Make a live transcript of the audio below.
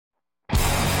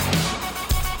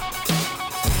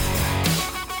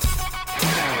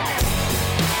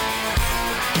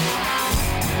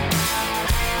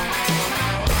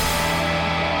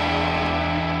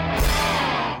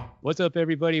What's up,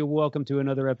 everybody? Welcome to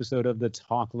another episode of the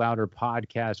Talk Louder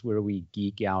podcast, where we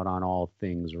geek out on all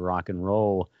things rock and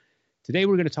roll. Today,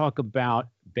 we're going to talk about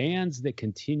bands that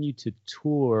continue to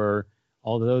tour,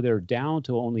 although they're down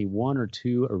to only one or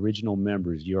two original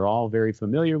members. You're all very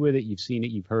familiar with it. You've seen it.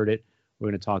 You've heard it. We're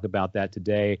going to talk about that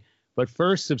today. But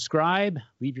first, subscribe.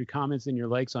 Leave your comments and your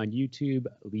likes on YouTube.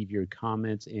 Leave your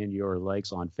comments and your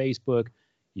likes on Facebook.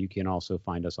 You can also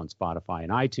find us on Spotify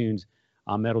and iTunes.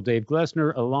 I'm Metal Dave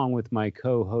Glessner, along with my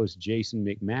co-host Jason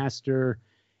McMaster.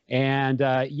 And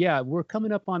we're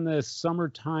coming up on the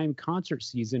summertime concert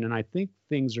season, and I think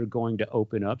things are going to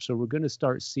open up. So we're going to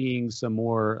start seeing some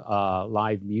more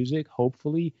live music,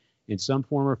 hopefully, in some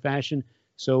form or fashion.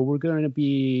 So we're going to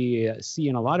be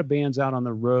seeing a lot of bands out on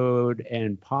the road,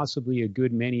 and possibly a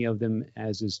good many of them,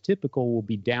 as is typical, will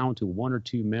be down to one or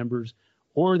two members,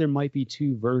 or there might be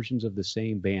two versions of the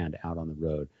same band out on the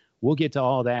road. We'll get to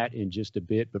all that in just a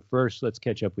bit, but first, let's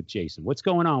catch up with Jason. What's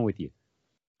going on with you?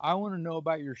 I want to know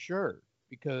about your shirt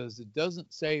because it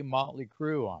doesn't say Motley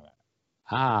Crue on it.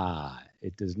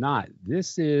 It does not.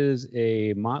 This is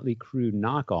a Motley Crue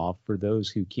knockoff for those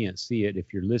who can't see it.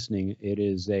 If you're listening,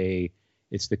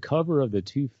 it's the cover of the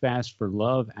Too Fast for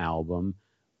Love album,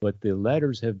 but the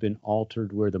letters have been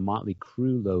altered where the Motley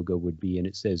Crue logo would be, and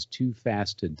it says Too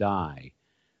Fast to Die,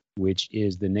 which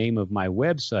is the name of my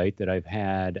website that I've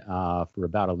had for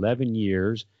about 11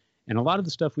 years. And a lot of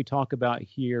the stuff we talk about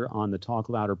here on the Talk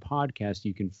Louder podcast,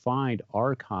 you can find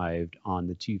archived on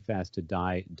the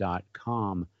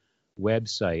toofasttodie.com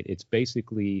website. It's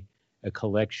basically a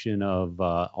collection of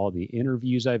all the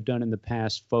interviews I've done in the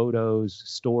past, photos,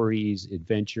 stories,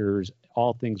 adventures,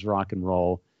 all things rock and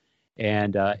roll.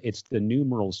 And it's the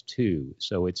numerals 2.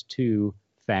 So it's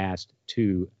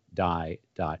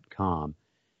toofasttodie.com.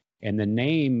 And the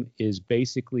name is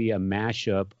basically a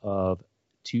mashup of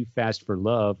Too Fast for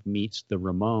Love meets the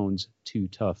Ramones' Too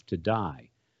Tough to Die.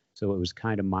 So it was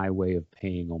kind of my way of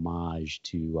paying homage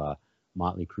to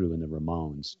Motley Crue and the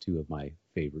Ramones, two of my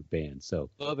favorite bands. So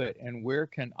love it. And where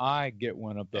can I get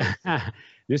one of those?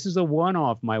 This is a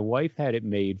one-off. My wife had it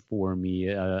made for me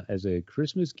as a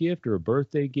Christmas gift or a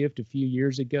birthday gift a few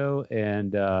years ago,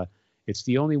 and it's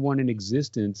the only one in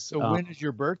existence. So when is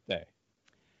your birthday?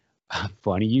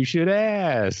 Funny you should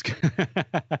ask.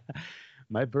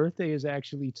 My birthday is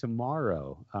actually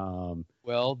tomorrow.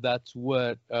 Well, that's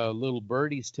what little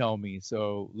birdies tell me.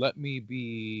 So let me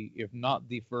be, if not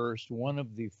the first, one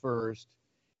of the first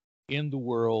in the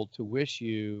world to wish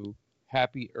you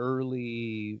happy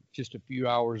early, just a few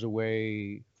hours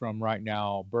away from right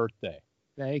now, birthday.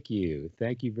 Thank you.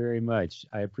 Thank you very much.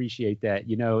 I appreciate that.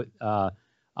 You know,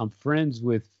 I'm friends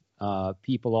with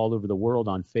people all over the world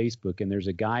on Facebook, and there's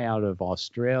a guy out of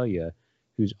Australia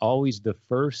who's always the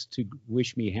first to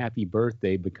wish me happy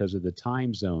birthday because of the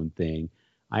time zone thing.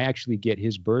 I actually get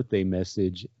his birthday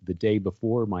message the day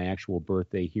before my actual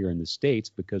birthday here in the States,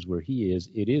 because where he is,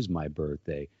 it is my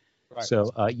birthday. Right.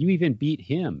 So you even beat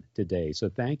him today. So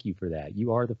thank you for that.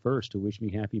 You are the first to wish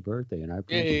me happy birthday, and I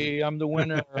appreciate it. Hey, I'm the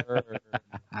winner.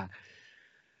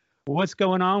 What's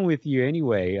going on with you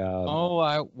anyway?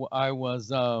 I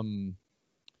was, you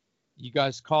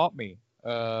guys caught me.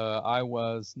 I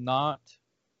was not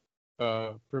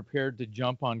prepared to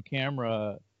jump on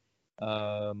camera.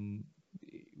 I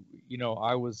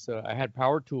had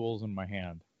power tools in my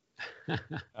hand.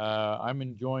 I'm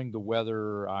enjoying the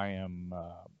weather. I am,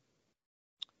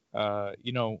 I'm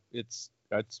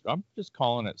just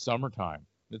calling it summertime.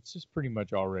 It's just pretty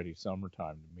much already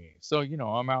summertime to me. So,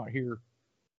 I'm out here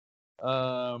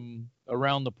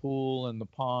around the pool and the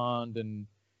pond, and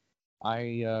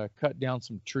I cut down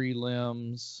some tree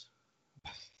limbs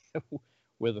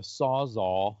with a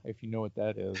sawzall, if you know what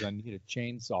that is. I need a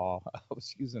chainsaw. I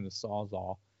was using a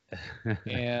sawzall, and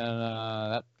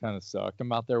that kind of sucked.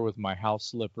 I'm out there with my house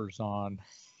slippers on.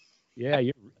 Yeah,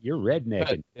 you're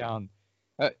rednecking. Down.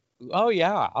 But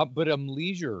I'm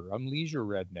leisure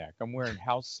redneck. I'm wearing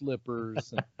house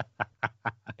slippers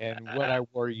and what I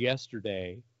wore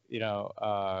yesterday.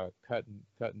 Cutting.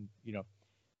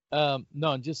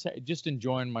 No, just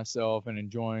enjoying myself and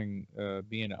enjoying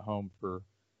being at home for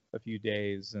a few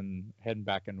days and heading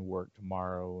back into work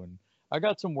tomorrow. And I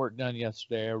got some work done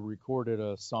yesterday. I recorded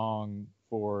a song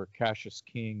for Cassius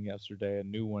King yesterday, a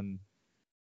new one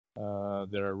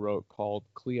that I wrote called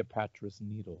Cleopatra's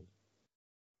Needle.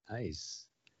 Nice.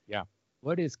 Yeah.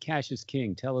 What is Cassius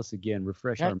King? Tell us again.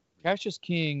 Refresh our. Cassius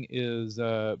King is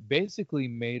basically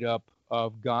made up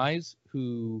of guys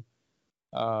who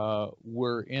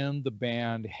were in the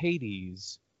band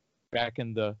Hades back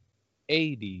in the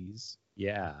 80s.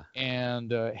 Yeah.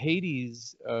 And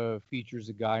Hades features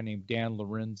a guy named Dan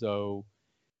Lorenzo,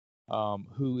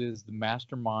 who is the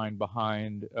mastermind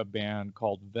behind a band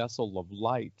called Vessel of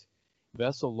Light.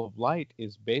 Vessel of Light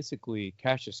is basically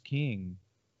Cassius King,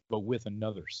 but with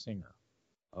another singer.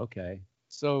 Okay.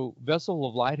 So Vessel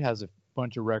of Light has a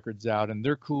bunch of records out, and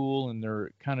they're cool, and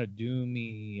they're kind of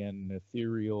doomy and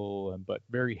ethereal, but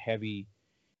very heavy,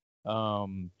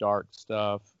 dark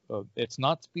stuff. It's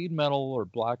not speed metal or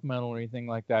black metal or anything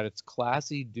like that. It's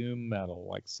classy doom metal,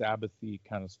 like Sabbathy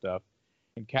kind of stuff.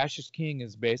 And Cassius King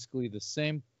is basically the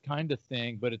same kind of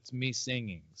thing, but it's me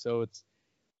singing. So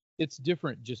it's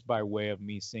different just by way of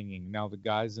me singing. Now the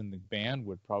guys in the band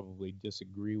would probably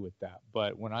disagree with that,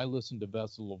 but when I listen to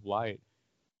Vessel of Light,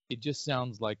 it just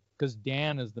sounds like, because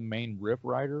Dan is the main riff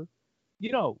writer.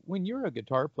 You know, when you're a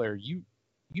guitar player, you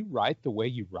write the way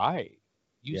you write.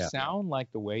 You sound like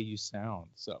the way you sound.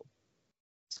 So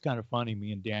it's kind of funny.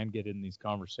 Me and Dan get in these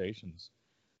conversations.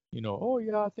 You know, oh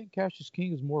yeah, I think Cassius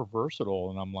King is more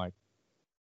versatile, and I'm like,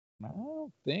 I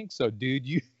don't think so, dude.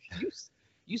 You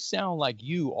sound like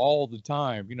you all the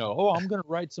time. You know, oh, I'm gonna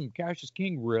write some Cassius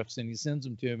King riffs, and he sends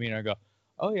them to me, and I go,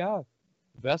 oh yeah,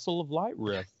 Vessel of Light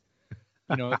riff.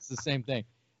 You know, it's the same thing.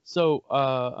 So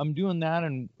I'm doing that,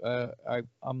 and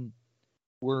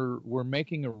we're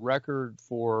making a record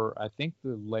for, I think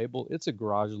the label, it's a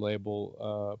garage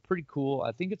label, pretty cool.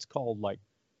 I think it's called like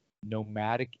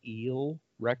Nomadic Eel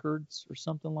Records or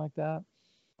something like that.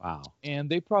 Wow. And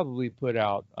they probably put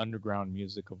out underground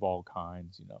music of all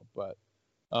kinds, you know, but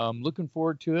looking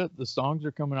forward to it. The songs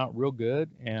are coming out real good,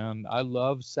 and I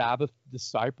love Sabbath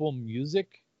Disciple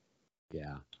music.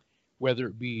 Yeah. Whether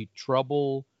it be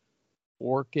Trouble,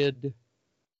 Orchid,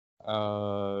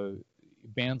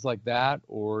 bands like that,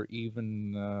 or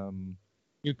even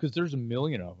because there's a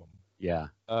million of them. Yeah.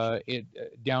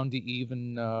 Down to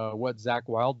even what Zakk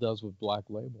Wylde does with Black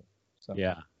Label. So.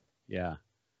 Yeah. Yeah.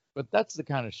 But that's the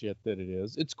kind of shit that it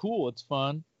is. It's cool. It's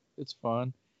fun. It's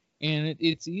fun, and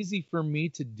it's easy for me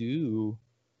to do.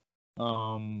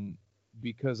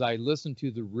 Because I listen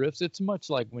to the riffs. It's much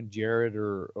like when Jared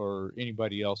or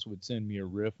anybody else would send me a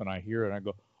riff and I hear it and I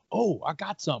go, oh, I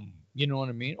got something. You know what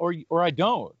I mean? Or I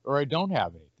don't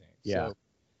have anything. Yeah.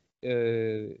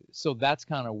 So that's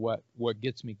kind of what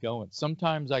gets me going.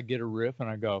 Sometimes I get a riff and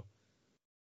I go,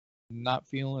 not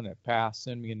feeling it, pass,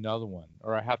 send me another one.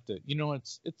 Or I have to, you know,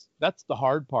 that's the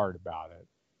hard part about it.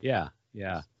 Yeah.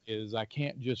 Yeah. Is I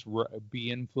can't just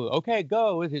be influenced. Okay,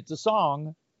 go. It's a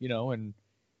song, you know, and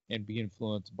be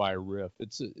influenced by a riff.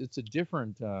 It's a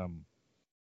different.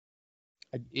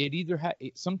 It either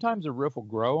sometimes a riff will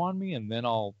grow on me, and then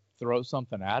I'll throw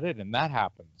something at it, and that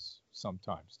happens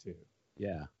sometimes too.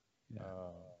 Yeah.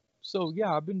 So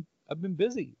yeah, I've been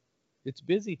busy. It's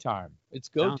busy time. It's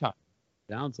go time.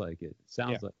 Sounds like it.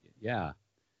 Sounds like it. Yeah.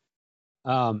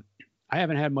 I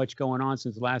haven't had much going on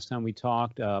since the last time we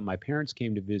talked. My parents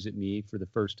came to visit me for the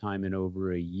first time in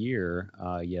over a year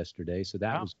yesterday, so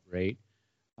that was great.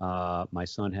 My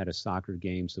son had a soccer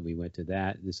game, so we went to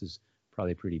that. This is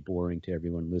probably pretty boring to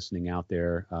everyone listening out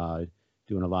there,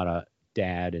 doing a lot of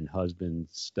dad and husband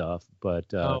stuff. But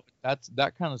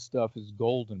that kind of stuff is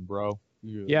golden, bro.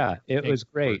 It was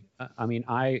great. I mean,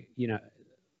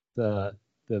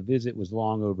 the visit was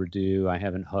long overdue. I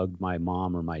haven't hugged my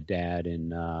mom or my dad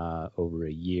in over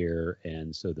a year,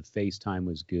 and so the FaceTime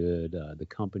was good. The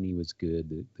company was good.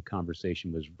 The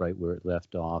conversation was right where it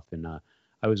left off, and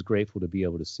I was grateful to be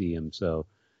able to see him. So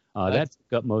that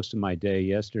took up most of my day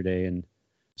yesterday. And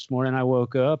this morning I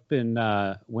woke up and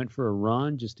went for a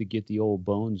run just to get the old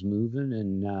bones moving.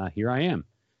 And here I am.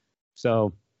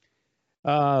 So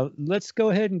let's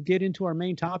go ahead and get into our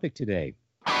main topic today.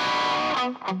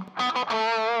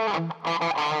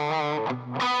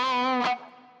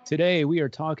 Today we are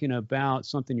talking about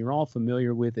something you're all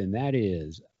familiar with, and that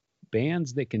is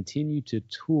bands that continue to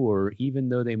tour even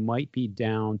though they might be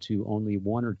down to only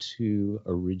one or two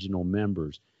original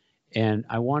members. And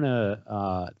I want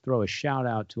to throw a shout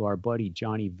out to our buddy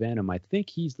Johnny Venom. I think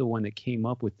he's the one that came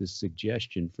up with this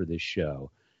suggestion for this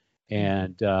show.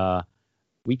 And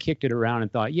we kicked it around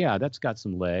and thought, yeah, that's got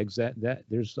some legs. That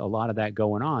there's a lot of that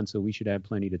going on, so we should have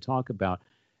plenty to talk about.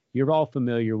 You're all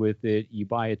familiar with it. You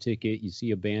buy a ticket, you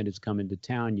see a band is coming to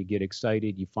town, you get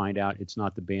excited, you find out it's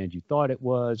not the band you thought it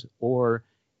was, or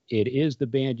it is the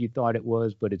band you thought it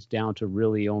was, but it's down to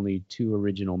really only two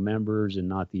original members and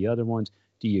not the other ones.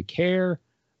 Do you care?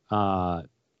 Do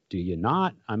you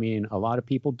not? I mean, a lot of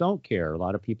people don't care. A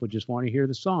lot of people just want to hear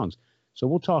the songs. So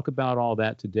we'll talk about all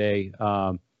that today.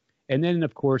 And then,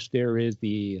 of course, there is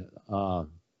the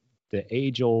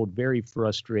age-old, very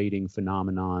frustrating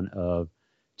phenomenon of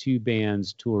two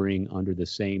bands touring under the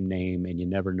same name, and you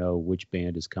never know which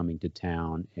band is coming to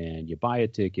town. And you buy a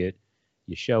ticket,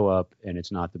 you show up and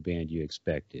it's not the band you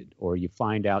expected, or you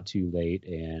find out too late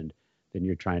and then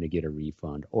you're trying to get a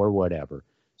refund or whatever.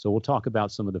 So we'll talk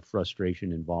about some of the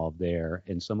frustration involved there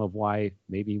and some of why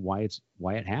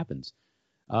it happens.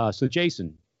 So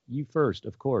Jason, you first,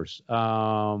 of course.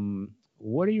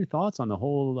 What are your thoughts on the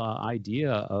whole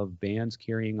idea of bands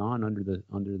carrying on under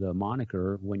the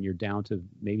moniker when you're down to,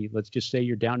 maybe let's just say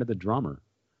you're down to the drummer?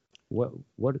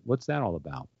 What's that all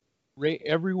about?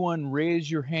 Everyone raise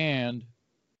your hand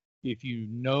if you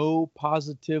know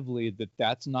positively that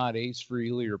that's not Ace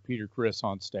Frehley or Peter Criss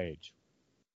on stage.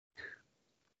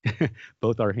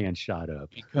 Both our hands shot up.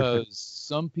 Because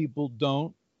some people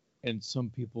don't, and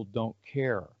some people don't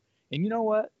care. And you know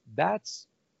what? That's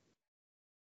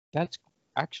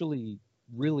actually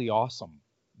really awesome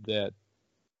that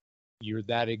you're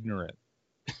that ignorant.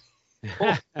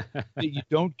 That you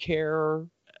don't care.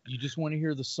 You just want to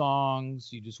hear the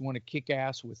songs. You just want to kick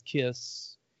ass with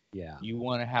Kiss. Yeah. You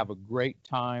want to have a great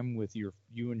time with you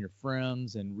and your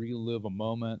friends and relive a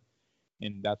moment.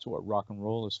 And that's what rock and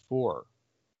roll is for.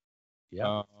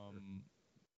 Yeah.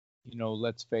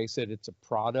 Let's face it, it's a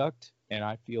product. And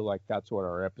I feel like that's what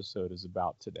our episode is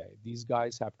about today. These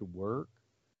guys have to work.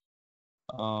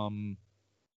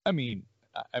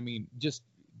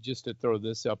 Just to throw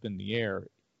this up in the air,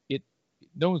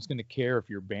 no one's going to care if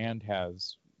your band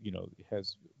has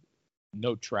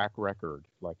no track record.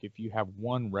 Like if you have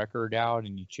one record out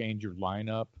and you change your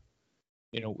lineup,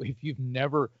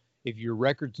 if your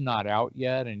record's not out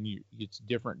yet and it's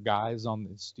different guys on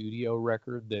the studio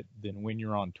record than when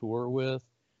you're on tour with,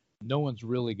 no one's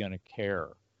really going to care.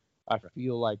 I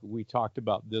feel like we talked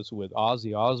about this with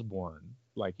Ozzy Osbourne.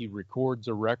 Like he records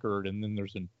a record and then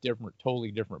there's a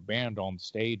totally different band on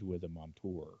stage with him on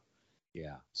tour.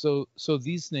 Yeah. So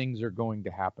these things are going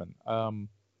to happen.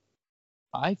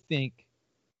 I think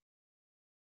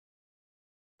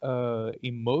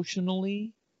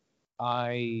emotionally,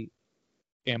 I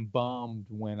am bummed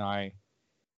when I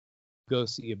go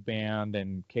see a band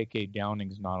and KK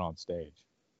Downing's not on stage.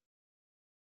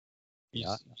 You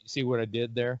see what I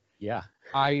did there? Yeah.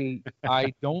 I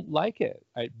don't like it.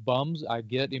 It bums. I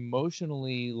get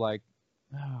emotionally like,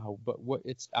 oh, but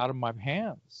it's out of my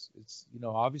hands. It's,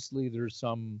 obviously there's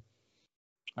some,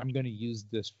 I'm going to use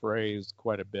this phrase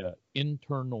quite a bit,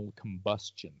 internal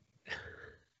combustion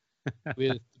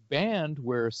with band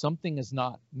where something is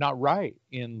not right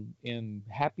in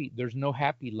happy, there's no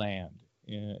happy land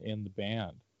in the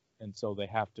band. And so they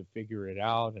have to figure it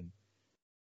out and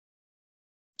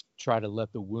try to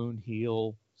let the wound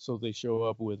heal. So they show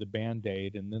up with a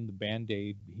Band-Aid, and then the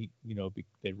Band-Aid,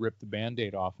 they rip the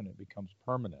Band-Aid off and it becomes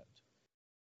permanent.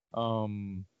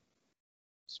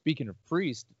 Speaking of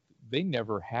Priest, they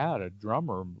never had a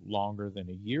drummer longer than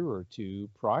a year or two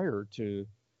prior to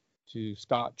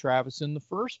Scott Travis in the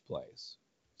first place.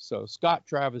 So Scott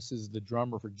Travis is the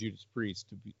drummer for Judas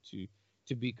Priest,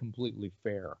 to be completely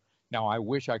fair. Now, I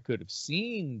wish I could have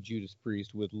seen Judas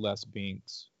Priest with Les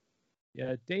Binks.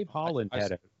 Yeah, Dave Holland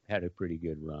had a pretty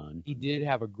good run. He did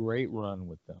have a great run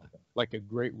with them, like a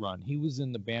great run. He was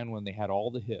in the band when they had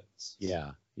all the hits.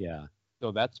 Yeah, yeah.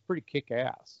 So that's pretty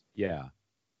kick-ass. Yeah.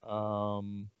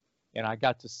 And I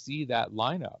got to see that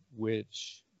lineup,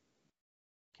 which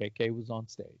KK was on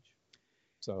stage.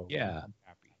 So yeah, I'm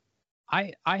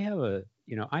happy. I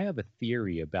have a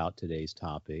theory about today's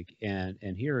topic, and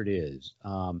here it is.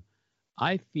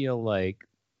 I feel like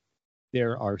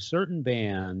there are certain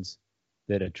bands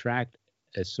that attract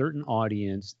a certain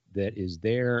audience that is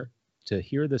there to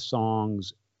hear the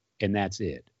songs, and that's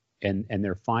it. And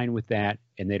they're fine with that,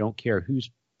 and they don't care who's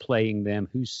playing them,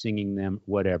 who's singing them,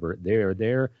 whatever. They're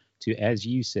there to, as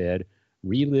you said,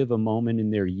 relive a moment in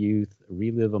their youth,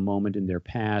 relive a moment in their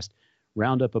past,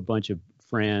 round up a bunch of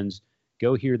friends,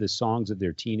 go hear the songs of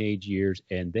their teenage years,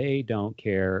 and they don't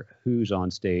care who's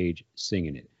on stage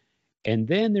singing it. And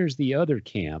then there's the other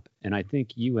camp, and I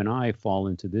think you and I fall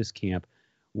into this camp.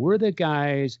 We're the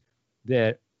guys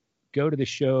that go to the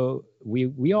show.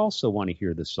 We also want to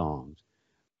hear the songs,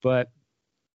 but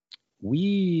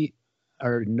we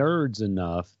are nerds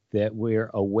enough that we're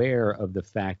aware of the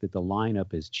fact that the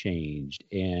lineup has changed,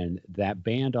 and that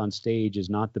band on stage is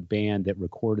not the band that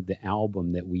recorded the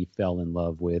album that we fell in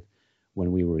love with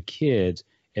when we were kids,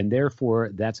 and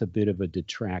therefore that's a bit of a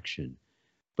detraction.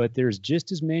 But there's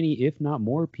just as many, if not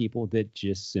more, people that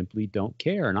just simply don't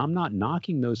care. And I'm not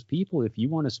knocking those people. If you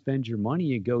want to spend your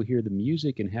money and go hear the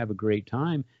music and have a great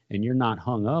time, and you're not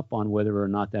hung up on whether or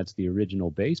not that's the original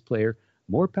bass player,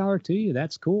 more power to you.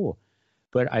 That's cool.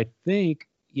 But I think,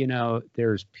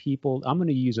 there's people, I'm going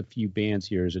to use a few bands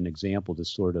here as an example to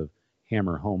sort of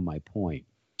hammer home my point.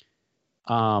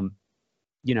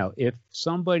 if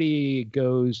somebody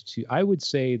goes to, I would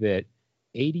say that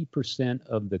 80%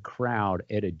 of the crowd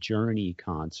at a Journey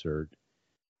concert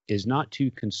is not too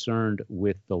concerned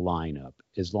with the lineup.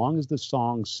 As long as the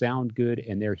songs sound good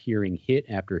and they're hearing hit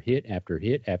after hit after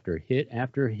hit after hit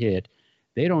after hit,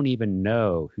 they don't even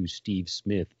know who Steve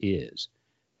Smith is.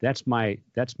 That's my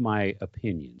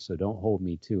opinion. So don't hold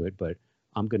me to it, but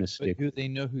I'm going to stick. But do they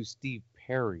know who Steve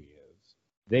Perry is?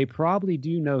 They probably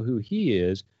do know who he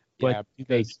is, but do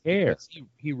they care? Because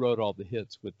he wrote all the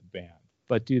hits with the band.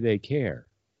 But do they care?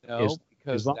 No,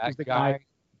 because that guy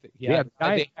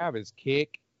they have is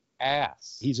kick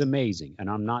ass. He's amazing, and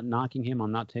I'm not knocking him.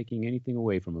 I'm not taking anything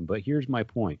away from him. But here's my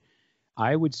point.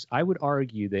 I would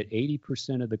argue that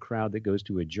 80% of the crowd that goes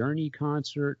to a Journey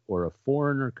concert or a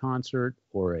Foreigner concert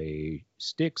or a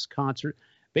Styx concert,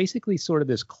 basically sort of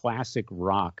this classic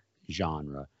rock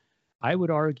genre, I would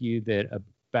argue that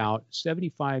about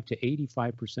 75 to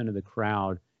 85% of the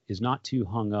crowd is not too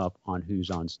hung up on who's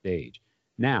on stage.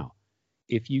 Now,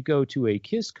 if you go to a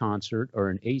Kiss concert or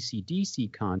an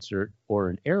AC/DC concert or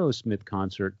an Aerosmith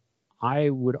concert, I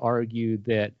would argue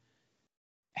that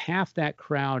half that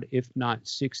crowd, if not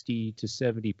 60 to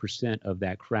 70% of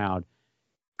that crowd,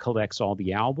 collects all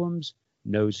the albums,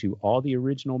 knows who all the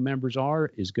original members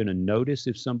are, is going to notice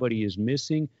if somebody is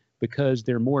missing because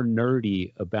they're more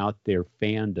nerdy about their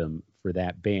fandom for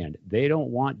that band. They don't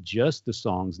want just the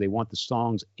songs. They want the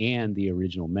songs and the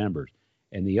original members.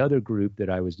 And the other group that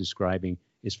I was describing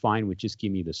is fine with just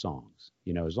give me the songs.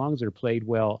 As long as they're played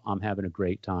well, I'm having a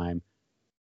great time.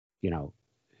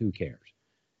 Who cares?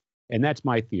 And that's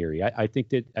my theory. I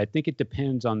think it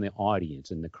depends on the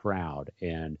audience and the crowd.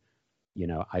 And,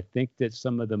 I think that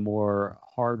some of the more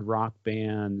hard rock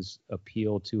bands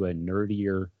appeal to a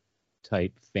nerdier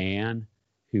type fan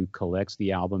who collects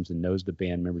the albums and knows the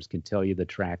band members, can tell you the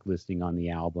track listing on the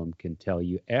album, can tell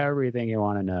you everything you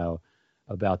want to know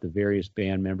about the various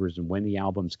band members and when the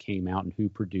albums came out and who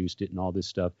produced it and all this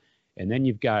stuff. And then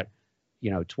you've got,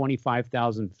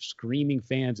 25,000 screaming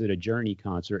fans at a Journey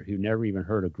concert who never even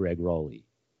heard of Greg Rowley.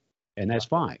 And that's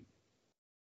fine.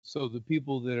 So the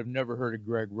people that have never heard of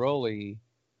Greg Rowley,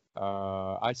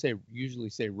 I usually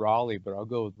say Raleigh, but I'll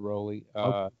go with Rowley.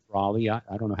 Raleigh, I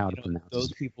don't know how to pronounce it.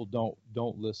 Those people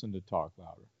don't listen to Talk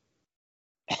Louder.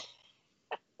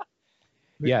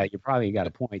 Yeah, you probably got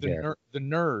a point there. The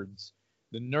nerds,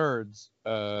 the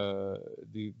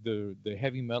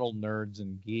heavy metal nerds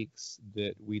and geeks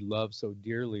that we love so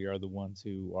dearly are the ones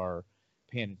who are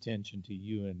paying attention to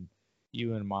you and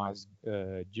my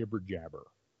jibber jabber.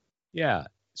 Yeah.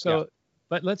 So,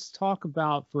 but let's talk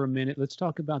about for a minute. Let's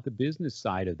talk about the business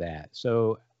side of that.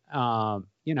 So,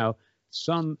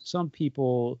 some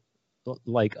people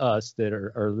like us that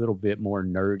are a little bit more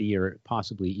nerdy or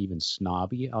possibly even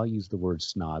snobby. I'll use the word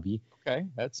snobby. Okay,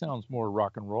 that sounds more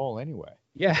rock and roll anyway.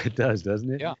 Yeah, it does, doesn't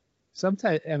it? Yeah.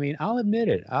 Sometimes, I'll admit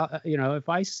it. If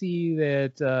I see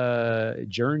that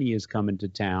Journey is coming to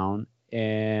town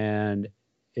and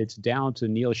it's down to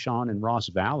Neil Schon and Ross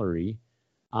Valerie,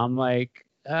 I'm like,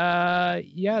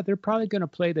 yeah, they're probably going to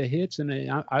play the hits,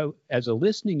 and I, as a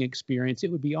listening experience,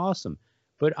 it would be awesome.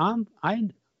 But I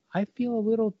feel a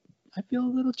little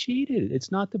cheated.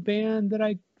 It's not the band that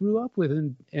I grew up with,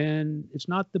 and it's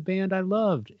not the band I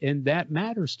loved, and that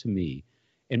matters to me.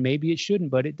 And maybe it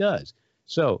shouldn't, but it does.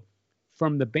 So,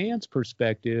 from the band's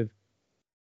perspective,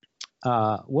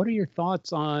 what are your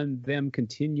thoughts on them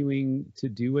continuing to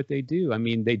do what they do? I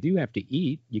mean, they do have to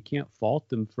eat. You can't fault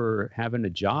them for having a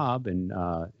job, and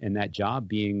that job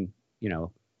being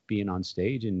on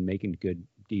stage and making good,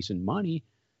 decent money.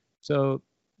 So,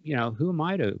 who am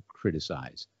I to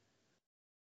criticize?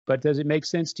 But does it make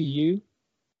sense to you?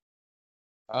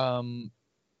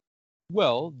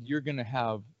 Well, you're gonna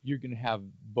have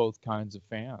both kinds of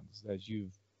fans, as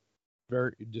you've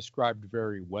described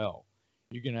very well.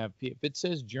 You're gonna have, if it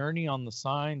says Journey on the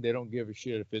sign, they don't give a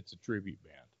shit if it's a tribute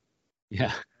band.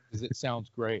 Yeah, because it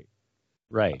sounds great.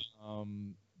 Right.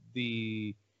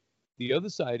 The other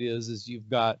side is you've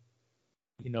got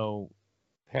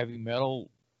heavy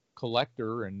metal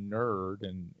collector and nerd,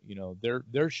 and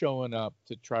they're showing up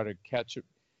to try to catch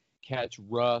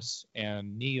Russ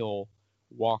and Neil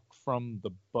walk from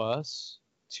the bus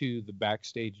to the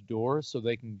backstage door so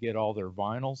they can get all their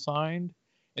vinyl signed,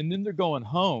 and then they're going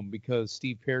home because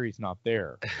Steve Perry's not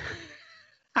there.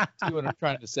 See what I'm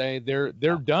trying to say? They're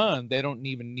done. They don't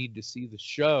even need to see the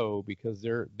show because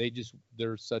they're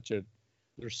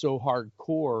so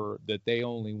hardcore that they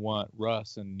only want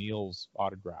Russ and Neil's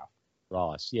autograph.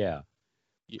 Ross, yeah.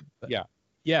 Yeah.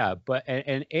 Yeah, but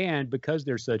and because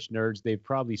they're such nerds, they've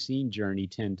probably seen Journey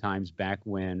 10 times back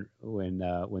when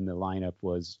the lineup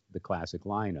was the classic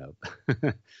lineup.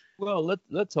 Well,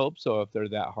 let's hope so if they're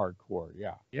that hardcore.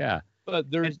 Yeah. Yeah. But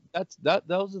And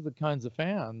those are the kinds of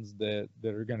fans that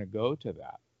are going to go to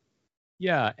that.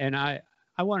 yeah, and I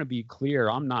want to be clear.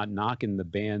 I'm not knocking the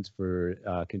bands for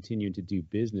continuing to do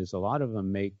business. A lot of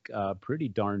them make pretty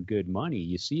darn good money.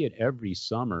 You see it every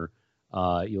summer.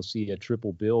 You'll see a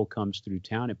triple bill comes through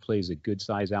town. It plays a good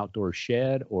size outdoor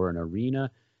shed or an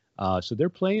arena. So they're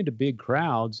playing to big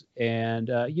crowds. And,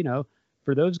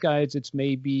 for those guys, it's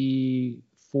maybe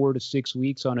 4 to 6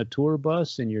 weeks on a tour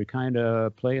bus and you're kind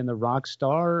of playing the rock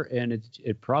star. And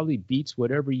it probably beats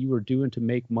whatever you were doing to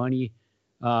make money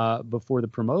before the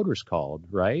promoters called,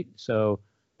 right? So,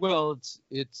 Well,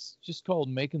 it's just called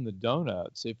making the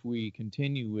donuts. If we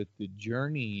continue with the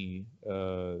Journey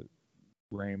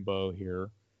rainbow here,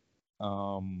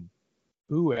 um,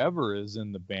 whoever is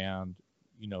in the band,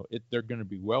 they're going to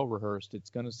be well rehearsed. It's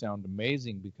going to sound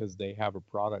amazing because they have a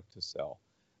product to sell.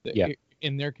 yeah,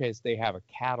 In their case, they have a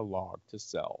catalog to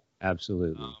sell.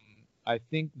 absolutely. I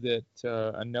think that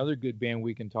another good band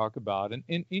we can talk about, and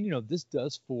this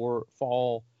does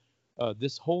fall.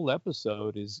 This whole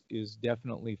episode is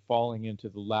definitely falling into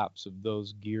the laps of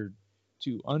those geared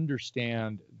to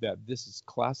understand that this is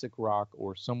classic rock,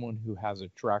 or someone who has a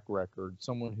track record,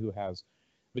 someone who has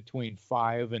between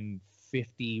 5 and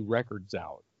 50 records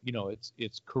out.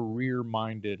 It's career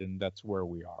minded, and that's where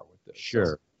we are with this. Sure,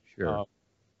 So, sure.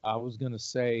 I was gonna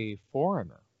say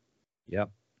Foreigner,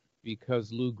 Yep.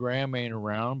 because Lou Gramm ain't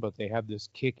around, but they have this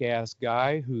kick-ass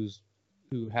guy who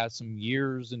has some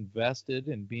years invested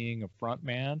in being a front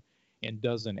man and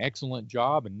does an excellent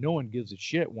job, and no one gives a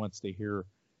shit once they hear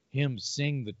him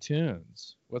sing the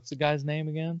tunes. What's the guy's name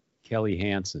again? Kelly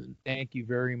Hansen. Thank you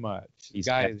very much. The He's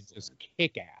guy is excellent. just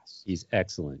kick-ass. He's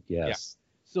excellent. Yeah. Yes.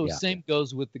 So Yeah. same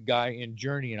goes with the guy in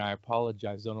Journey, and I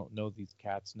apologize, I don't know these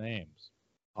cats' names.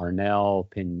 Arnell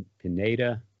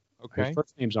Pineda. Okay. His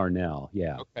first name's Arnell.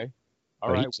 Yeah. Okay. All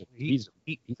But right. he's a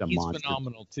He's monster.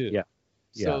 phenomenal too. Yeah.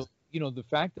 So, the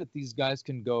fact that these guys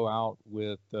can go out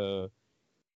with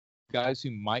guys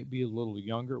who might be a little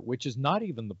younger, which is not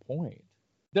even the point.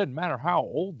 Doesn't matter how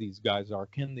old these guys are.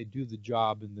 Can they do the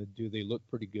job, and do they look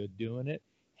pretty good doing it?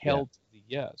 Hell to the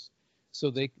yes.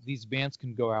 So these bands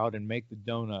can go out and make the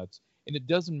donuts, and it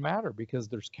doesn't matter because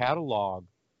there's catalog,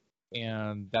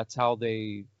 and that's how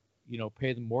they,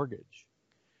 pay the mortgage.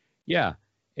 Yeah.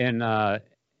 And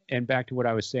back to what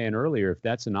I was saying earlier, if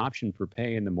that's an option for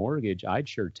paying the mortgage, I'd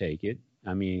sure take it.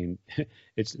 I mean,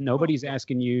 nobody's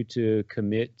asking you to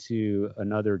commit to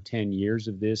another 10 years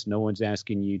of this. No one's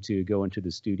asking you to go into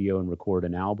the studio and record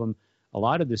an album. A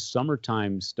lot of this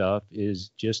summertime stuff is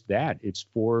just that. It's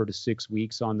 4 to 6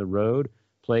 weeks on the road,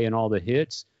 playing all the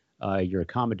hits. Your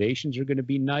accommodations are going to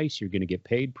be nice. You're going to get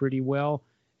paid pretty well.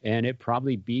 And it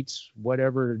probably beats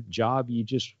whatever job you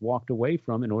just walked away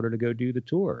from in order to go do the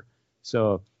tour.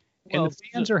 So, and the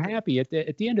fans are happy at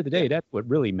the end of the day. That's what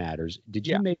really matters. Did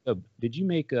you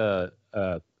make a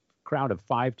crowd of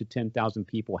 5 to 10,000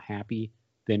 people happy?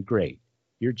 Then great,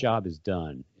 your job is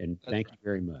done. And thank you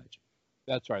very much.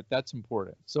 That's right. That's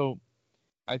important. So,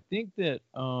 I think that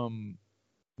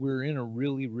we're in a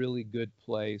really, really good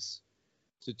place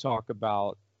to talk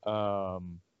about.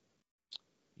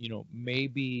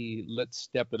 Maybe let's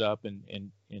step it up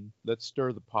and let's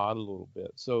stir the pot a little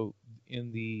bit. So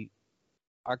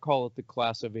I call it the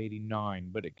class of '89,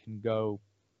 but it can go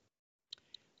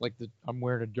like I'm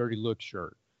wearing a Dirty Look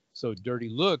shirt. So Dirty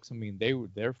Looks, I mean,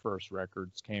 their first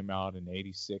records came out in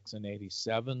 '86 and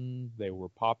 '87. They were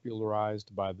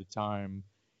popularized by the time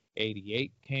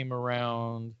 '88 came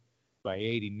around. By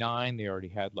 '89, they already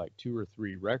had like 2 or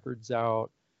 3 records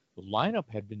out. The lineup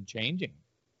had been changing.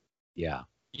 Yeah.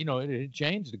 It had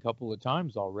changed a couple of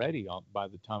times already by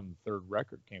the time the third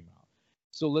record came out.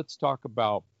 So let's talk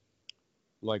about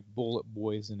like Bullet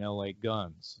Boys and LA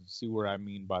Guns. See what I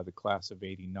mean by the class of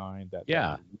 '89, that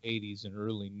 80s and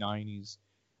early '90s.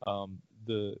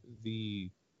 The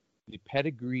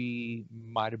pedigree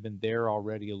might have been there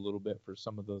already a little bit for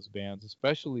some of those bands,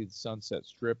 especially the Sunset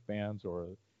Strip bands or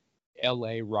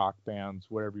LA rock bands,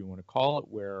 whatever you want to call it,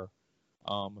 where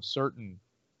a certain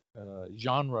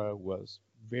genre was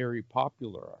very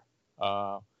popular.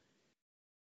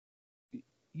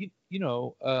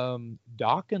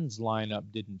 Dawkins' lineup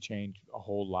didn't change a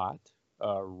whole lot.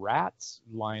 Rat's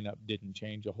lineup didn't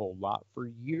change a whole lot for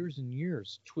years and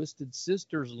years. Twisted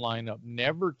Sister's lineup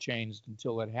never changed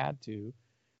until it had to.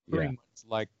 Pretty much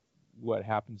like what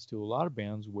happens to a lot of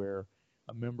bands where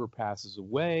a member passes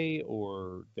away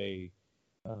or they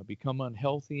become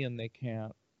unhealthy and they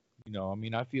can't I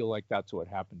mean, I feel like that's what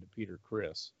happened to Peter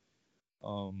Criss.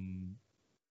 Um,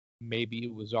 Maybe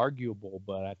it was arguable,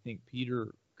 but I think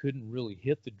Peter couldn't really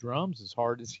hit the drums as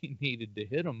hard as he needed to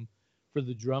hit them for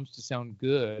the drums to sound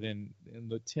good, and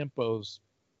the tempos,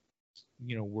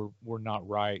 were not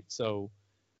right. So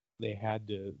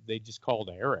they just called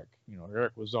Eric.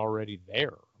 Eric was already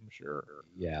there, I'm sure.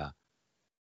 Yeah.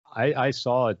 I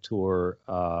saw a tour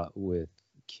with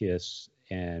Kiss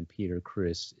and Peter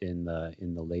Criss in the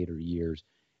later years,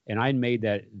 and I made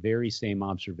that very same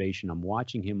observation. I'm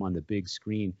watching him on the big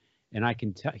screen, and I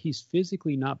can tell he's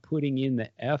physically not putting in the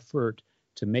effort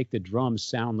to make the drums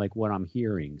sound like what I'm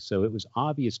hearing. So it was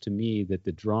obvious to me that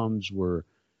the drums were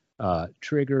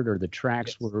triggered, or the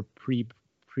tracks Yes. were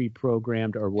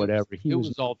pre-programmed or whatever. It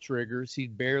was all triggers.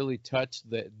 He'd barely touch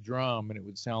the drum, and it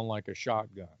would sound like a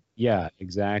shotgun. Yeah,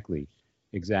 exactly.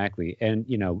 Exactly. And,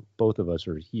 both of us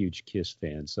are huge Kiss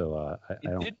fans. So I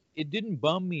don't. It didn't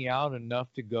bum me out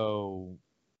enough to go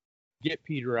get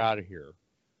Peter out of here.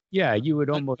 Yeah, you would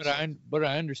almost. But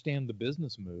I understand the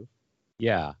business move.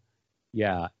 Yeah.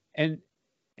 Yeah. And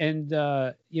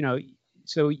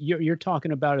so you're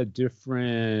talking about a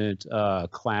different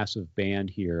class of band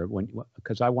here,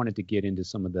 because I wanted to get into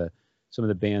some of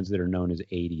the bands that are known as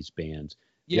 80s bands.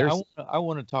 Yeah, I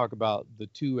want to talk about the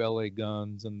two LA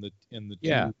Guns and the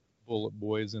two Bullet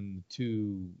Boys and the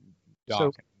two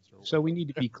Dawkins. So we need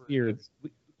to be clear.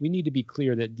 We need to be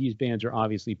clear that these bands are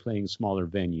obviously playing smaller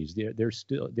venues.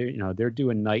 They're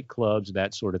doing nightclubs,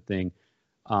 that sort of thing.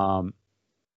 And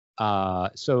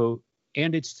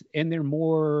they're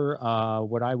more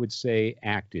what I would say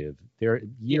active. They're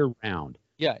year round.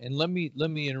 Yeah, and let me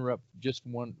interrupt just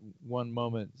one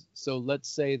moment. So let's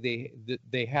say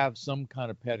they have some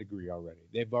kind of pedigree already.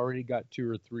 They've already got 2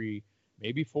 or 3,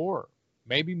 maybe 4,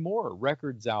 maybe more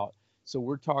records out. So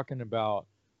we're talking about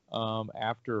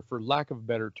after, for lack of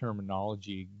better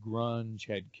terminology, grunge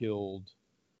had killed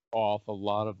off a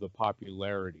lot of the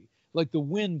popularity. Like the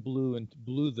wind blew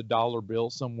the dollar bill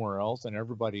somewhere else, and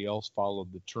everybody else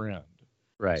followed the trend.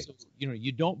 Right. So,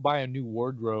 you don't buy a new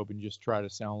wardrobe and just try to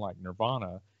sound like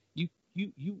Nirvana.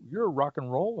 You're a rock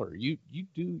and roller. You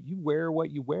wear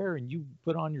what you wear, and you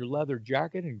put on your leather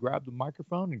jacket and grab the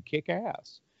microphone and kick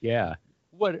ass. Yeah.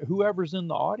 Whoever's in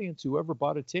the audience, whoever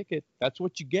bought a ticket, that's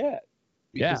what you get.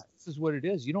 Because this is what it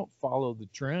is. You don't follow the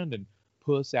trend and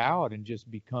puss out and just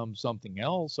become something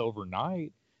else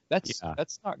overnight. That's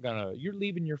not gonna. You're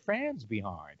leaving your fans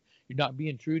behind. You're not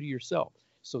being true to yourself.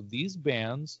 So these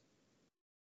bands,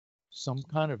 some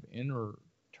kind of inner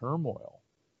turmoil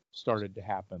started to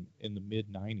happen in the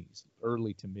mid 90s,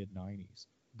 early to mid 90s.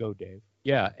 Go, Dave.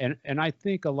 Yeah, and I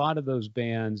think a lot of those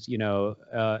bands,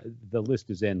 the list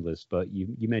is endless, but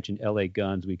you mentioned LA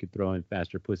Guns. We could throw in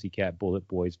Faster Pussycat, Bullet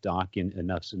Boys, Dokken,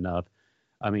 Enough's Enough.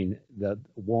 I mean, the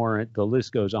Warrant, the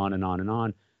list goes on and on and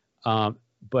on.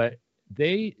 But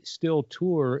they still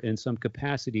tour in some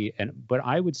capacity, but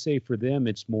I would say for them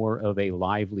it's more of a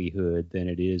livelihood than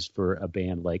it is for a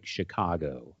band like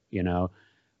Chicago,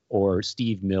 or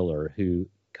Steve Miller, who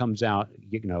comes out,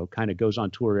 kind of goes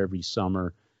on tour every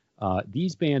summer.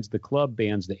 These bands, the club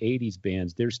bands, the 80s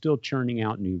bands, they're still churning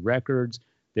out new records.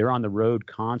 They're on the road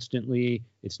constantly.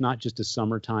 It's not just a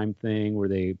summertime thing where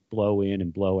they blow in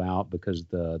and blow out because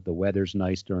the weather's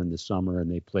nice during the summer and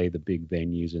they play the big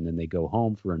venues and then they go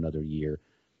home for another year.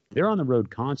 They're on the road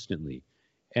constantly.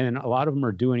 And a lot of them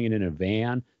are doing it in a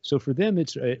van. So for them,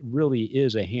 it really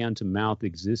is a hand-to-mouth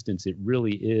existence. It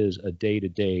really is a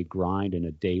day-to-day grind and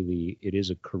it is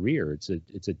a career. It's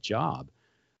a job.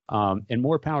 And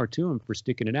more power to them for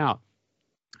sticking it out.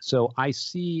 So I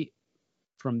see,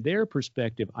 from their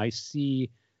perspective, I see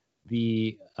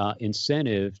the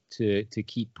incentive to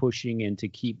keep pushing and to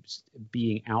keep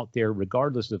being out there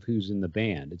regardless of who's in the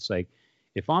band. It's like,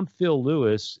 if I'm Phil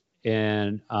Lewis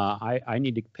and I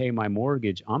need to pay my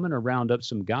mortgage, I'm going to round up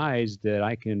some guys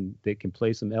that can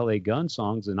play some LA Gun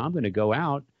songs, and I'm going to go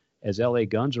out as LA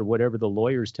Guns or whatever the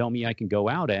lawyers tell me I can go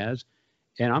out as,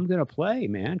 and I'm going to play,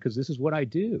 man, because this is what I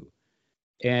do.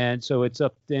 And so it's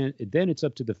up then it's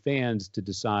up to the fans to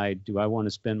decide, do I want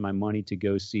to spend my money to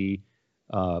go see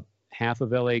half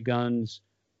of LA Guns?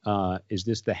 Is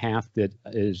this the half that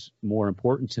is more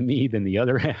important to me than the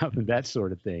other half, and that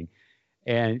sort of thing?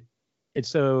 And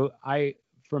so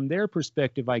from their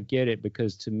perspective, I get it,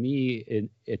 because to me,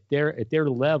 at their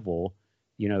level,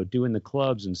 doing the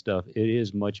clubs and stuff, it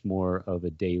is much more of a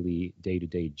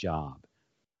day-to-day job.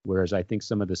 Whereas I think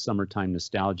some of the summertime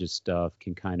nostalgia stuff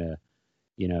can kind of,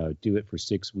 do it for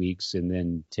 6 weeks and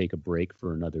then take a break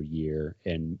for another year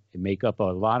and make up a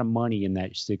lot of money in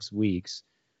that 6 weeks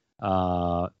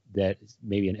that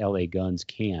maybe an LA Guns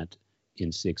can't,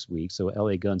 in 6 weeks. So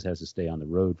LA Guns has to stay on the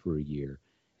road for a year.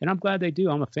 And I'm glad they do.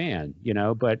 I'm a fan,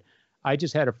 but I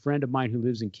just had a friend of mine who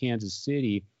lives in Kansas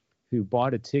City who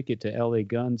bought a ticket to LA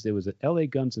Guns. It was LA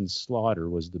Guns and Slaughter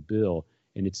was the bill.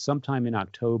 And it's sometime in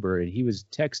October. And he was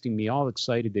texting me all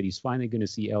excited that he's finally going to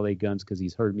see LA Guns because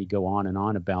he's heard me go on and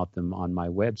on about them on my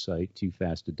website, Too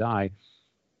Fast to Die.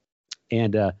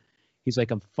 And he's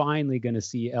like, I'm finally going to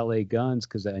see LA Guns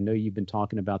because I know you've been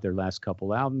talking about their last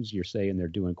couple albums. You're saying they're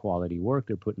doing quality work.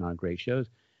 They're putting on great shows.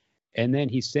 And then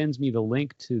he sends me the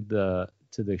link to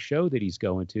the show that he's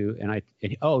going to.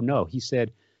 And oh no, he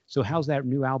said, so how's that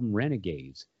new album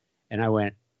Renegades? And I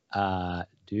went,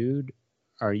 dude,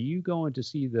 are you going to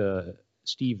see the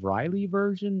Steve Riley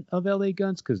version of LA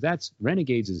Guns? Because that's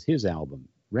Renegades is his album.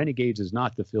 Renegades is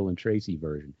not the Phil and Tracy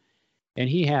version. And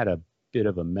he had a bit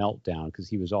of a meltdown because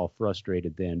he was all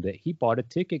frustrated then that he bought a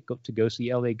ticket to go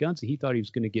see LA Guns. And he thought he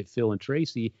was going to get Phil and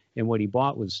Tracy. And what he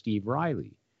bought was Steve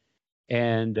Riley.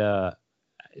 And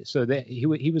so that he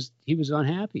was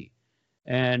unhappy,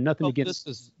 and nothing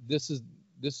against. This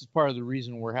is part of the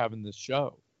reason we're having this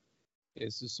show.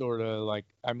 It's just sort of like,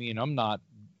 I mean, I'm not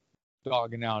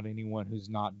dogging out anyone who's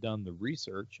not done the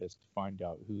research as to find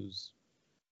out who's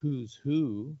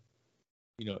who.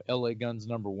 LA Guns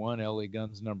 #1, LA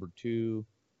Guns #2,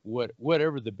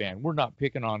 whatever the band. We're not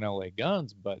picking on LA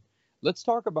Guns, but let's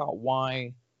talk about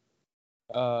why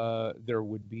there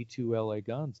would be 2 LA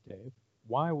Guns, Dave.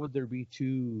 Why would there be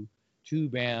two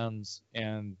bands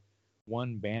and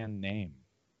one band name?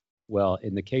 Well,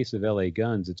 in the case of LA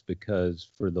Guns, it's because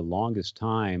for the longest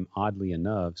time, oddly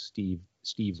enough, Steve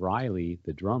Riley,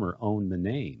 the drummer, owned the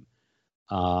name,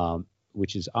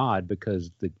 which is odd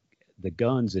because the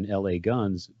Guns in LA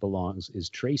Guns is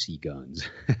Tracy Guns.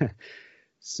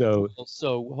 So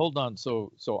hold on.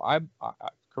 So I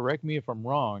correct me if I'm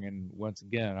wrong. And once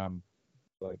again, I'm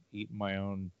like eating my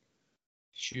own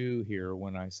shoe here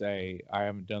when I say I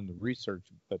haven't done the research,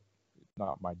 but it's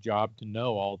not my job to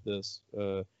know all this.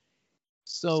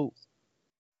 So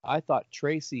I thought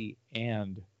Tracy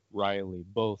and Riley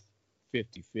both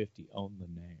 50-50 owned the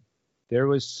name. There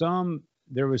was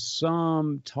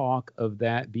some talk of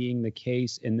that being the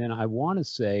case, and then I want to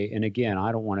say, and again,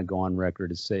 I don't want to go on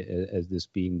record as this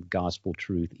being gospel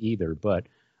truth either, but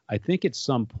I think at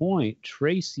some point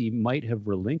Tracy might have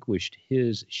relinquished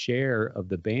his share of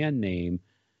the band name,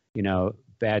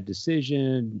 bad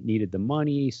decision, needed the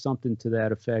money, something to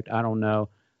that effect. I don't know.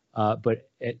 But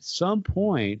at some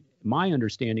point, my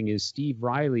understanding is Steve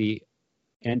Riley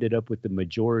ended up with the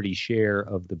majority share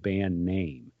of the band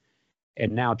name.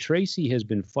 And now Tracy has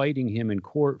been fighting him in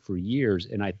court for years.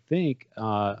 And I think,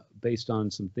 based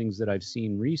on some things that I've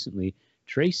seen recently,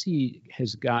 Tracy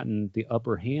has gotten the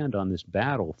upper hand on this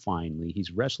battle finally.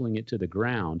 He's wrestling it to the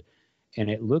ground. And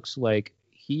it looks like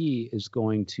he is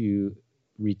going to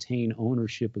retain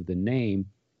ownership of the name.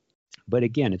 But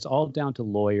again, it's all down to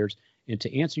lawyers. And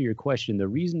to answer your question, the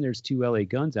reason there's 2 LA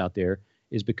Guns out there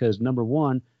is because, number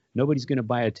one, nobody's going to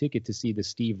buy a ticket to see the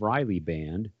Steve Riley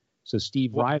band. So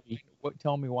Riley.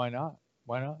 Tell me why not?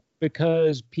 Why not?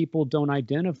 Because people don't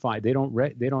identify. They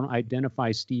don't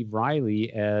identify Steve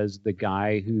Riley as the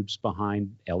guy who's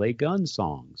behind LA Gun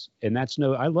songs. And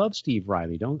I love Steve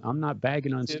Riley. I'm not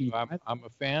bagging on Steve. I'm a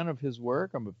fan of his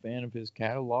work. I'm a fan of his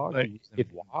catalog. If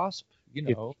Wasp,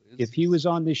 if he was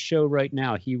on this show right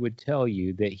now, he would tell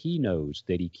you that he knows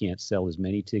that he can't sell as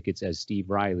many tickets as Steve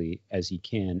Riley as he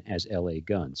can as LA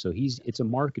Gun. So it's a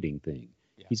marketing thing.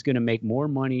 Yeah. He's going to make more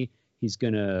money. He's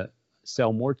going to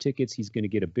sell more tickets. He's going to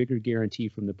get a bigger guarantee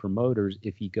from the promoters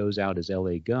if he goes out as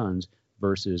LA Guns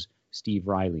versus Steve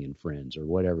Riley and Friends or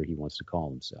whatever he wants to call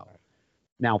himself.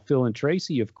 Now, Phil and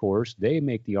Tracy, of course, they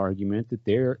make the argument that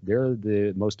they're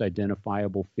the most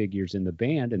identifiable figures in the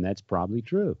band, and that's probably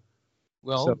true.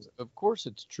 Well, of course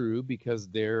it's true because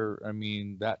the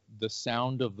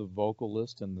sound of the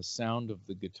vocalist and the sound of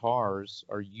the guitars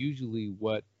are usually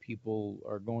what people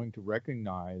are going to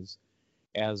recognize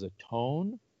as a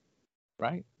tone,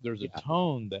 right? There's a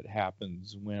tone that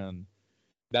happens when,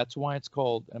 that's why it's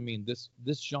called, this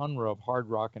genre of hard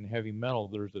rock and heavy metal,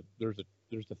 there's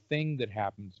a thing that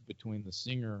happens between the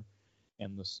singer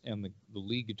and the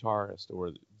lead guitarist,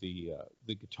 or the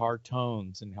guitar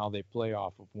tones and how they play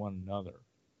off of one another.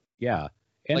 Yeah.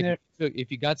 And like if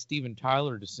you got Steven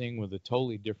Tyler to sing with a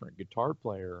totally different guitar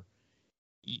player,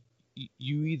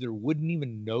 you either wouldn't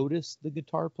even notice the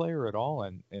guitar player at all,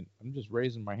 and I'm just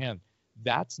raising my hand.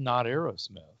 That's not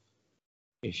Aerosmith.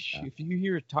 If you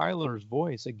hear Tyler's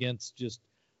voice against just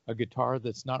a guitar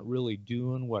that's not really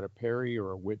doing what a Perry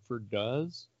or a Whitford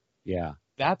does,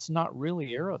 that's not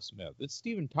really Aerosmith. It's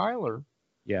Steven Tyler.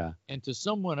 Yeah. And to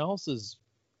someone else's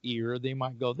ear, they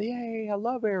might go, "Hey, I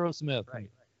love Aerosmith." Right.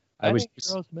 I That was ain't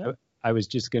just, Aerosmith. I was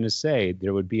just going to say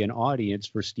there would be an audience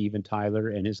for Steven Tyler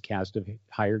and his cast of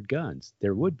hired guns.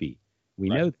 There would be. We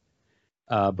Right.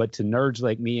 know. But to nerds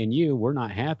like me and you, we're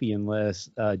not happy unless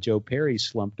Joe Perry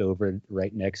slumped over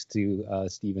right next to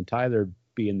Steven Tyler,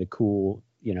 being the cool,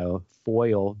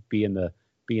 foil, being the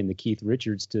Keith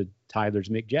Richards to Tyler's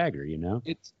Mick Jagger.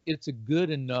 It's a good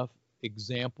enough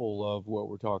example of what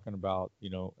we're talking about,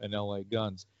 in LA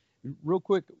Guns. Real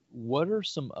quick, what are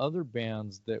some other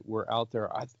bands that were out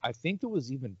there? I think there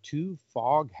was even two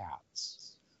Fog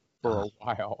Hats for a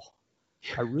while.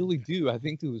 I really do. I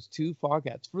think there was two Fog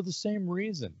Hats for the same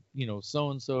reason. So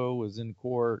and so was in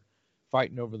court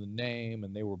fighting over the name,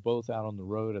 and they were both out on the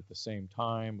road at the same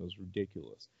time. It was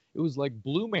ridiculous. It was like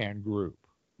Blue Man Group.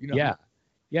 Yeah,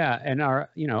 yeah, and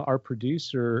our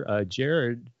producer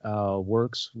Jared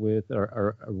works with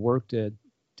or worked at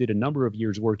did a number of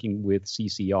years working with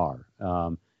CCR,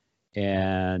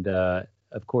 and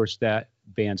of course that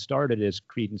band started as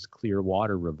Creedence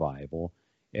Clearwater Revival,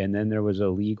 and then there was a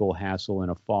legal hassle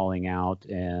and a falling out,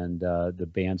 and the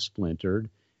band splintered,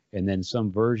 and then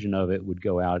some version of it would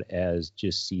go out as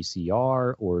just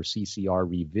CCR or CCR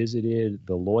Revisited.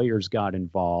 The lawyers got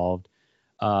involved,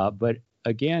 but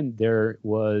again, there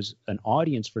was an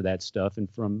audience for that stuff. And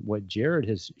from what Jared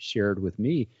has shared with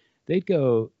me, they'd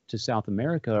go to South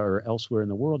America or elsewhere in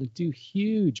the world and do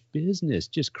huge business,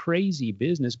 just crazy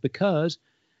business, because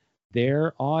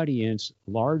their audience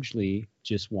largely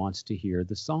just wants to hear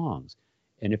the songs.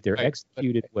 And if they're Right.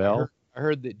 executed But well, I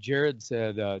heard that Jared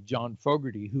said John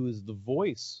Fogerty, who is the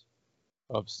voice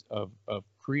of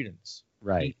Creedence,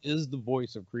 right. he is the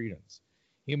voice of Creedence.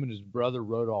 Him and his brother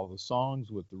wrote all the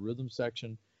songs with the rhythm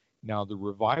section. Now the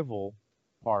revival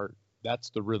part, that's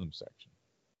the rhythm section.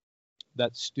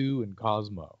 That's Stu and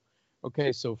Cosmo.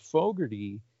 Okay, so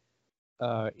Fogerty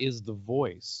is the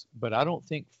voice, but I don't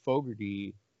think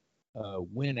Fogerty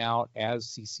went out as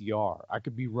CCR. I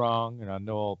could be wrong, and I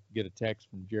know I'll get a text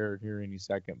from Jared here any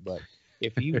second, but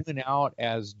if he went out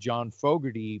as John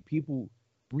Fogerty,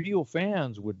 real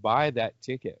fans would buy that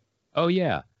ticket. Oh,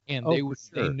 yeah. And Oh, they for would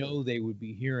sure. they know they would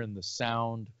be hearing the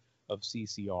sound of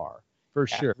CCR. For As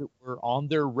sure. it were on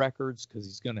their records, because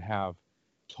he's going to have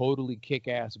totally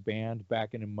kick-ass band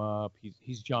backing him up.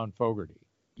 He's John Fogerty.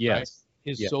 Yes. Right?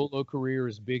 His solo career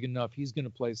is big enough. He's going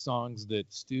to play songs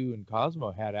that Stu and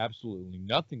Cosmo had absolutely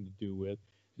nothing to do with,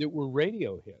 that were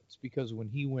radio hits. Because when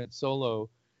he went solo,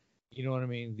 you know what I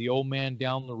mean? The Old Man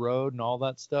Down the Road and all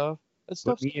that stuff. That Put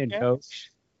stuff's me in, kick-ass.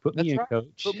 coach. Put me That's in, right.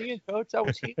 coach. Put me in, coach. That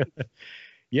was huge.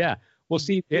 Yeah. Well,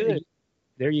 see, Good.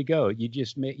 there you go. You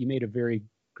made a very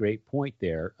great point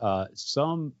there.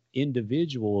 Some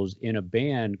individuals in a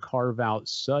band carve out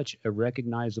such a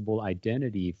recognizable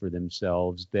identity for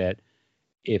themselves that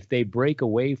if they break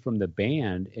away from the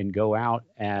band and go out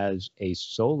as a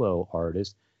solo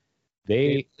artist,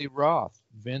 David Lee Roth,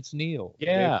 Vince Neil,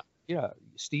 yeah,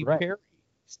 Steve right. Perry,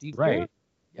 Steve right,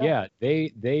 Perry.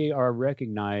 yeah, they are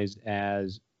recognized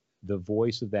as the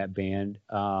voice of that band,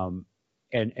 and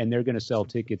they're going to sell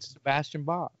tickets. Sebastian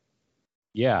Bach.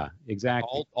 Yeah,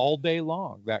 exactly. All day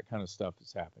long, that kind of stuff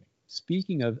is happening.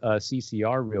 Speaking of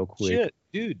CCR, real quick. Shit,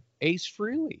 dude, Ace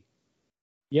Frehley.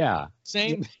 Yeah.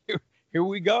 Same. Here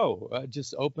we go.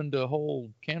 Just opened a whole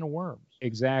can of worms.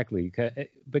 Exactly,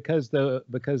 because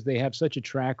they have such a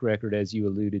track record, as you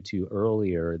alluded to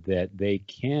earlier, that they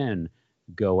can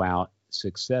go out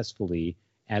successfully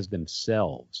as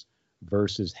themselves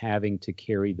versus having to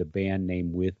carry the band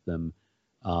name with them.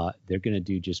 They're going to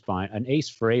do just fine. And Ace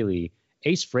Frehley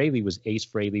was Ace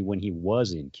Frehley when he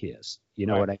was in Kiss. You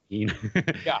know what I mean?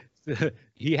 Yeah.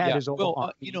 He had his own.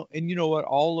 Well, and you know what?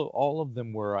 All of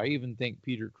them were. I even think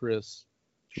Peter Criss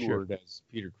toured as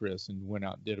Peter Criss and went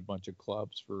out and did a bunch of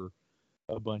clubs for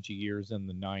a bunch of years in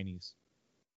the 90s.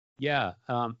 Yeah.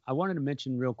 I wanted to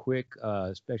mention real quick,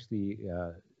 especially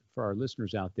for our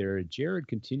listeners out there, Jared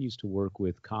continues to work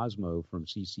with Cosmo from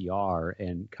CCR,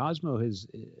 and Cosmo has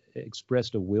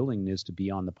expressed a willingness to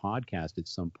be on the podcast at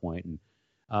some point.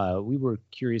 And we were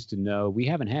curious to know, we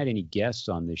haven't had any guests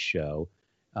on this show,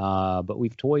 but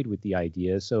we've toyed with the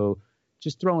idea. So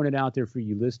just throwing it out there for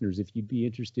you listeners, if you'd be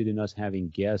interested in us having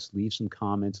guests, leave some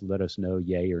comments, let us know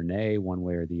yay or nay, one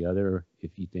way or the other,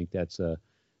 if you think that's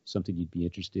something you'd be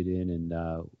interested in,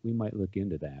 and we might look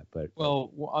into that. But well,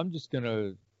 I'm just going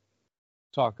to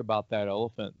talk about that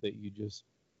elephant that you just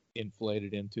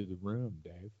inflated into the room,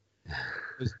 Dave.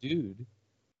 Because, dude,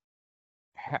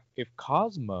 if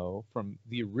Cosmo from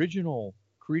the original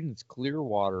Creedence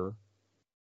Clearwater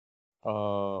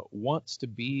wants to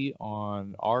be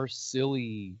on our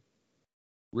silly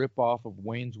ripoff of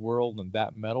Wayne's World and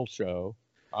That Metal Show,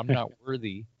 I'm not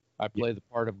worthy. I play the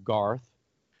part of Garth.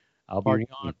 I'll Party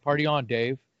be on, party on,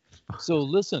 Dave. So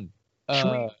listen,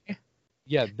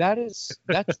 yeah, that's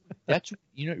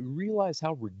realize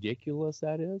how ridiculous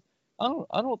that is.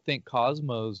 I don't think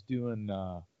Cosmo's doing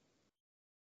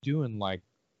like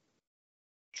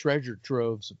treasure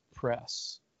troves of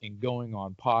press and going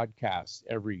on podcasts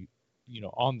every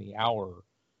on the hour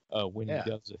when he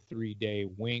does a 3-day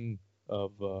wing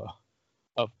of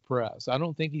press. I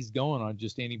don't think he's going on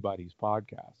just anybody's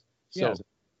podcast. So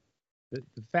the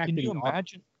fact can that you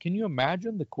imagine? Can you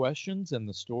imagine the questions and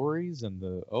the stories and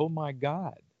the oh my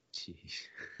god? Jeez.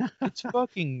 It's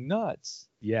fucking nuts.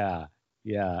 Yeah.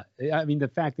 I mean, the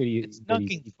fact that it's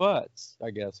nucking butts,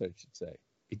 I guess I should say.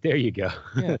 There you go.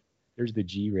 Yeah. There's the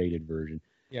G-rated version.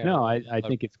 Yeah. No, I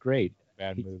think it's great.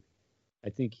 Bad movie. I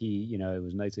think he, it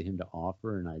was nice of him to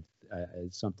offer, and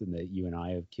it's something that you and I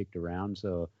have kicked around.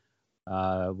 So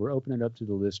we're opening it up to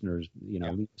the listeners.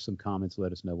 Leave some comments,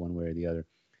 let us know one way or the other.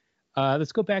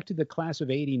 Let's go back to the class of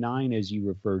 '89, as you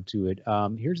referred to it.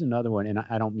 Here's another one, and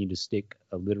I don't mean to stick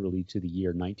literally to the year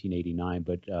 1989,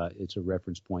 but it's a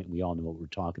reference point. We all know what we're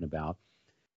talking about.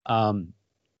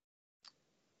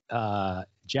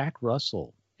 Jack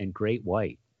Russell and Great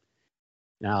White.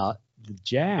 Now,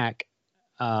 Jack,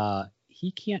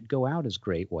 he can't go out as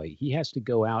Great White. He has to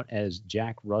go out as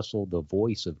Jack Russell, the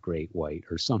voice of Great White,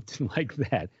 or something like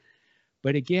that.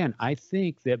 But again, I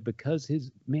think that because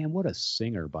what a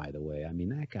singer, by the way. I mean,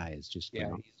 that guy is just he's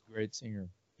a great singer.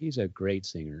 He's a great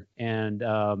singer. And,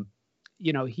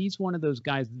 he's one of those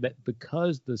guys that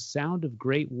because the sound of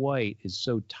Great White is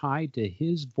so tied to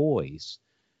his voice,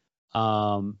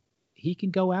 he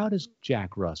can go out as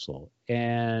Jack Russell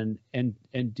and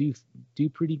do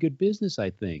pretty good business, I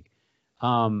think.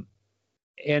 And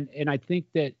I think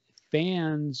that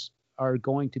fans are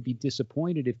going to be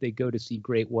disappointed if they go to see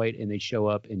Great White and they show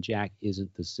up and Jack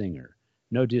isn't the singer.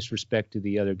 No disrespect to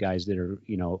the other guys that are,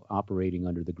 operating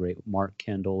under the great Mark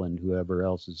Kendall and whoever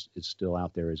else is still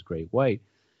out there as Great White.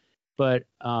 But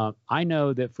I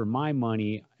know that for my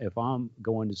money, if I'm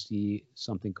going to see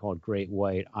something called Great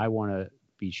White, I want to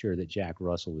be sure that Jack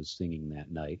Russell is singing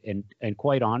that night. And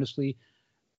quite honestly,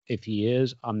 if he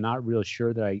is, I'm not real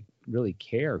sure that I really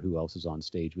care who else is on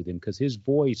stage with him, because his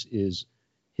voice is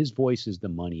the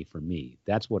money for me.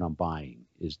 That's what I'm buying,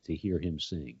 is to hear him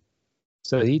sing.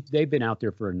 So they've been out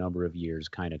there for a number of years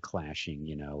kind of clashing,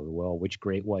 well, which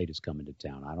Great White is coming to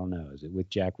town? I don't know. Is it with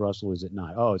Jack Russell? Is it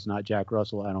not? Oh, it's not Jack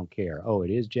Russell. I don't care. Oh,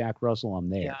 it is Jack Russell. I'm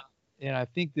there. Yeah. And I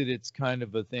think that it's kind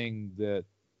of a thing that,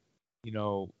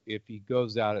 if he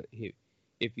goes out,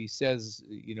 if he says,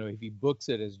 if he books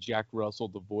it as Jack Russell,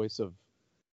 the voice of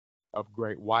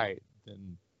Great White,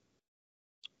 then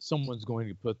someone's going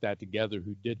to put that together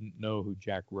who didn't know who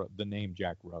the name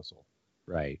Jack Russell.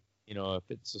 Right. If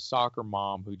it's a soccer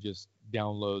mom who just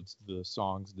downloads the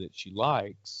songs that she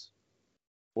likes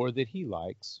or that he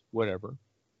likes, whatever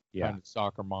kind of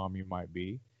soccer mom you might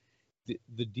be,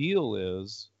 the deal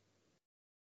is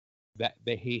that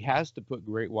he has to put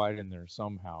Great White in there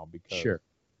somehow, because sure.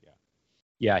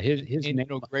 Yeah. His name,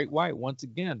 Great White, once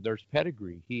again, there's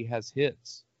pedigree. He has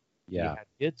hits. Yeah. He had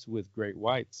hits with Great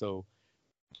White. So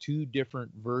two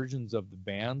different versions of the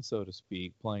band, so to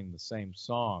speak, playing the same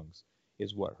songs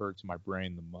is what hurts my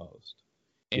brain the most.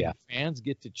 And if fans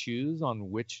get to choose on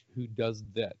who does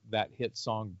that hit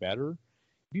song better,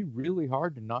 it'd be really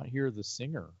hard to not hear the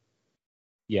singer.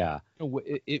 Yeah.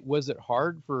 Was it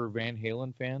hard for Van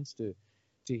Halen fans to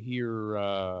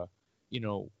hear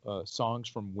songs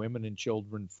from Women and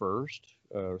Children First,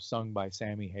 sung by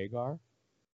Sammy Hagar?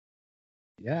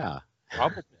 Yeah.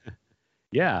 Probably.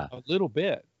 Yeah. A little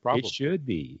bit, probably. It should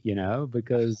be,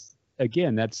 because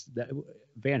again,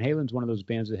 Van Halen's one of those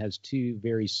bands that has two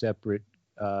very separate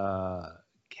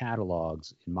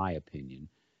catalogs, in my opinion.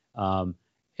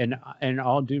 And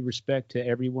all due respect to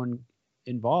everyone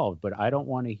involved, but I don't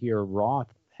want to hear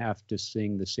Roth have to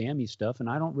sing the Sammy stuff, and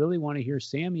I don't really want to hear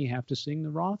Sammy have to sing the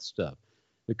Roth stuff,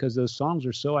 because those songs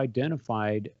are so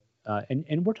identified.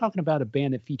 And we're talking about a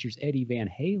band that features Eddie Van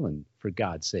Halen, for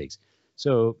God's sakes.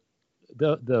 So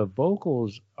the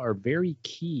vocals are very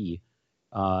key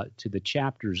to the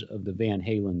chapters of the Van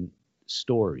Halen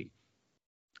story.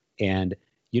 And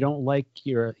you don't want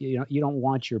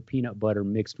your peanut butter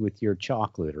mixed with your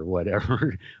chocolate or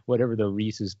whatever the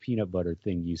Reese's peanut butter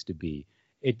thing used to be.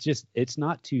 It's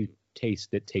not two tastes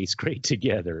that taste great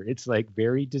together. It's like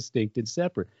very distinct and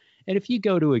separate. And if you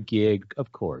go to a gig,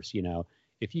 of course,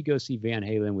 if you go see Van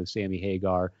Halen with Sammy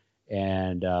Hagar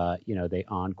and they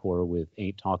encore with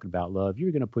Ain't Talking About Love,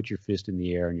 you're going to put your fist in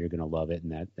the air and you're going to love it,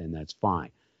 and that's fine.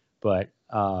 But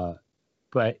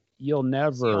you'll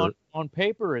never. See, on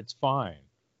paper, it's fine.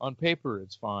 On paper,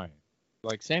 it's fine.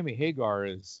 Like Sammy Hagar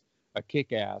is a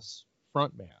kick-ass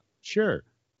frontman. Sure.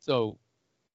 So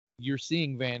you're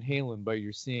seeing Van Halen, but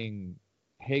you're seeing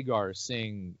Hagar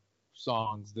sing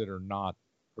songs that are not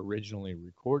originally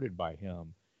recorded by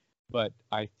him. But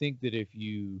I think that if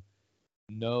you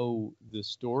know the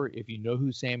story, if you know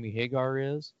who Sammy Hagar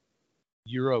is,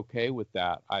 you're okay with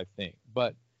that, I think.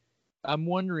 But I'm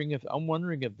wondering if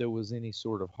there was any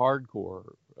sort of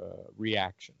hardcore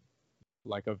reaction,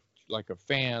 like a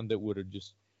fan that would have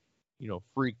just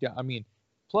freaked out. I mean,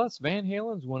 plus Van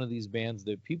Halen's one of these bands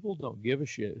that people don't give a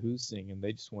shit who's singing;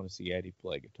 they just want to see Eddie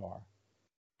play guitar.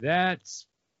 That's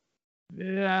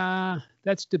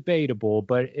that's debatable,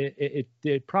 but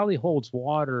it probably holds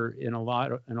water in a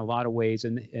lot of ways,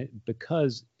 and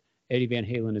because Eddie Van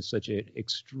Halen is such an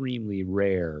extremely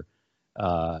rare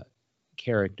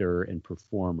character and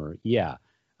performer. Yeah,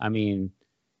 I mean,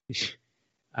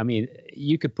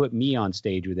 you could put me on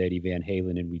stage with Eddie Van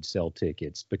Halen and we'd sell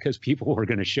tickets because people were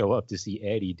going to show up to see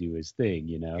Eddie do his thing,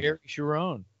 Gary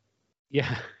Sharon.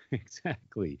 Yeah,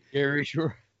 exactly. Gary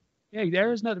Sharon. Yeah,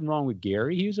 there is nothing wrong with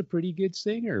Gary. He was a pretty good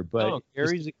singer, but no,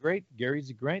 Gary's a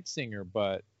great singer,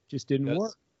 but just didn't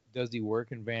work. Does he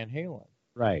work in Van Halen?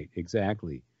 Right,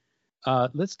 exactly.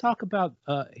 Let's talk about,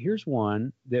 here's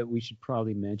one that we should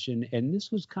probably mention, and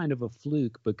this was kind of a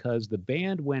fluke because the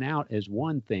band went out as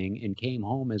one thing and came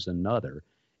home as another,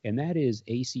 and that is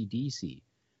AC/DC.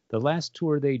 The last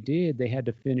tour they did, they had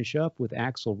to finish up with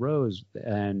Axl Rose,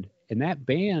 and that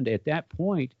band at that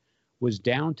point was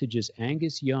down to just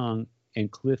Angus Young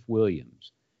and Cliff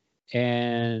Williams.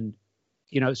 And,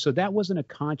 so that wasn't a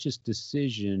conscious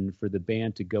decision for the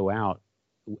band to go out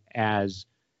as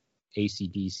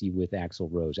AC/DC with Axl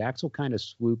Rose. Axl kind of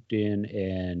swooped in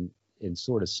and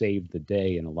sort of saved the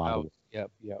day in a lot of ways.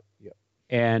 Yep.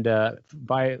 And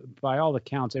by all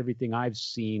accounts, everything I've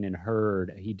seen and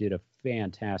heard, he did a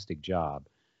fantastic job.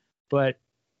 But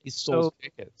he sold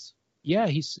tickets. Yeah,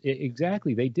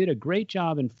 exactly. They did a great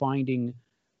job in finding,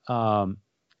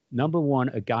 number one,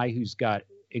 a guy who's got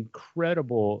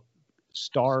incredible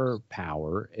star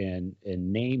power and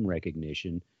name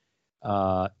recognition.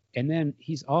 And then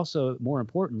he's also, more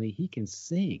importantly, he can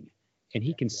sing, and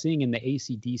he can sing in the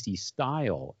AC/DC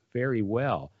style very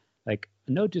well. Like,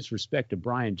 no disrespect to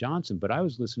Brian Johnson, but I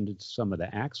was listening to some of the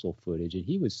Axl footage, and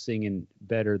he was singing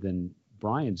better than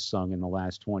Brian sung in the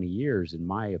last 20 years, in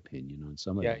my opinion, on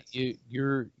some of that. Yeah,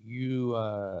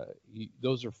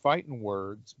 those are fighting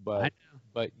words, but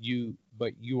you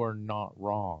are not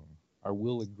wrong. I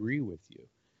will agree with you.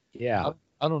 Yeah.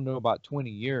 I don't know about 20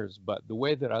 years, but the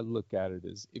way that I look at it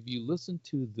is if you listen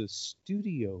to the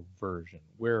studio version,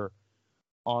 where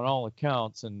on all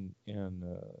accounts and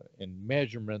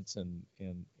measurements and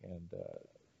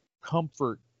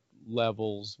comfort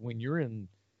levels, when you're in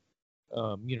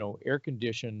air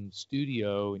conditioned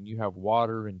studio and you have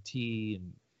water and tea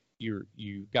and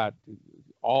you got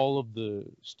all of the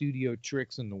studio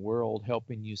tricks in the world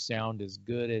helping you sound as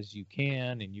good as you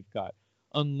can, and you've got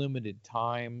unlimited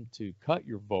time to cut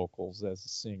your vocals as a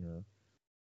singer.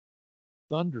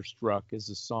 Thunderstruck is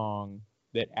a song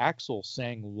that Axl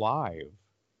sang live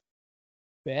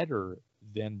better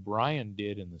than Brian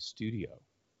did in the studio.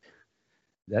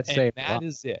 That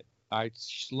is it. I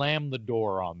slammed the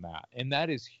door on that, and that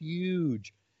is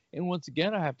huge. And once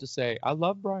again, I have to say, I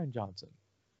love Brian Johnson.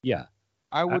 Yeah,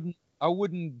 I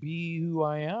wouldn't be who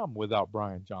I am without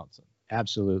Brian Johnson.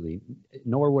 Absolutely,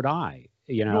 nor would I.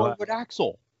 Nor would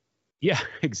Axl. Yeah,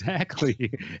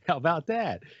 exactly. How about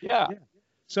that? Yeah.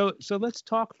 So let's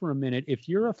talk for a minute. If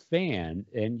you're a fan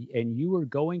and you were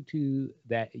going to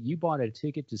that, you bought a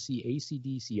ticket to see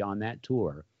AC/DC on that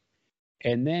tour,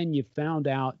 and then you found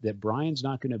out that Brian's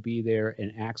not going to be there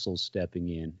and Axl's stepping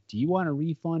in. Do you want a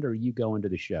refund, or are you going to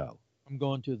the show? I'm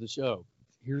going to the show.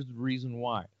 Here's the reason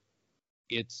why.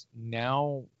 It's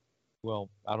now, well,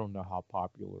 I don't know how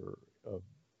popular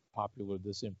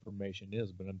this information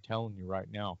is, but I'm telling you right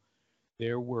now,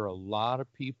 there were a lot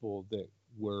of people that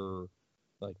were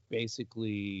like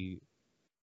basically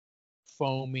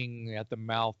foaming at the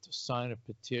mouth to sign a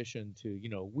petition to,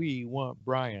 we want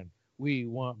Brian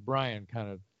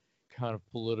kind of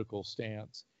political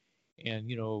stance. And,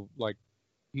 like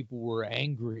people were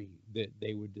angry that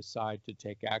they would decide to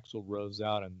take Axl Rose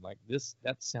out, and like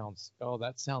that sounds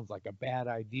like a bad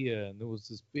idea. And there was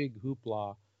this big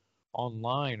hoopla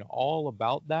online all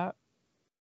about that.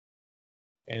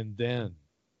 And then,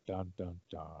 dun, dun,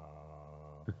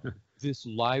 dun, this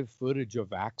live footage of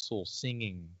Axl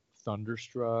singing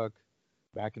Thunderstruck,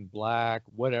 Back in Black,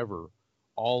 whatever,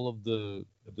 all of the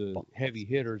heavy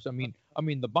hitters. I mean,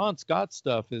 the Bon Scott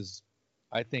stuff is,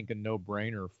 I think, a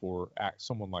no-brainer for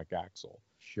someone like Axl.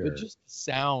 Sure. But just the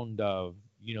sound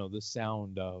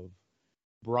of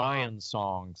Brian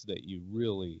songs that you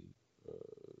really,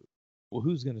 well,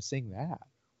 who's going to sing that?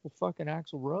 Well, fucking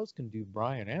Axl Rose can do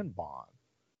Brian and Bon.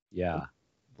 Yeah.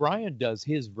 Brian does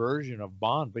his version of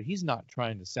Bon, but he's not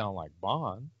trying to sound like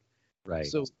Bon. Right.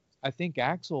 So I think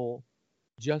Axl,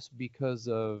 just because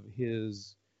of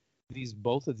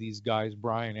both of these guys,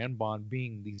 Brian and Bon,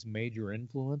 being these major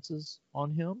influences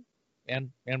on him,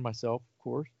 and myself, of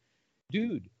course,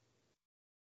 dude,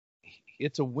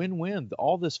 it's a win-win.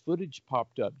 All this footage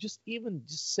popped up, just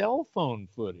cell phone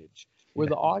footage, where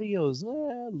the audio's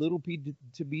a little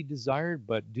to be desired,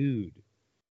 but dude,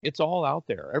 it's all out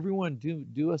there. Everyone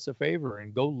do us a favor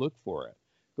and go look for it.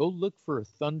 Go look for a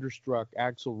Thunderstruck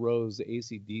Axl Rose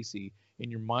AC/DC, and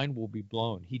your mind will be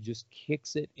blown. He just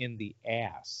kicks it in the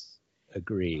ass.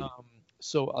 Agreed.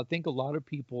 So I think a lot of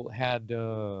people had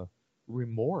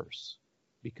remorse,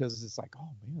 because it's like, oh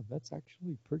man, that's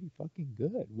actually pretty fucking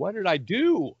good. What did I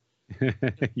do?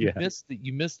 Yeah.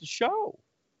 You missed the show.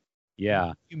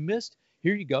 Yeah. You missed.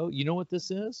 Here you go. You know what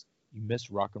this is? You missed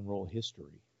rock and roll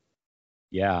history.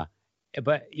 Yeah.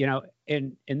 But,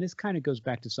 and this kind of goes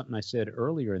back to something I said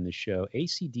earlier in the show.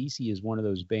 AC/DC is one of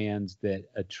those bands that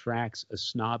attracts a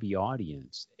snobby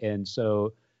audience. And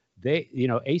so they,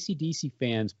 AC/DC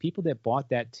fans, people that bought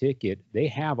that ticket, they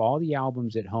have all the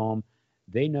albums at home.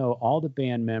 They know all the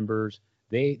band members.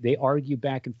 They argue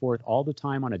back and forth all the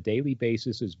time on a daily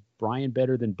basis. Is Brian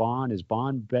better than Bon? Is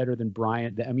Bon better than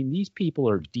Brian? I mean, these people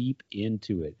are deep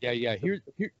into it. Yeah.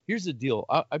 Here's the deal.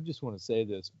 I just want to say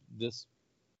this.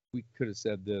 We could have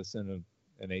said this in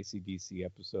an AC/DC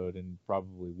episode, and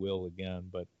probably will again,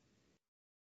 but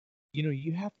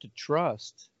you have to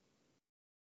trust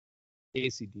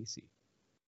AC/DC.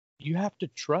 You have to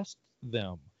trust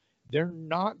them. They're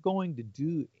not going to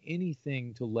do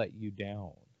anything to let you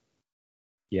down.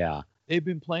 Yeah. They've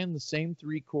been playing the same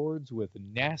 3 chords with a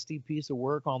nasty piece of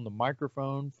work on the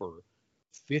microphone for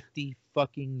 50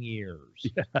 fucking years.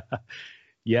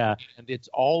 Yeah. And it's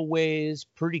always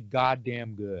pretty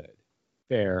goddamn good.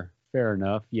 Fair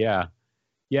enough. Yeah.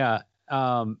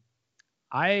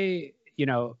 I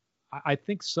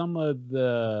think some of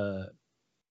the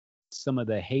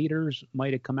haters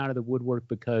might have come out of the woodwork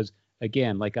because,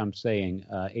 again, like I'm saying,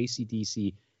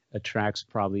 AC/DC attracts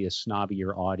probably a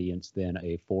snobbier audience than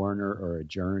a Foreigner or a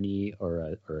Journey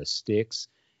or a Styx.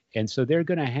 And so they're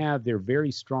going to have their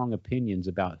very strong opinions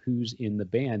about who's in the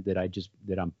band that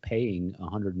I'm paying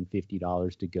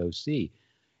 $150 to go see.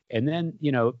 And then,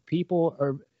 people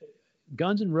are,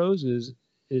 Guns N' Roses,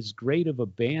 as great of a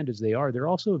band as they are, they're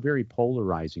also a very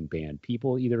polarizing band.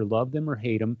 People either love them or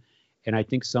hate them. And I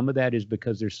think some of that is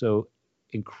because they're so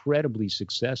incredibly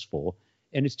successful,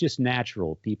 and it's just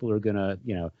natural. People are going to,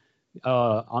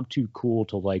 I'm too cool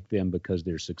to like them because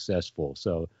they're successful.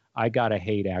 So I got to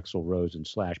hate Axl Rose and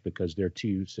Slash because they're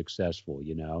too successful,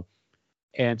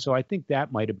 And so I think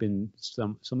that might have been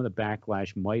some of the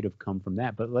backlash might have come from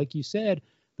that. But like you said,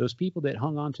 those people that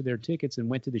hung on to their tickets and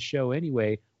went to the show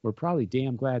anyway were probably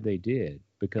damn glad they did,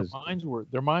 because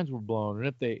their minds were blown. And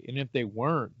if they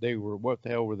weren't, they were, what the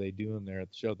hell were they doing there at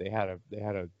the show? They had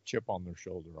a chip on their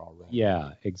shoulder already.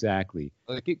 Yeah, exactly.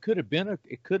 Like it could have been a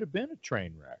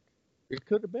train wreck. It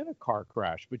could have been a car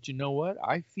crash. But you know what?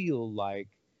 I feel like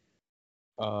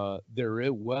there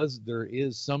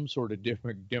is some sort of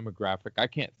different demographic. I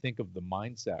can't think of the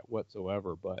mindset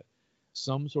whatsoever, but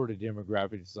some sort of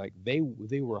demographic. It's like they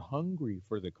were hungry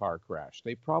for the car crash.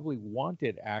 They probably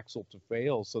wanted Axl to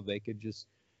fail so they could just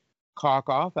cock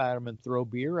off at him and throw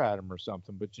beer at him or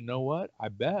something. But you know what? I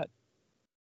bet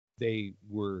they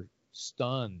were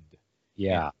stunned.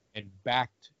 Yeah. And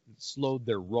slowed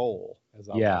their roll.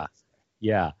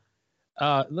 Yeah.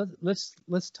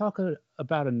 Let's talk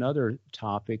about another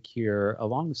topic here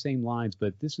along the same lines,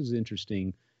 but this is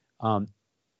interesting.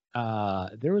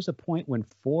 There was a point when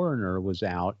Foreigner was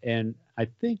out, and I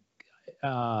think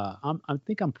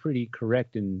I'm pretty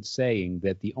correct in saying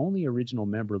that the only original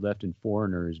member left in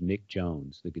Foreigner is Mick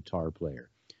Jones, the guitar player.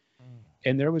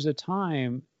 And there was a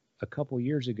time a couple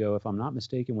years ago, if I'm not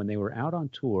mistaken, when they were out on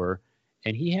tour,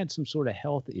 and he had some sort of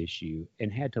health issue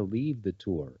and had to leave the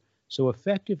tour. So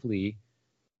effectively,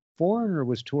 Foreigner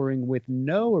was touring with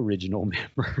no original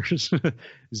members,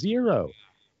 0.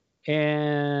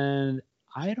 And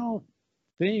I don't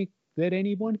think that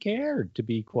anyone cared, to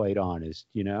be quite honest,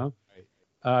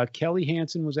 Right. Kelly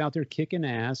Hansen was out there kicking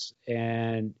ass.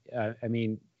 And I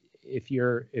mean, if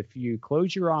you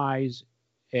close your eyes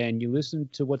and you listen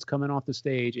to what's coming off the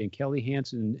stage and Kelly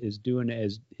Hansen is doing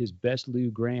as his best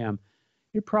Lou Gramm,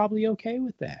 you're probably okay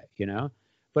with that,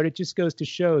 But it just goes to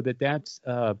show that that's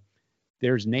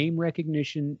there's name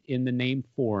recognition in the name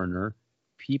Foreigner.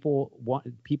 People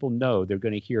know they're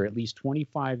going to hear at least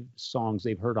 25 songs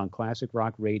they've heard on classic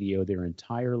rock radio their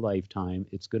entire lifetime.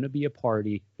 It's going to be a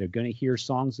party. They're going to hear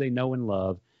songs they know and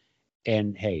love.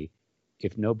 And hey,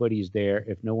 if nobody's there,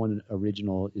 if no one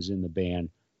original is in the band,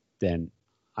 then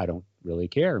I don't really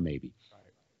care, maybe.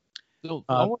 Right. So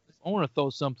I want to throw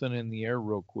something in the air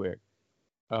real quick.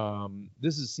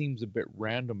 Seems a bit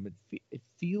random. It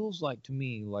feels like to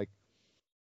me like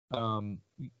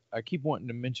I keep wanting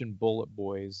to mention Bullet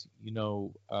Boys. You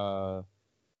know,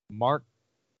 Mark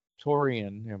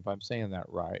Torian, if I'm saying that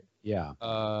right. Yeah.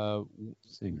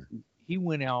 Singer. He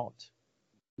went out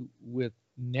with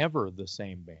never the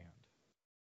same band.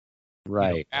 Right.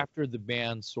 You know, after the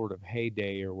band's sort of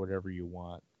heyday or whatever you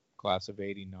want, class of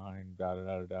 89,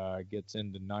 gets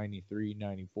into 93,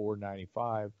 94,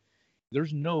 95.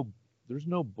 There's no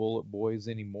Bullet Boys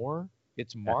anymore.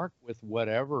 It's Mark with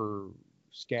whatever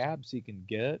scabs he can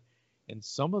get. And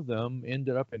some of them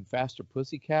ended up in Faster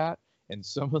Pussycat and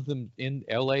some of them in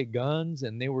LA Guns.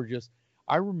 And they were just,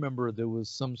 I remember there was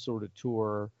some sort of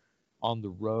tour on the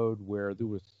road where there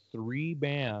was three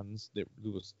bands, there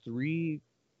was three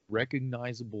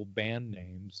recognizable band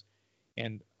names,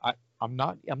 and I'm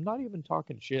not even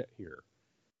talking shit here.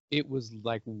 It was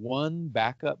like one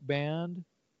backup band,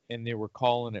 and they were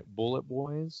calling it Bullet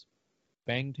Boys,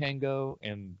 Bang Tango,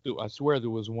 and I swear there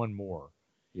was one more.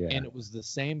 Yeah. And it was the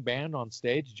same band on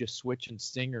stage, just switching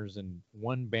singers, and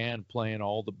one band playing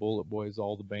all the Bullet Boys,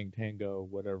 all the Bang Tango,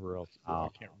 whatever else. Oh. I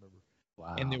can't remember.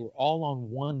 Wow. And they were all on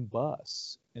one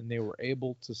bus, and they were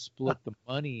able to split the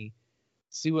money.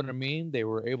 See what I mean? They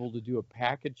were able to do a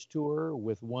package tour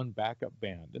with one backup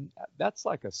band, and that's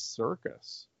like a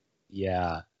circus.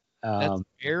 Yeah. That's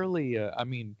barely I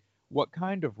mean, what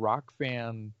kind of rock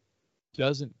fan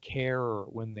doesn't care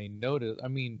when they notice? I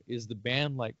mean, is the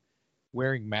band like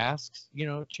wearing masks, you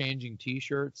know, changing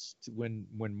T-shirts when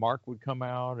Mark would come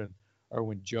out or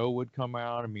when Joe would come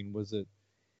out? I mean, was it?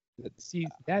 See,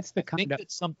 that's the kind of.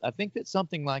 I think that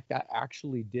something like that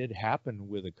actually did happen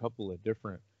with a couple of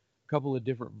different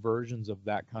versions of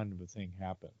that kind of a thing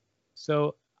happen.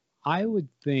 So I would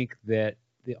think that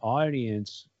the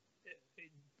audience,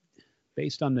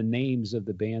 based on the names of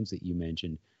the bands that you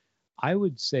mentioned, I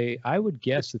would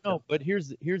guess that. No, but here's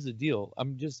the deal.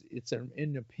 It's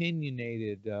an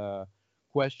opinionated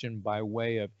question by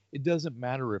way of, it doesn't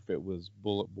matter if it was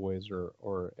Bullet Boys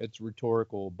or it's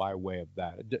rhetorical by way of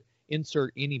that.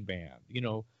 Insert any band, you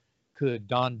know, could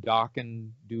Don Dokken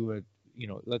do it? You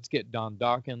know, let's get Don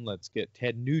Dokken, let's get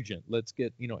Ted Nugent, let's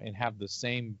get, you know, and have the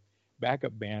same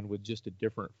backup band with just a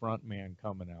different front man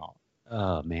coming out.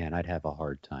 Oh man, I'd have a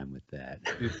hard time with that.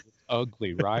 It's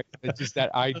ugly, right? It's just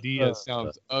that idea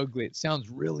sounds ugly. It sounds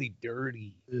really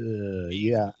dirty.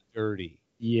 Yeah. Dirty.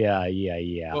 Yeah.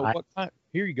 Well,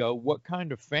 here you go. What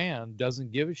kind of fan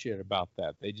doesn't give a shit about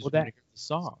that? They just want to hear the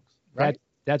songs, right?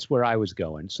 That's where I was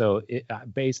going. So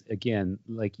again,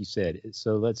 like you said,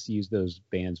 so let's use those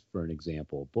bands for an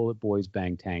example. Bullet Boys,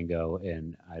 Bang Tango,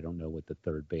 and I don't know what the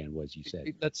third band was you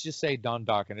said. Let's just say Don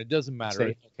Dokken. It doesn't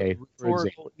matter. Okay,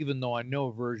 rhetorical, even though I know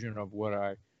a version of what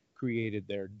I created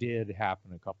there did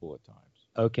happen a couple of times.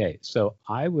 Okay, so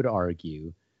I would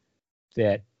argue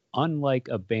that unlike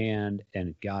a band,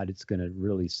 and God, it's going to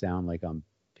really sound like I'm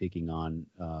picking on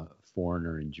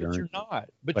Foreigner and Journey.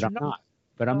 But you're not.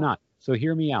 I'm not. So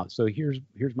hear me out. So here's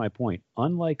my point.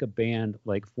 Unlike a band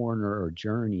like Foreigner or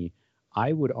Journey,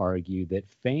 I would argue that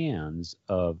fans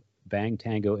of Bang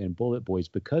Tango and Bullet Boys,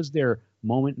 because their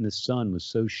moment in the sun was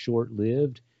so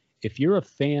short-lived, if you're a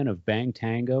fan of Bang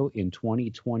Tango in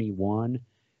 2021,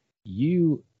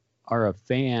 you are a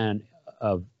fan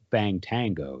of Bang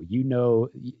Tango. You know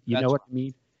what I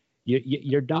mean?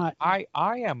 You're not. I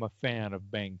am a fan of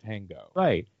Bang Tango.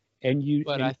 Right.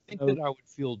 But I think that I would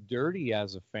feel dirty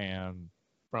as a fan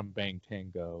from Bang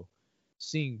Tango,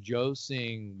 seeing Joe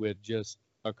sing with just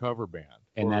a cover band.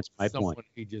 And that's my someone point.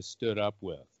 He just stood up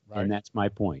with. Right? And that's my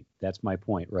point. That's my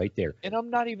point right there. And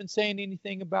I'm not even saying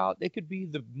anything about, it could be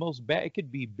the most bad. It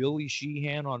could be Billy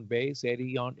Sheehan on bass,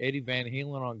 Eddie Van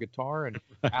Halen on guitar, and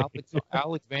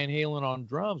Alex Van Halen on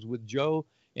drums with Joe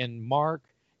and Mark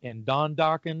and Don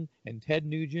Dokken and Ted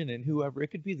Nugent and whoever. It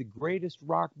could be the greatest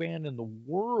rock band in the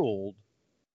world.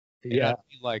 Yeah. I'd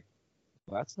be like,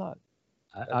 well, that's not.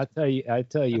 I'll tell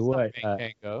you what. Bang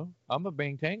Tango. I'm a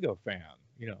Bang Tango fan.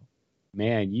 You know.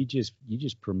 Man, you just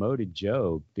promoted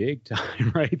Joe big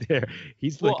time right there.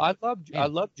 I love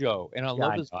Joe, and I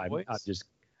love his voice.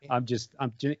 I'm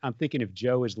thinking if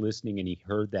Joe is listening and he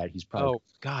heard that, he's probably, Oh,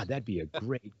 God, that'd be a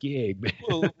great gig,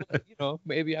 man. well,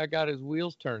 maybe I got his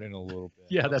wheels turning a little bit.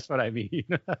 Yeah, that's what I mean.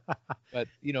 But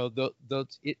it's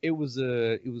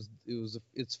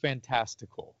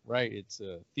fantastical, right? It's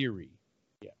a theory.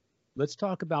 Yeah. Let's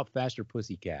talk about Faster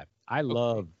Pussycat. I Okay.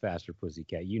 love Faster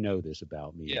Pussycat. You know this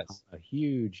about me. Yes. I'm a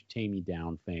huge Tammy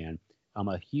Down fan. I'm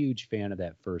a huge fan of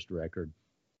that first record.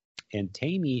 And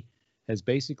Tammy has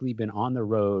basically been on the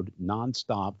road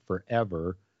nonstop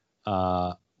forever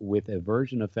with a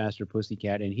version of Faster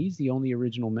Pussycat, and he's the only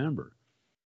original member.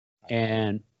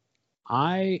 And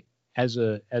I, as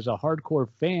a hardcore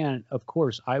fan, of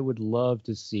course, I would love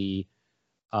to see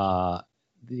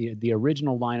the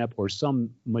original lineup or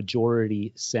some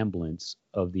majority semblance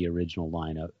of the original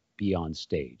lineup be on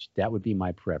stage. That would be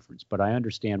my preference. But I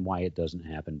understand why it doesn't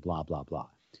happen. Blah blah blah.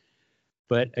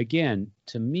 But again,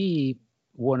 to me,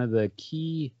 one of the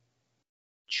key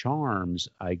charms,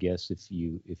 I guess, if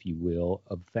you will,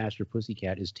 of Faster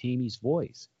Pussycat is Tammy's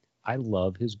voice. I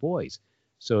love his voice.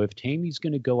 So if Tammy's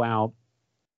going to go out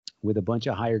with a bunch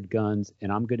of hired guns and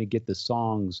I'm going to get the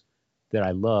songs that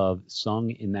I love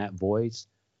sung in that voice,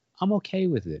 I'm okay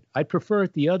with it. I'd prefer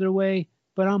it the other way,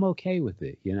 but I'm okay with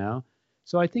it, you know?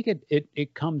 So I think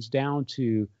it comes down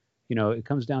to, it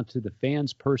comes down to the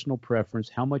fan's personal preference.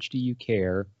 How much do you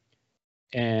care?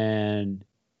 And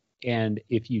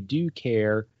if you do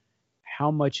care,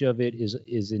 how much of it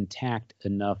is intact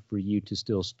enough for you to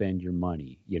still spend your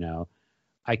money, you know?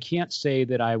 I can't say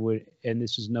that I would, and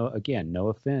this is no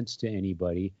offense to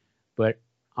anybody, but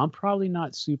I'm probably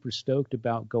not super stoked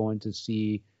about going to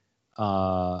see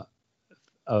a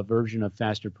version of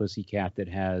Faster Pussycat that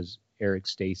has Eric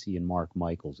Stacey and Mark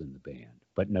Michaels in the band,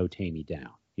 but no Tammy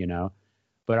Down, you know?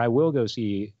 But I will go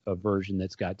see a version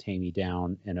that's got Tammy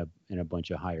Down and a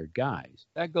bunch of hired guys.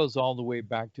 That goes all the way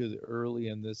back to the early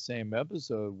in this same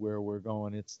episode where we're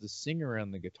going, it's the singer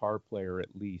and the guitar player at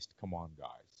least. Come on,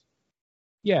 guys.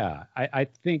 Yeah, I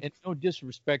think. And no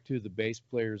disrespect to the bass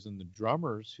players and the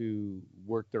drummers who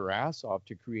work their ass off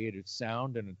to create a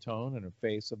sound and a tone and a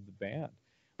face of the band.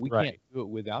 We can't do it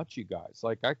without you guys.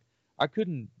 Like I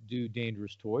couldn't do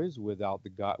Dangerous Toys without the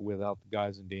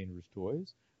guys in Dangerous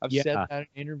Toys. I've said that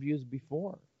in interviews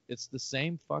before. It's the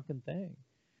same fucking thing.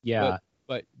 Yeah.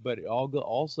 But it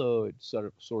also it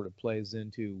sort of plays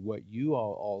into what you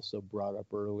all also brought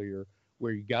up earlier,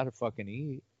 where you got to fucking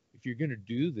eat. If you're going to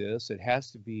do this, it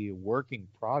has to be a working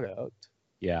product.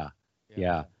 Yeah.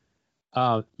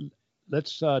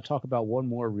 Let's talk about one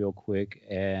more real quick,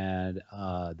 and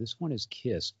this one is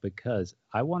Kiss, because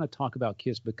I want to talk about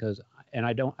Kiss and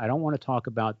I don't want to talk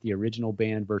about the original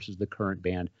band versus the current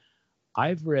band.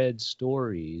 I've read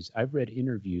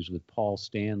interviews with Paul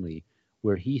Stanley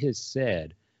where he has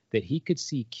said that he could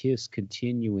see Kiss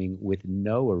continuing with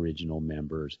no original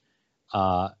members.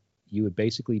 You would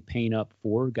basically paint up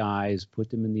 4 guys, put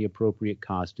them in the appropriate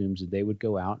costumes, and they would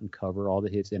go out and cover all the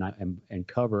hits. And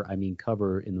cover, I mean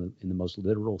cover in the most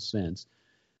literal sense.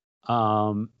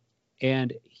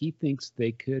 And he thinks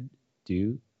they could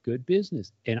do good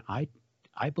business, and I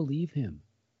believe him.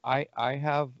 I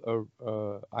have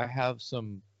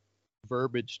some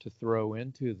verbiage to throw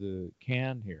into the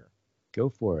can here. Go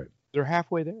for it. They're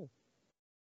halfway there.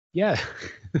 Yeah,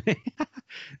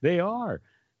 they are.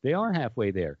 They are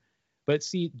halfway there. But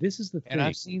see, this is the thing. And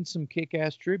I've seen some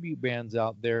kick-ass tribute bands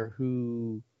out there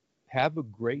who have a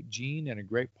great Gene and a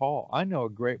great Paul. I know a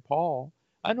great Paul.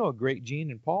 I know a great Gene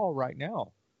and Paul right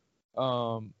now.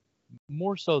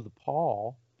 More so the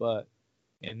Paul,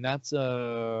 and that's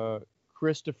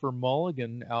Christopher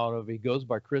Mulligan he goes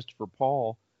by Christopher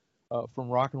Paul from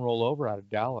Rock and Roll Over out of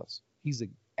Dallas. He's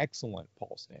an excellent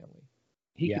Paul Stanley.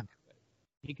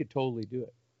 He could totally do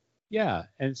it. Yeah,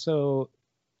 and so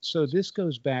this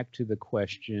goes back to the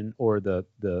question or the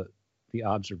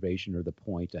observation or the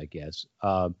point, I guess.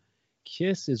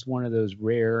 Kiss is one of those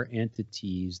rare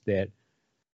entities that,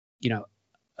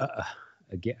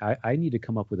 again, I need to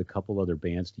come up with a couple other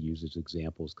bands to use as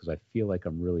examples because I feel like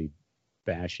I'm really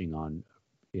bashing on,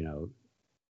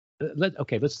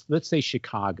 let's say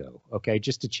Chicago, okay,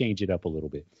 just to change it up a little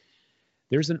bit.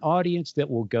 There's an audience that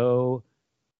will go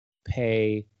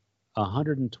pay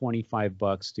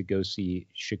 $125 to go see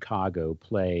Chicago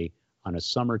play on a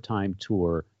summertime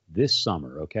tour this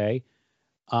summer, okay?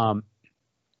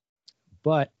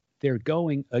 But they're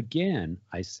going again,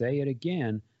 I say it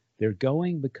again, they're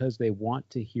going because they want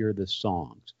to hear the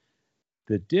songs.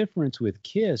 The difference with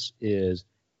Kiss is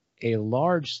a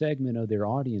large segment of their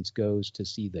audience goes to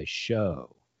see the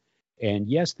show. And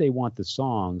yes, they want the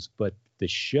songs, but the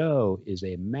show is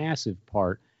a massive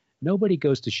part. Nobody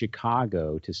goes to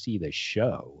Chicago to see the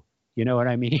show. You know what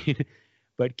I mean?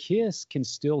 But Kiss can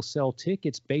still sell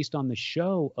tickets based on the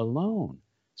show alone.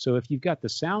 So if you've got the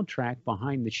soundtrack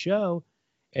behind the show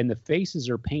and the faces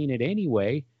are painted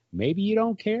anyway, maybe you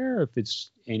don't care if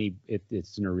it's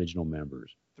an original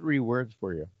members. 3 words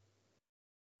for you.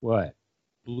 What?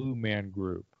 Blue Man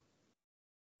Group.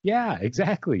 Yeah,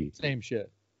 exactly. Same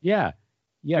shit. Yeah.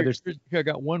 Yeah, Here, I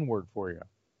got 1 word for you.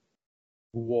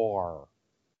 War.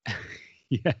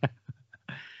 Yeah.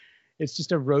 It's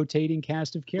just a rotating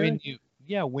cast of characters.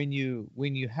 When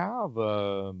you have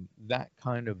that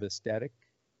kind of aesthetic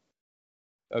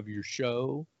of your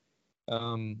show,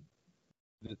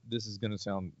 this is going to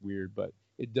sound weird, but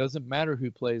it doesn't matter who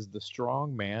plays the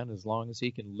strong man as long as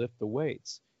he can lift the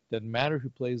weights. Doesn't matter who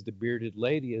plays the bearded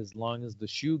lady as long as the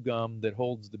shoe gum that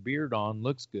holds the beard on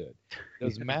looks good.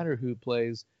 Doesn't matter who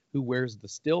wears the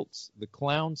stilts, the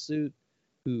clown suit,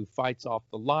 who fights off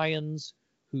the lions,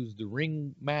 who's the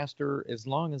ringmaster. As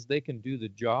long as they can do the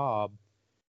job,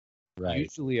 right.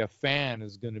 Usually a fan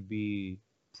is going to be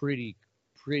pretty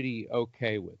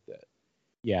okay with it.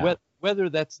 Yeah. Whether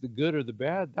that's the good or the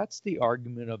bad, that's the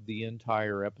argument of the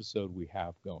entire episode we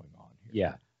have going on here.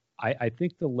 Yeah. I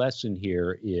think the lesson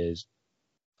here is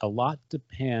a lot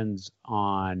depends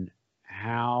on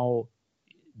how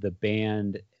the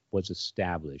band was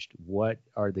established. What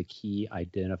are the key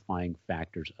identifying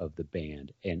factors of the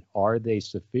band? And are they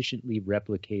sufficiently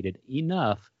replicated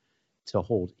enough to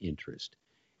hold interest?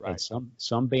 Right. And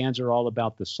some bands are all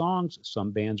about the songs. Some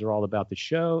bands are all about the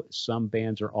show. Some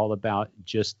bands are all about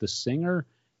just the singer.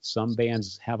 Some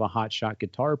bands have a hotshot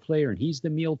guitar player and he's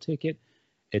the meal ticket.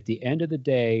 At the end of the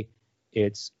day,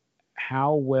 it's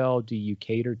how well do you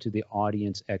cater to the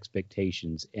audience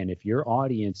expectations? And if your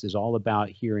audience is all about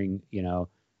hearing,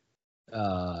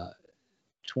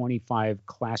 25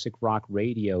 classic rock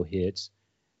radio hits,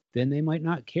 then they might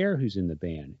not care who's in the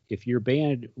band. If your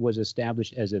band was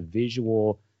established as a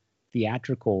visual,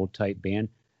 theatrical type band,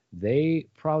 they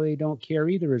probably don't care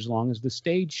either as long as the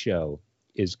stage show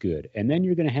is good. And then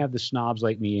you're going to have the snobs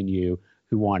like me and you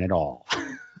who want it all.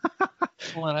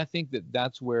 Well, and I think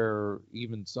that's where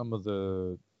even some of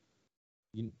the,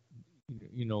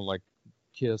 like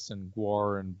Kiss and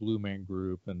Gwar and Blue Man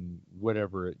Group and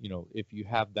whatever, if you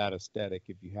have that aesthetic,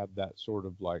 if you have that sort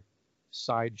of like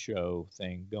sideshow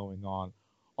thing going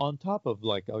on top of,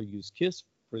 like, I'll use Kiss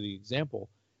for the example,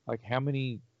 like how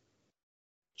many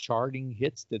charting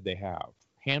hits did they have?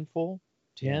 Handful?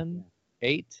 10?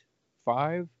 8?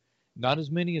 5? Not as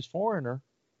many as Foreigner.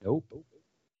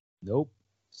 Nope.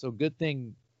 So good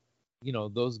thing,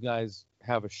 those guys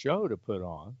have a show to put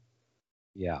on.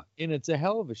 Yeah. And it's a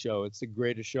hell of a show. It's the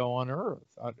greatest show on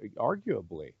earth,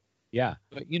 arguably. Yeah.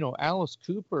 But, Alice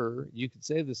Cooper, you could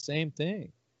say the same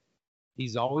thing.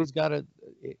 He's always got the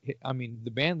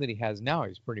band that he has now,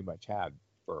 he's pretty much had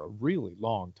for a really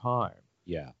long time.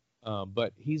 Yeah.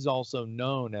 But he's also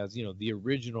known as, the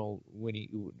original, when it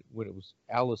was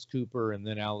Alice Cooper and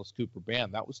then Alice Cooper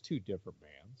Band, that was 2 different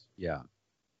bands. Yeah.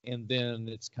 And then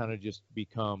it's kind of just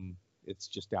become, it's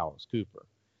just Alice Cooper.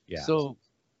 Yeah. So,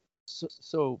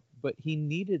 but he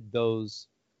needed those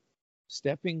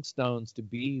stepping stones to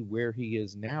be where he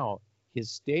is now. His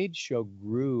stage show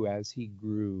grew as he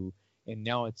grew, and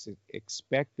now it's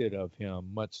expected of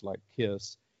him, much like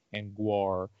Kiss and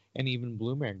Gwar and even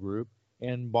Blue Man Group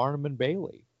and Barnum and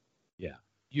Bailey. Yeah.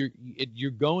 You're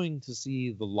going to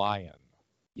see the lion.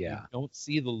 Yeah. You don't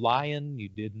see the lion, you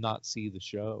did not see the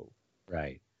show.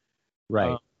 Right.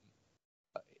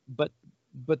 But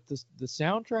the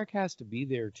soundtrack has to be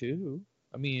there too.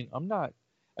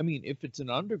 If it's an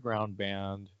underground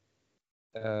band,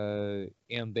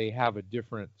 and they have a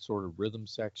different sort of rhythm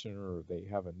section, or they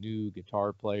have a new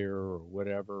guitar player or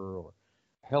whatever, or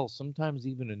hell, sometimes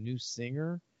even a new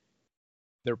singer,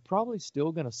 they're probably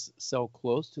still going to sell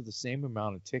close to the same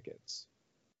amount of tickets.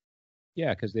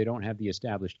 Yeah, because they don't have the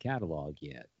established catalog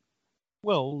yet.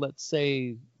 Well, let's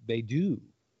say they do.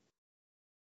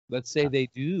 Let's say they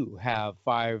do have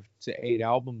 5 to 8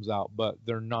 albums out, but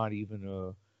they're not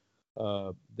even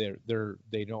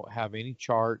they don't have any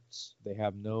charts. They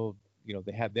have no,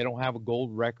 they don't have a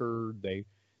gold record. They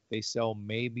sell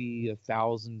maybe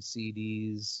 1,000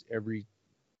 CDs every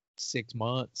 6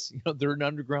 months. They're an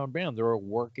underground band. They're a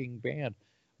working band,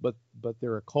 but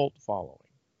they're a cult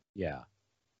following. Yeah.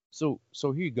 So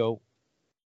here you go.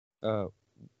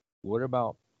 What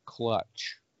about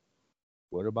Clutch?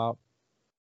 What about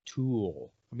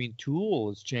Tool? Tool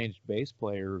has changed bass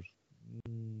players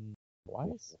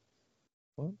twice.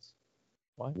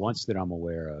 Once that I'm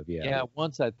aware of, yeah. Yeah,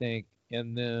 once I think,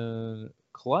 and then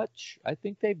Clutch, I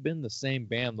think they've been the same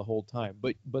band the whole time.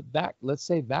 But that, let's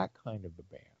say that kind of a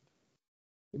band.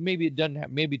 maybe it doesn't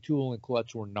have, maybe Tool and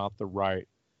Clutch were not the right,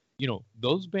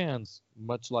 those bands,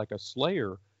 much like a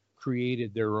Slayer,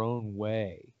 created their own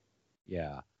way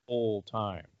Yeah. whole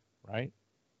time, right?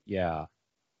 Yeah.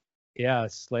 Yeah.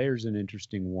 Slayer's an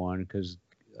interesting one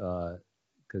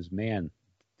man,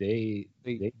 they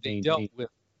They dealt maintain. with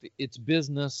its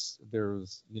business.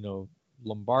 There's,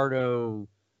 Lombardo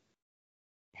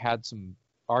had some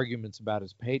arguments about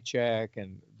his paycheck,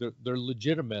 and they're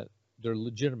legitimate. They're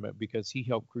legitimate because he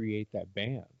helped create that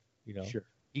band. You know, Sure.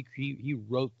 he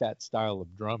wrote that style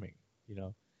of drumming. You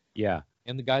know, Yeah.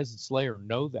 and the guys at Slayer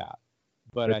know that.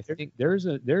 But But I think there's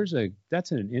a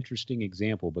that's an interesting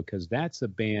example because that's a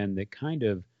band that kind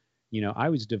of, I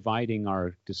was dividing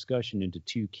our discussion into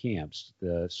two camps: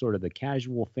 the sort of the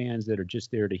casual fans that are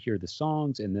just there to hear the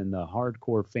songs, and then the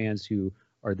hardcore fans who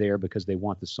are there because they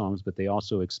want the songs, but they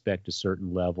also expect a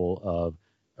certain level of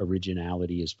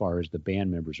originality as far as the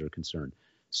band members are concerned.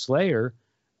 Slayer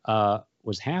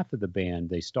was half of the band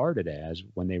they started as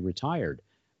when they retired,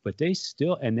 but they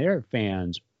still, and their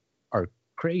fans are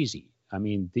crazy. I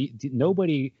mean,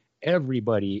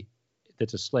 everybody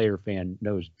that's a Slayer fan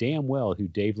knows damn well who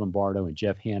Dave Lombardo and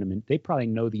Jeff Hanneman. They probably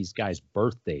know these guys'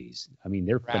 birthdays. I mean,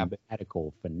 they're rabid,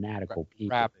 fanatical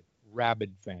people.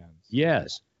 rabid fans.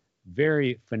 Yes,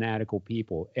 very fanatical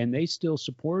people, and they still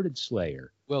supported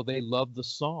Slayer. Well, they love the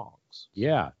songs.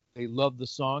 Yeah, They love the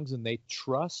songs, and they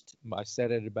trust. I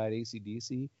said it about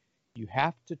AC/DC. You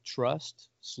have to trust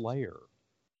Slayer.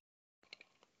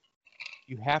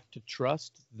 You have to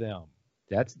trust them.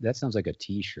 that sounds like a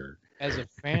T-shirt. As a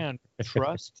fan,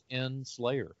 trust in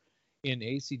Slayer. In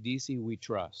AC/DC, we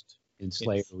trust. In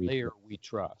Slayer, we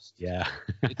trust. Yeah.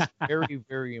 It's very,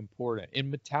 very important.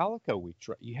 In Metallica, we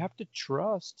trust. You have to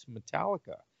trust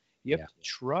Metallica. You have to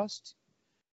trust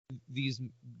these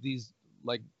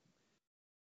like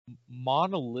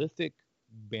monolithic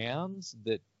bands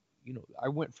that, I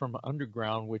went from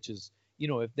underground, which is,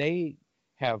 if they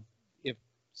have, if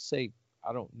say,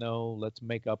 I don't know, let's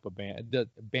make up a band. The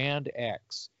band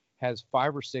X has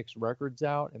 5 or 6 records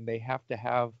out, and they have to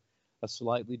have a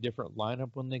slightly different lineup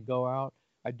when they go out.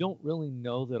 I don't really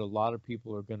know that a lot of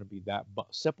people are going to be that.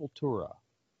 But Sepultura,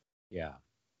 Yeah.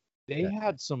 they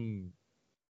had some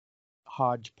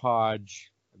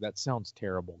hodgepodge. That sounds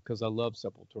terrible because I love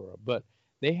Sepultura, but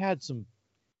they had some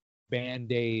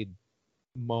Band-Aid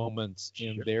moments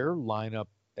in their lineup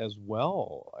as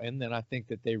well. And then I think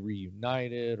that they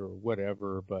reunited or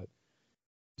whatever. But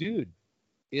dude,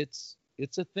 it's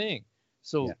a thing.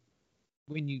 So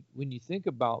when you think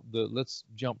about let's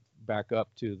jump back up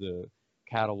to the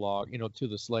catalog, to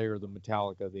the Slayer, the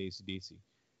Metallica, the AC/DC.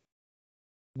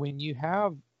 When you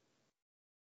have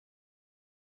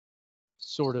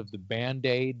sort of the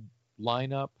Band-Aid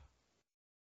lineup,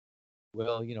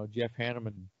 well, Jeff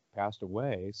Hanneman passed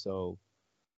away, so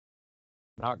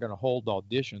not going to hold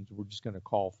auditions. We're just going to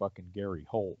call fucking Gary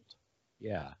Holt.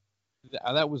 Yeah.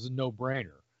 That was a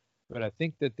no-brainer. But I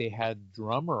think that they had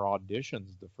drummer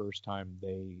auditions the first time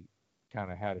they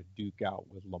kind of had a duke out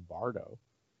with Lombardo.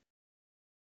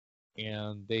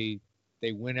 And they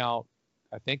went out.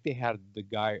 I think they had the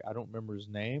guy, I don't remember his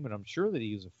name, and I'm sure that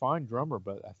he was a fine drummer,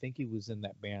 but I think he was in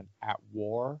that band At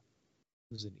War.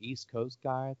 He was an East Coast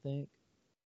guy, I think.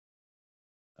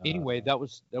 Anyway, that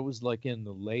was like in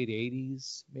the late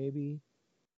 80s, maybe.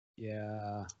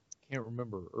 Yeah. Can't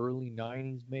remember, early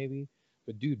 90s, maybe.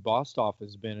 But dude, Bostaph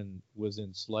was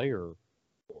in Slayer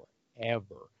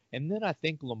forever. And then I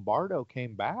think Lombardo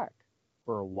came back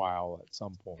for a while at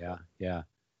some point. Yeah, yeah.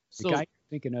 The So, guy you're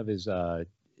thinking of is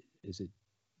it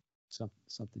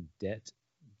something Det,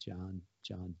 John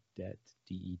Det,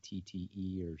 Dette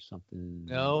or something?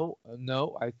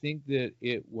 no, I think that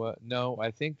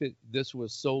I think that this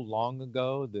was so long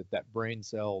ago that brain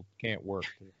cell can't work.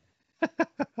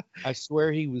 I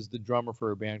swear he was the drummer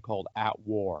for a band called At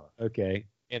War. Okay.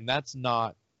 And it's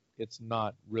not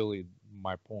really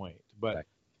my point. But Right.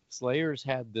 Slayer's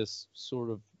had this sort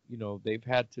of, they've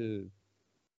had to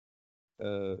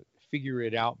figure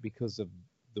it out because of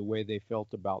the way they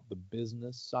felt about the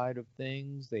business side of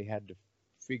things. They had to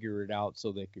figure it out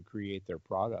so they could create their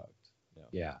product.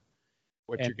 Yeah.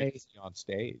 What And you're going to see on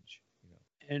stage.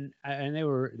 And they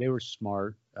were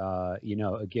smart.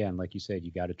 Again, like you said,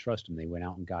 you got to trust them. They went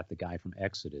out and got the guy from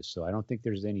Exodus. So I don't think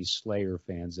there's any Slayer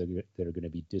fans that are going to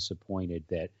be disappointed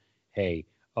that, hey,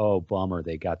 oh bummer,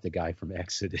 they got the guy from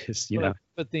Exodus.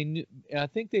 But they knew. I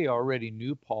think they already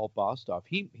knew Paul Bostaph.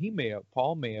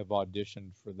 Paul may have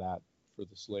auditioned for the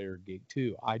Slayer gig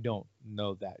too. I don't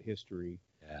know that history.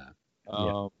 Yeah.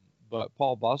 But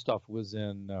Paul Bostaph was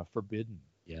in Forbidden.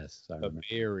 Yes, a Bay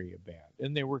Area band,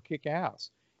 and they were kick-ass.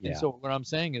 And Yeah. so what I'm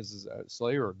saying is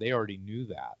Slayer, they already knew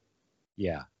that.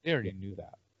 Yeah. They already knew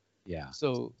that. Yeah.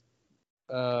 So,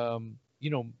 Megadeth,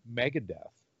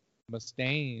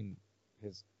 Mustaine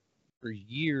has, for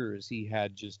years, he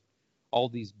had just all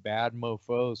these bad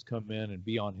mofos come in and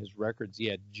be on his records. He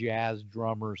had jazz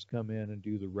drummers come in and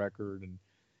do the record and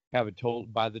have it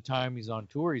told. By the time he's on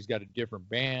tour, he's got a different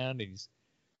band and he's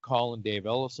calling Dave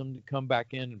Ellefson to come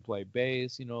back in and play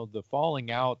bass. The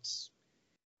falling outs,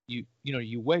 you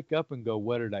wake up and go,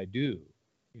 what did I do?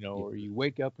 Or you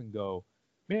wake up and go,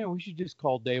 man, we should just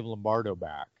call Dave Lombardo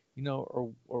back,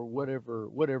 or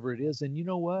whatever it is. And you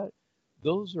know what?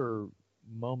 Those are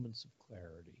moments of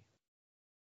clarity.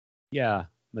 Yeah.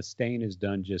 Mustaine has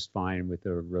done just fine with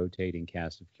a rotating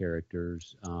cast of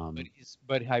characters.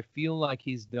 But I feel like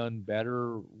he's done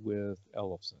better with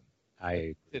Ellefson.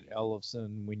 I At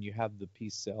Ellefson, when you have the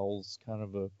P-Cells kind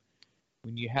of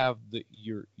when you have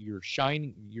your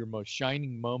most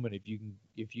shining moment, if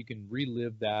you can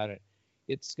relive that,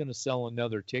 it's going to sell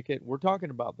another ticket. We're talking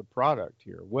about the product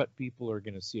here, what people are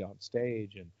going to see on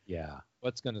stage, and yeah.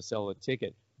 what's going to sell a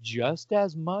ticket, just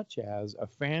as much as a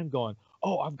fan going,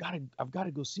 "Oh, I've got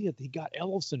to go see it. He got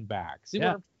Ellefson back." See what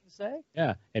I'm trying to say?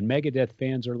 Yeah, and Megadeth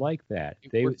fans are like that.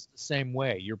 It works the same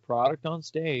way. Your product on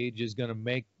stage is going to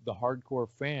make the hardcore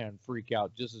fan freak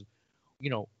out, just as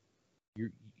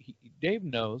Dave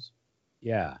knows.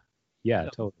 Yeah,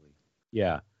 totally.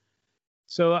 Yeah.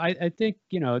 So I think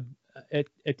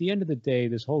at the end of the day,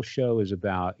 this whole show is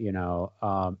about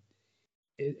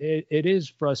it is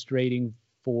frustrating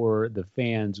for the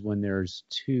fans when there's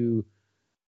two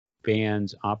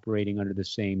bands operating under the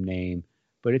same name.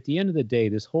 But at the end of the day,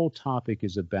 this whole topic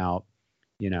is about,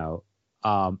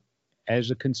 as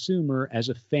a consumer, as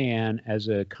a fan, as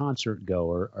a concert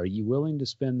goer, are you willing to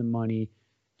spend the money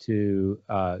to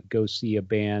go see a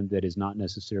band that is not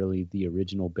necessarily the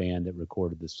original band that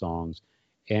recorded the songs?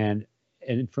 And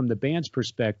from the band's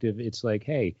perspective, it's like,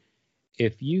 hey,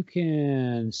 if you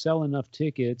can sell enough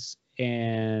tickets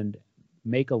and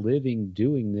make a living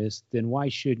doing this, then why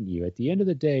shouldn't you? At the end of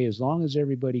the day, as long as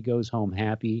everybody goes home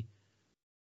happy,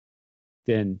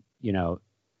 then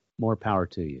more power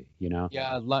to you.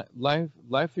 Yeah,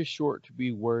 life is short to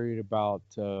be worried about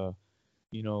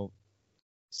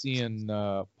seeing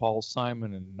Paul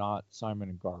Simon and not Simon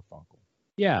and Garfunkel.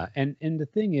 Yeah, and the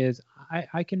thing is,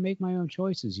 I can make my own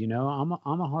choices. I'm a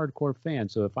hardcore fan,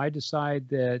 so if I decide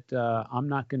that I'm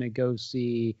not going to go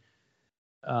see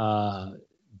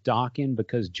Dokken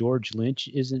because George Lynch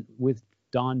isn't with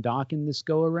Don Dokken this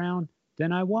go around,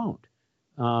 then I won't.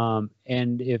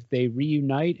 And if they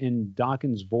reunite and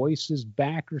Dokken's voice is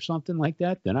back or something like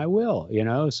that, then I will.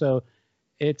 So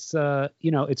it's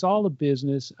it's all a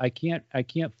business. I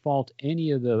can't fault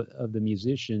any of the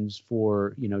musicians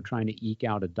for trying to eke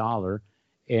out a dollar,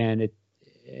 and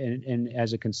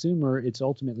as a consumer, it's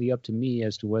ultimately up to me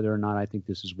as to whether or not I think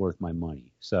this is worth my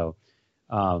money. So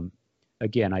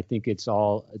again, I think it's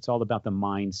all about the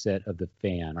mindset of the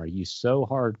fan. Are you so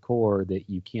hardcore that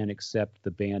you can't accept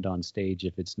the band on stage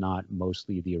if it's not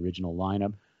mostly the original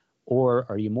lineup, or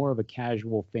are you more of a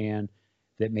casual fan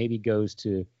that maybe goes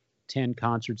to 10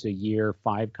 concerts a year,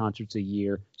 5 concerts a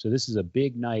year? So this is a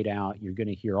big night out. You're going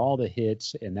to hear all the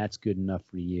hits, and that's good enough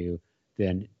for you.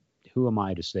 Then who am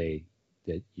I to say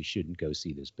that you shouldn't go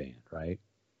see this band, right?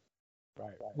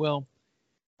 Right. Well,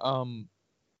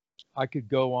 I could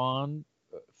go on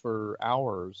for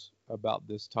hours about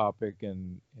this topic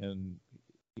and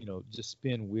just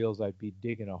spin wheels. I'd be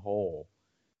digging a hole.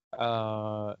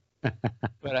 But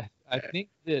I think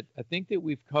that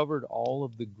we've covered all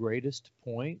of the greatest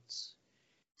points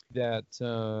that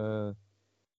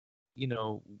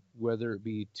whether it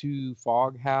be 2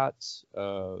 fog hats,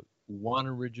 1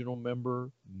 original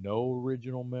member, no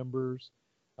original members,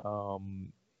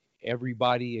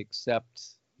 everybody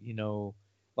except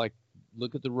like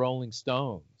look at the Rolling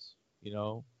Stones.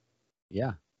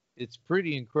 Yeah, it's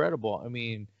pretty incredible. I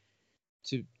mean,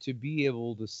 to be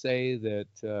able to say that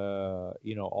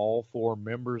all 4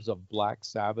 members of Black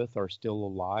Sabbath are still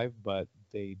alive, but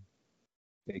they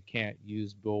can't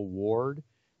use Bill Ward.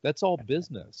 That's all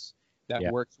business.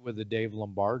 That works with the Dave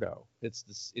Lombardo. It's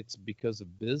because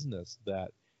of business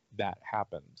that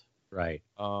happened. Right.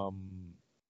 And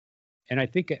I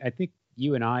think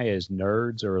you and I as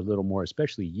nerds are a little more,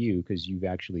 especially you, because you've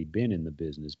actually been in the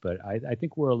business, but I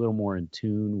think we're a little more in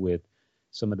tune with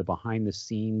some of the behind the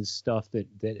scenes stuff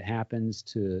that happens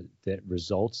that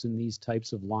results in these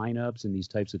types of lineups and these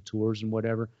types of tours and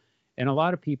whatever. And a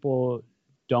lot of people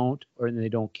don't, or they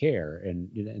don't care.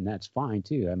 And that's fine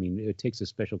too. I mean, it takes a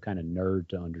special kind of nerd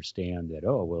to understand that,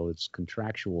 oh, well, it's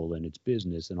contractual and it's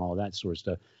business and all that sort of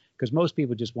stuff. because most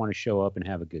people just want to show up and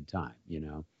have a good time, you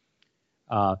know.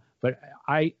 But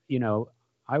I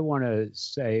want to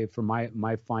say for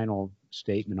my final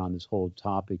statement on this whole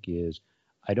topic is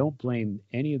I don't blame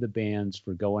any of the bands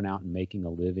for going out and making a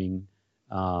living.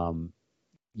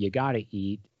 You got to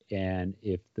eat. And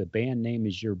if the band name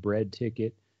is your bread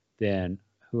ticket, then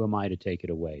who am I to take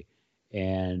it away?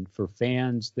 And for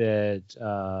fans that,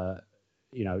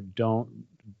 don't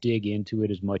dig into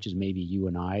it as much as maybe you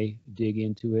and I dig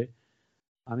into it,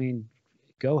 I mean,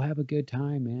 go have a good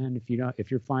time, man.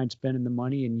 If you're fine spending the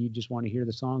money and you just want to hear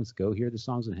the songs, go hear the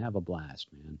songs and have a blast,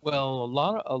 man. Well,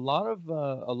 a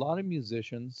lot of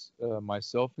musicians,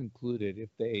 myself included, if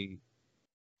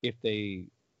they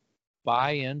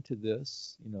buy into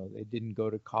this, they didn't go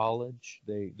to college,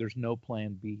 there's no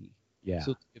plan B. Yeah.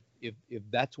 So if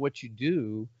that's what you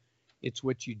do, it's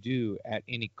what you do at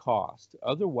any cost.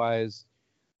 Otherwise,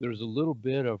 there's a little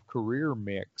bit of career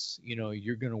mix.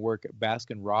 You're going to work at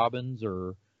Baskin Robbins,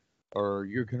 or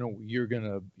you're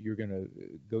gonna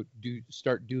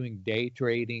start doing day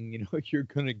trading. You're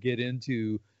gonna get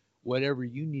into whatever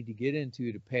you need to get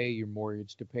into to pay your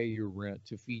mortgage, to pay your rent,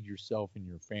 to feed yourself and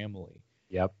your family.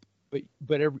 Yep. But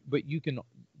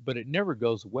it never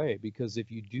goes away, because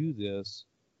if you do this,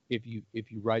 if you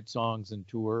write songs and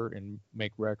tour and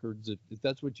make records, if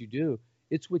that's what you do,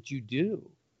 it's what you do.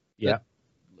 Yeah.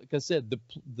 Like I said,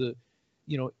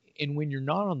 and when you're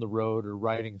not on the road or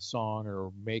writing a song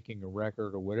or making a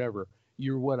record or whatever,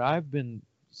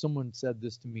 someone said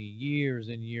this to me years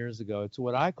and years ago. It's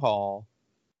what I call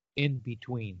in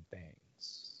between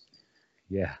things.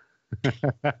 Yeah.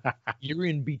 You're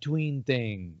in between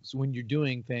things when you're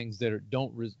doing things that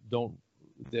don't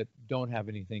have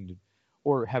anything to,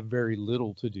 or have very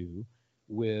little to do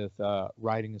with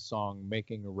writing a song,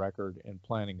 making a record, and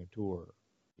planning a tour.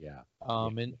 Yeah.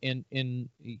 And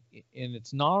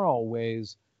it's not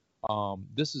always.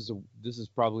 This is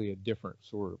probably a different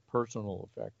sort of personal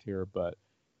effect here, but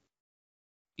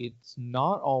it's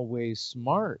not always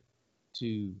smart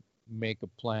to make a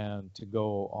plan to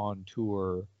go on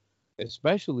tour,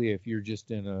 especially if you're just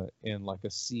in like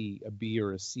a B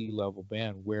or a C level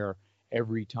band, where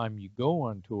every time you go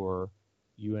on tour,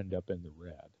 you end up in the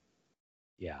red.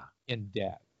 Yeah. In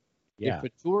debt. Yeah. If a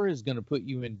tour is going to put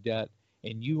you in debt,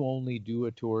 and you only do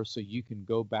a tour so you can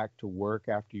go back to work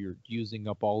after you're using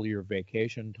up all your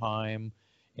vacation time,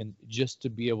 and just to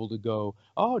be able to go,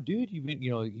 oh, dude, you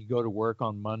go to work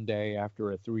on Monday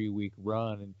after a 3-week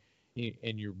run,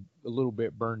 and you're a little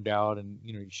bit burned out, and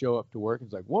you show up to work and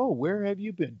it's like, whoa, where have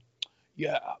you been?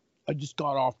 Yeah, I just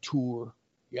got off tour.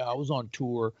 Yeah, I was on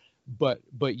tour, but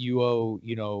you owe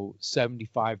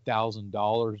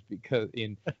 $75,000 because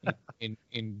in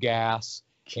gas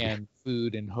and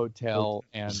food and hotel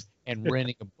and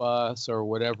renting a bus or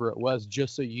whatever it was,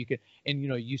 just so you could, and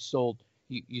you still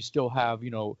have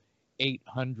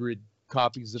 800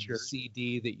 copies of the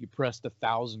CD that you pressed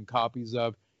 1,000 copies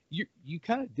of. You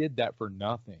kind of did that for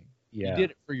nothing. Yeah. You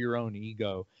did it for your own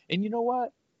ego, and you know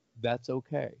what? That's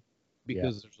okay,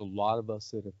 because there's a lot of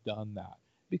us that have done that,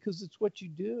 because it's what you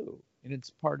do and it's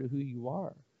part of who you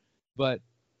are. But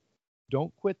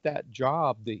don't quit that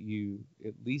job that you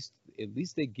at least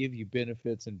they give you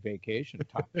benefits and vacation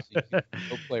time, so you can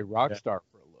go play rock star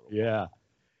for a little while. Yeah.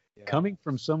 Coming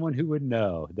from someone who would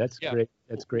know. That's great.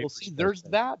 That's great. Well, see, there's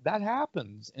that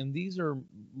happens, and these are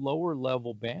lower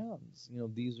level bands.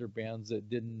 These are bands that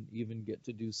didn't even get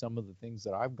to do some of the things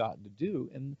that I've gotten to do,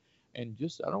 and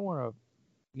just I don't want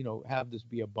to have this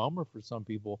be a bummer for some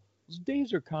people. Those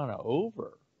days are kind of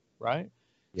over, right?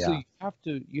 Yeah. So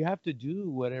you have to do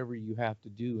whatever you have to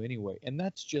do anyway, and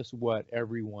that's just what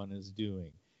everyone is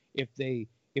doing. If they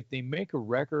make a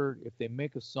record, if they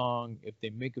make a song, if they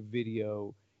make a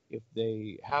video, if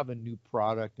they have a new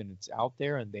product and it's out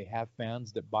there and they have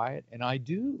fans that buy it, and I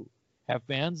do have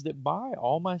fans that buy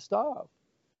all my stuff.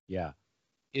 Yeah.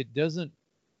 It doesn't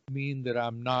mean that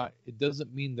I'm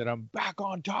back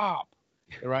on top,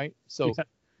 right? So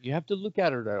you have to look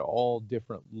at it at all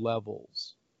different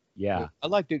levels. Yeah. I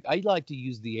like to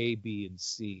use the A, B, and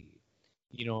C.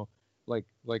 Like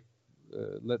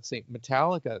let's say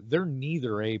Metallica, they're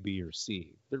neither A, B, or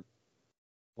C. They're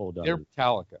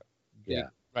Metallica. Yeah.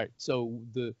 Right. So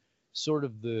the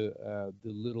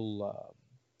little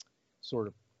sort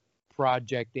of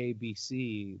project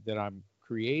ABC that I'm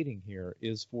creating here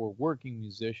is for working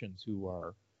musicians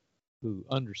who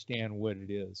understand what it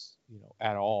is,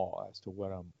 at all, as to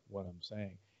what I'm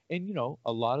saying. And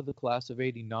a lot of the class of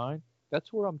 '89,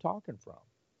 that's where I'm talking from.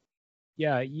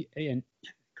 Yeah, and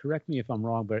correct me if I'm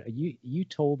wrong, but you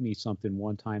told me something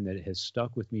one time that has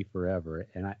stuck with me forever,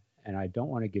 and I don't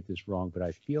want to get this wrong, but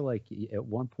I feel like at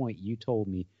one point you told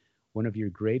me one of your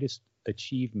greatest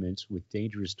achievements with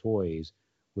Dangerous Toys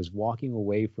was walking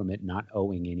away from it not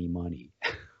owing any money.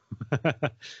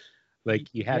 Like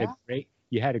you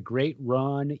had a great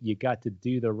run, you got to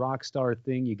do the rock star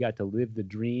thing, you got to live the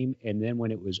dream, and then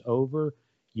when it was over,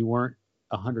 you weren't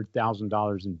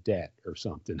 $100,000 in debt or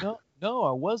something. No,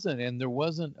 I wasn't, and there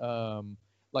wasn't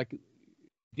like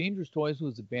Dangerous Toys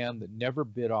was a band that never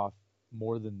bit off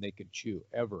more than they could chew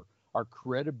ever. Our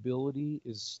credibility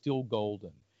is still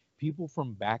golden. People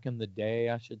from back in the day,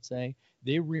 I should say,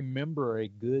 they remember a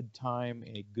good time,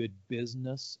 a good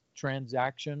business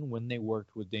transaction when they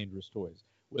worked with Dangerous Toys,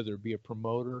 whether it be a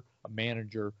promoter, a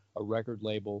manager, a record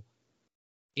label,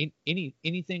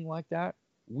 anything like that.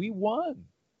 We won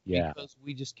because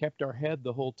we just kept our head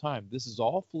the whole time. This is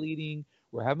all fleeting.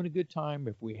 We're having a good time.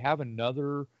 If we have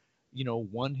another,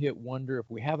 one hit wonder, if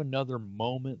we have another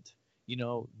moment,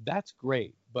 that's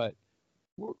great. But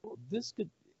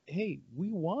hey,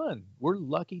 we won. We're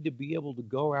lucky to be able to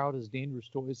go out as Dangerous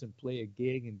Toys and play a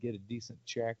gig and get a decent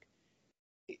check.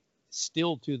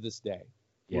 Still to this day,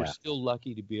 we're still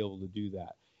lucky to be able to do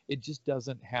that. It just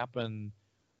doesn't happen,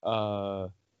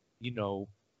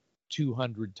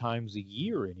 200 times a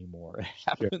year anymore. It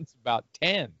happens about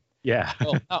 10. Yeah.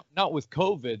 Well, not with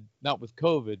COVID,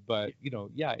 but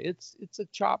it's a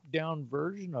chopped down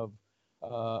version of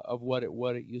what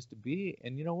it used to be.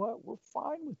 And you know what? We're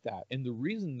fine with that. And the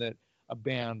reason that a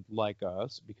band like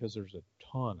us, because there's a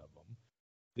ton of them,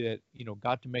 that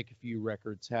got to make a few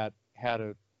records, had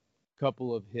a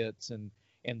couple of hits, and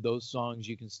those songs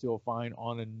you can still find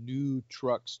on a new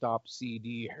Truck Stop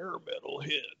CD, Hair Metal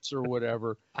Hits or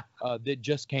whatever, that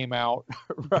just came out,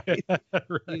 right?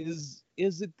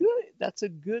 Is a good. That's a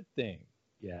good thing,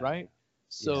 right?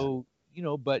 So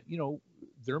but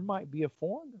there might be a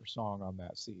Foreigner song on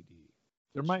that CD.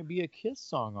 There might be a Kiss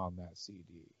song on that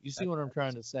CD. You see what I'm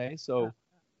trying to say? So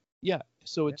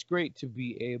so it's great to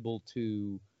be able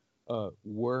to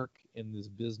work in this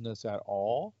business at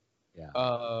all.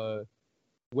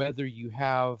 Whether you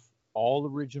have all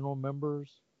original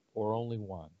members or only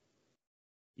one.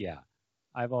 Yeah.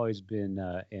 I've always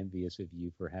been envious of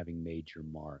you for having made your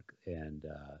mark. And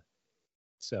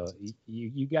so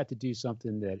you got to do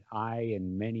something that I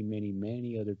and many, many,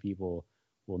 many other people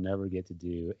will never get to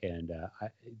do. And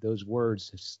those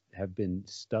words have been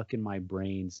stuck in my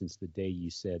brain since the day you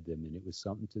said them. And it was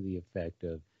something to the effect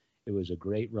of, it was a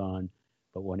great run,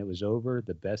 but when it was over,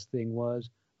 the best thing was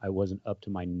I wasn't up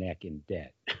to my neck in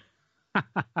debt.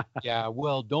 Yeah,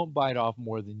 well, don't bite off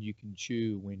more than you can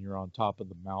chew when you're on top of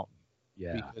the mountain.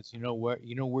 Yeah. Because you know where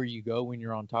you go when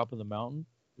you're on top of the mountain?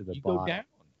 You go down.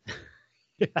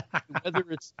 Whether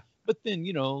it's, but then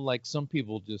like some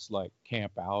people just like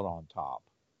camp out on top,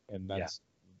 and that's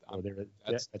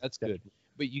that's good.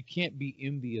 But you can't be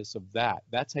envious of that.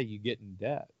 That's how you get in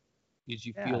debt, is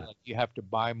you feel like you have to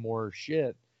buy more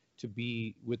shit to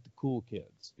be with the cool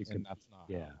kids, and that's not.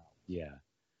 Yeah.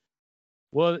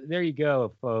 Well, there you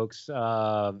go, folks.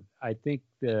 I think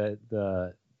the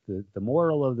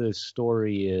moral of this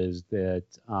story is that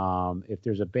if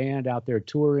there's a band out there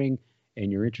touring and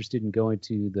you're interested in going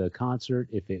to the concert,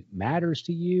 if it matters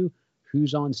to you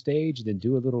who's on stage, then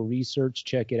do a little research,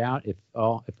 check it out. If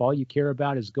all you care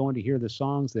about is going to hear the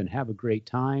songs, then have a great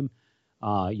time.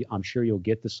 I'm sure you'll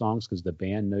get the songs because the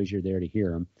band knows you're there to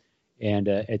hear them. And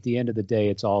at the end of the day,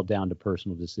 it's all down to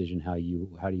personal decision how you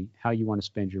want to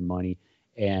spend your money.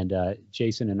 And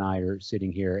Jason and I are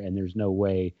sitting here, and there's no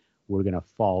way we're going to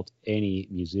fault any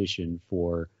musician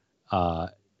for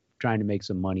trying to make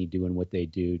some money doing what they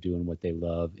do, doing what they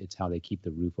love. It's how they keep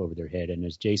the roof over their head. And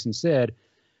as Jason said,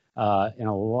 in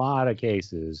a lot of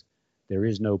cases, there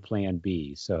is no plan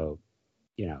B. So,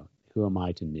 who am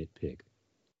I to nitpick?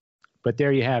 But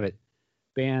there you have it.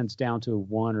 Bands down to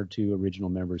one or two original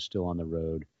members still on the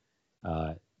road.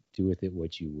 Do with it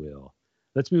what you will.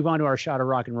 Let's move on to our shot of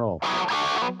rock and roll.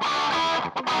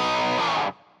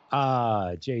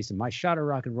 Jason, my shot of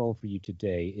rock and roll for you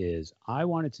today is, I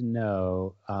wanted to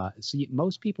know,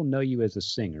 most people know you as a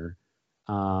singer,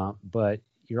 but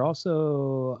you're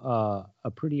also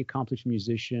a pretty accomplished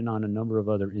musician on a number of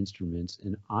other instruments.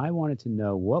 And I wanted to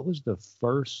know, what was the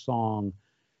first song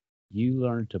you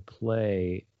learned to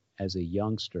play as a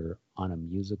youngster on a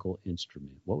musical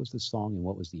instrument? What was the song and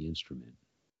what was the instrument?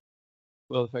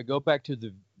 Well, if I go back to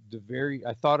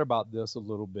I thought about this a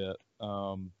little bit,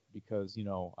 because,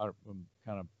 I'm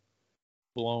kind of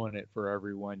blowing it for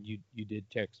everyone. You did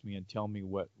text me and tell me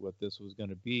what this was going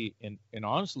to be. And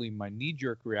honestly, my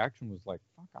knee-jerk reaction was like,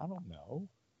 fuck, I don't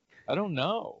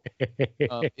know.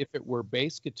 If it were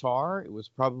bass guitar, it was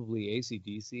probably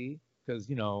AC/DC, because,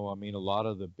 a lot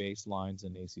of the bass lines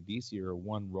in AC/DC are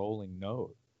one rolling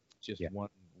note. just Yeah. one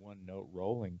note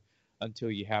rolling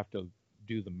until you have to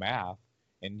do the math.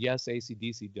 And yes,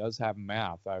 AC/DC does have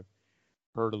math. I've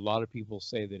heard a lot of people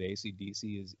say that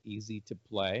AC/DC is easy to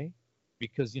play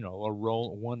because,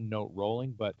 one note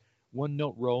rolling, but one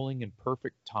note rolling in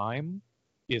perfect time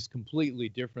is completely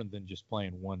different than just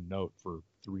playing one note for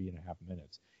 3.5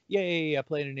 minutes. Yay, I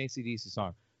played an AC/DC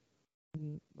song.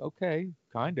 Okay,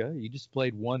 kinda. You just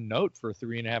played one note for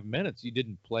 3.5 minutes. You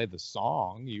didn't play the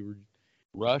song. You were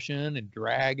rushing and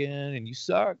dragging, and you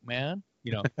suck, man.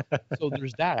 So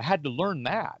there's that. I had to learn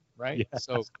that, right? Yeah.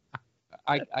 So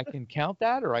I can count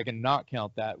that or I can not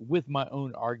count that with my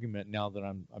own argument now that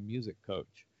I'm a music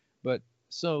coach. But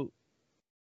so,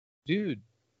 dude,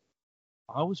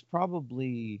 I was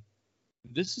probably,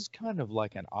 this is kind of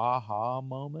like an aha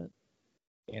moment.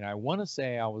 And I want to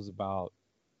say I was about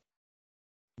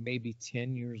maybe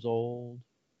 10 years old.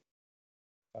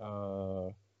 Uh,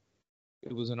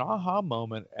 it was an aha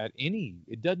moment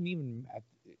it doesn't even,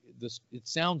 it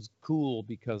sounds cool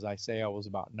because I say I was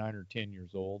about 9 or 10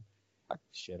 years old. I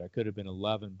could have been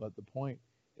 11, but the point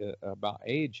about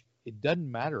age, it doesn't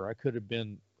matter. I could have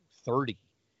been 30.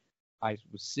 I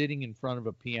was sitting in front of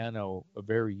a piano, a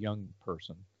very young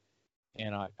person,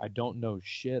 and I don't know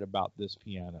shit about this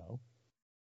piano.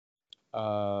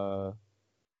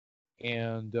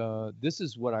 And this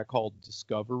is what I call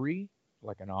discovery,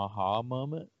 like an aha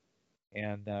moment.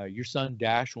 And your son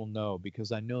Dash will know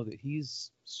because I know that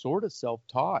he's sort of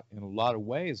self-taught in a lot of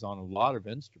ways on a lot of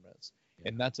instruments,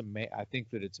 and that's I think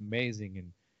that it's amazing.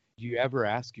 And do you ever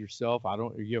ask yourself?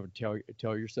 You ever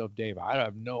tell yourself, Dave, I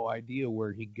have no idea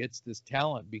where he gets this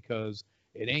talent because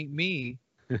it ain't me.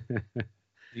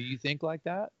 Do you think like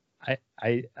that?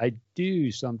 I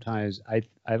do sometimes.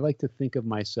 I like to think of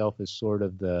myself as sort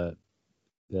of the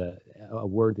a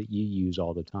word that you use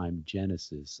all the time,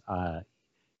 Genesis.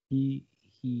 He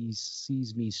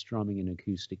sees me strumming an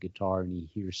acoustic guitar and he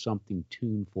hears something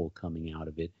tuneful coming out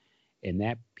of it, and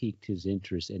that piqued his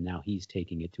interest, and now he's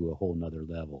taking it to a whole nother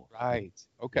level. Right.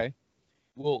 Okay.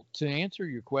 Well, to answer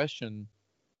your question,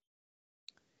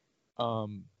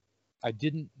 I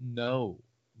didn't know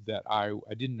that I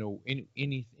didn't know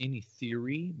any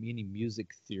theory, any music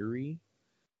theory.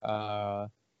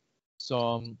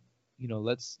 So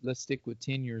let's stick with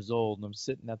 10 years old, and I'm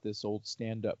sitting at this old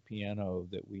stand-up piano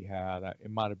that we had.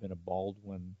 It might have been a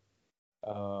Baldwin,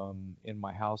 in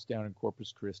my house down in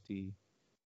Corpus Christi,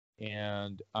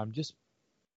 and I'm just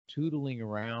tootling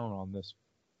around on this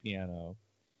piano,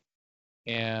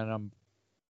 and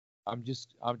I'm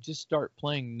just start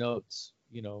playing notes.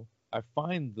 I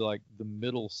find like the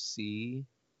middle C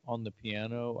on the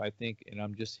piano, I think, and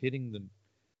I'm just hitting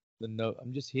the note.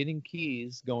 I'm just hitting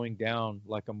keys going down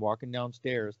like I'm walking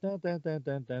downstairs. Dun, dun, dun,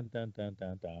 dun, dun, dun, dun,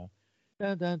 dun, dun.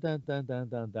 Dun, dun, dun, dun, dun,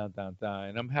 dun, dun, dun, dun.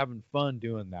 And I'm having fun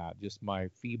doing that. Just my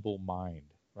feeble mind,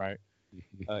 right?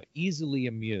 Easily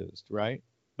amused, right?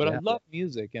 But I Yeah. love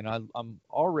music, and I'm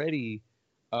already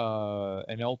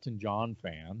an Elton John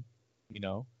fan. You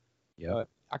know, Yeah.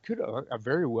 I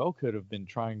very well could have been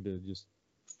trying to just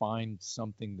find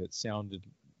something that sounded,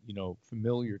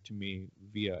 familiar to me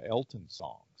via Elton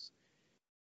songs.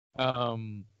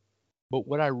 Um, but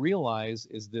what I realize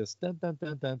is this dun dun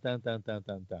dun dun dun dun dun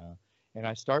dun dun, and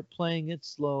I start playing it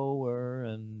slower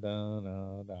and dun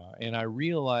dun dun, and I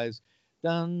realize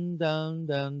dun dun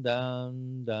dun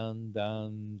dun dun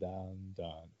dun dun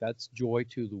dun. That's "Joy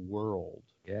to the World"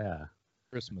 Yeah.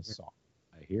 Christmas song.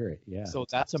 I hear it. Yeah. So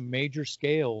that's a major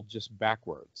scale just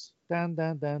backwards. Dun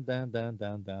dun dun dun dun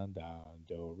dun dun dun.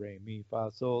 Do re mi fa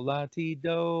sol la ti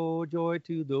do. Joy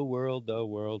to the world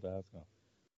has come.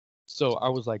 So I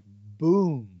was like,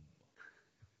 boom.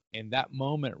 And that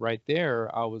moment right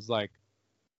there, I was like,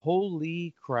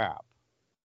 holy crap.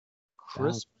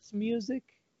 Christmas music,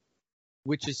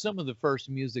 which is some of the first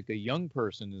music a young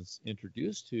person is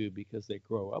introduced to because they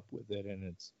grow up with it, and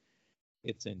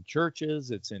it's in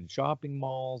churches, it's in shopping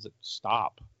malls,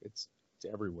 it's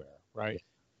everywhere, right?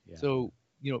 Yeah. So,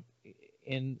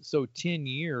 and so 10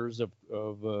 years of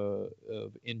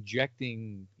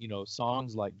injecting,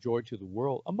 songs like "Joy to the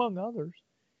World," among others,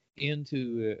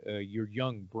 into your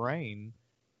young brain,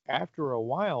 after a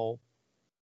while,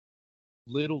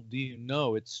 little do you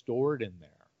know, it's stored in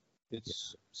there.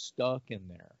 It's stuck in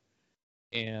there.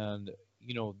 And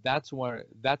that's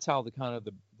how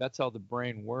that's how the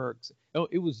brain works. Oh,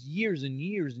 it was years and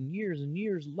years and years and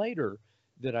years later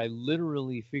that I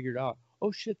literally figured out,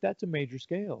 oh shit, that's a major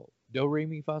scale. Do re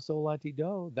mi fa sol la ti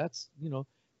do. That's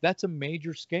a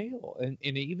major scale. And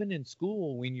even in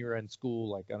school, when you're in school,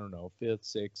 like, I don't know, 5th,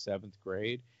 6th, 7th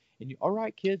grade, and all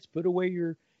right, kids, put away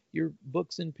your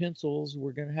books and pencils.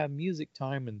 We're gonna have music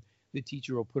time, and the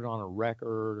teacher will put on a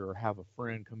record or have a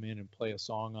friend come in and play a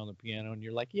song on the piano, and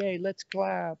you're like, yay, let's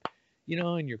clap,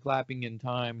 and you're clapping in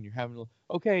time, and you're having,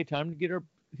 okay, time to get our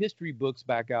history books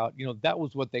back out. That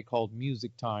was what they called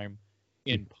music time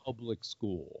in public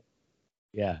school.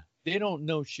 Yeah. They don't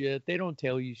know shit. They don't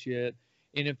tell you shit.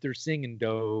 And if they're singing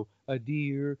do, a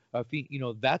deer, a feet,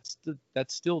 that's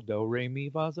still do, re, mi,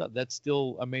 fa, sol. That's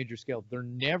still a major scale. They're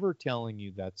never telling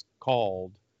you that's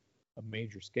called a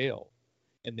major scale,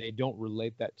 and they don't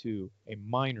relate that to a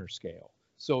minor scale.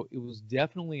 So it was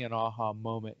definitely an aha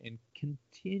moment, and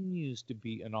continues to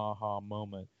be an aha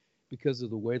moment because of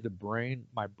the way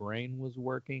my brain was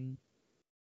working.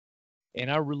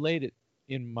 And I relate it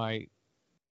in my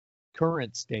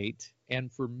current state, and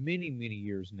for many, many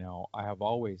years now, I have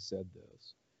always said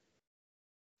this,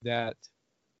 that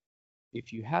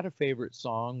if you had a favorite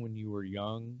song when you were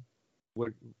young,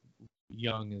 what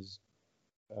young is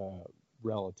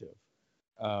relative,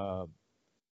 and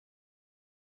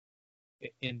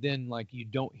then like you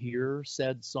don't hear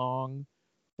said song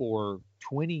for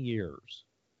 20 years,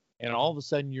 and all of a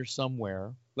sudden you're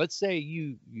somewhere. Let's say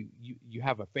you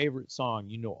have a favorite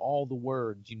song, all the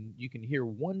words, you can hear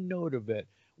one note of it,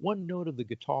 one note of the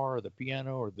guitar or the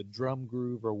piano or the drum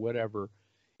groove or whatever.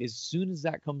 As soon as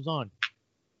that comes on,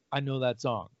 I know that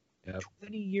song. Yep.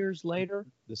 20 years later,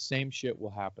 the same shit will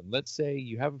happen. Let's say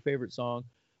you have a favorite song,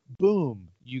 boom,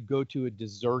 you go to a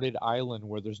deserted island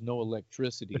where there's no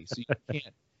electricity, so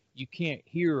you can't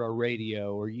hear a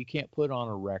radio, or you can't put on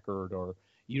a record, or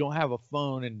you don't have a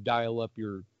phone and dial up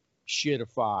your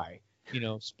shitify,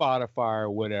 Spotify or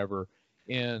whatever,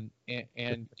 and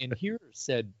hear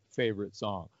said favorite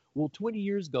song. Well, 20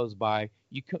 years goes by.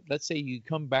 Let's say you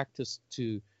come back to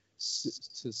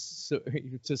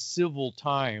civil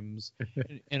times,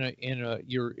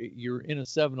 you're in a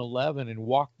 7-Eleven, and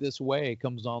Walk This Way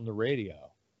comes on the radio.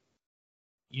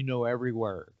 Every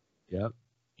word. Yep.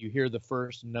 You hear the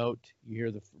first note. You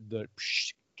hear the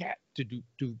psh, cat to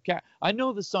do cat. I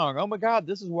know the song. Oh my God,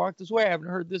 this is Walk This Way. I haven't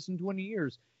heard this in 20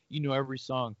 years. Every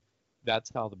song.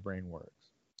 That's how the brain works.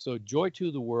 So Joy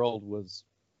to the World was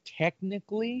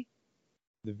technically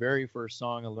the very first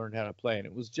song I learned how to play, and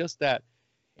it was just that.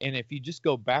 And if you just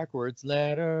go backwards,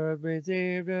 let her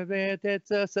receive it, it's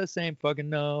the same fucking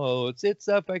notes. It's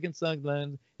a fucking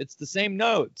song. It's the same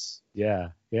notes. Yeah,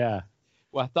 yeah.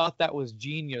 Well, I thought that was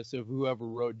genius of whoever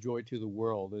wrote Joy to the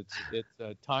World. It's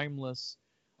timeless.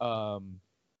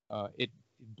 It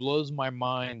blows my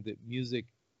mind that music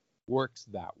works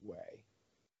that way.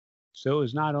 So it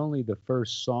was not only the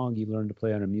first song you learned to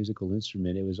play on a musical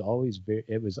instrument, it was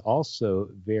also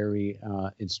very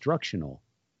instructional.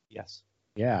 Yes.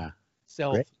 Yeah.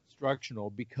 Self-instructional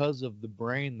because of the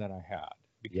brain that I had,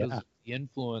 because of the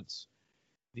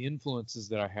influences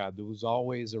that I had. There was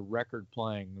always a record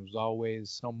playing. There was always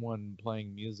someone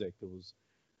playing music. There was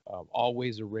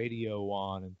always a radio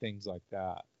on and things like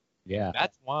that. Yeah. And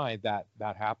that's why that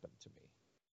happened to me.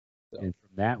 So. And from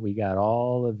that, we got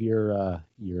all of your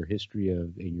history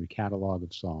and your catalog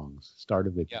of songs.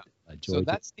 Started with Joy. So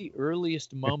that's the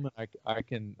earliest moment I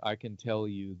can tell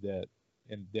you that,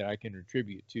 and that I can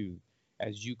attribute to,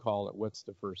 as you call it, what's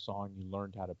the first song you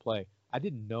learned how to play? I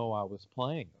didn't know I was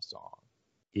playing a song.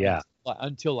 Yeah.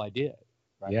 Until I did.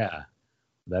 Right? Yeah.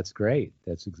 That's great.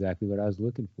 That's exactly what I was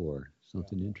looking for.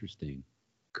 Something interesting.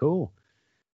 Cool.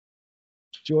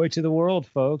 Joy to the World,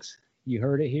 folks. You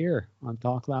heard it here on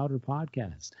Talk Louder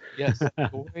Podcast. Yes.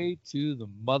 Joy to the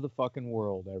motherfucking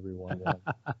world, everyone.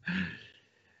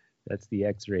 That's the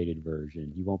X-rated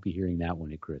version. You won't be hearing that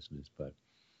one at Christmas, but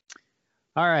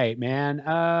all right, man.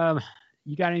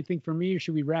 You got anything for me, or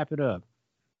should we wrap it up?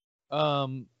 I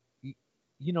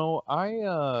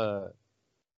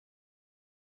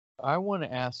want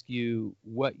to ask you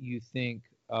what you think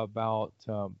about.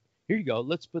 Here you go.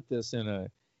 Let's put this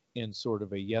in sort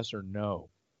of a yes or no.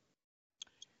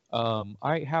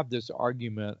 I have this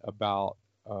argument about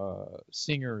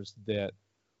singers that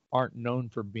aren't known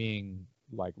for being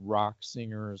like rock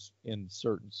singers in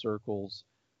certain circles,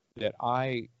 that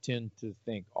I tend to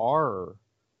think are.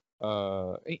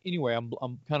 Anyway,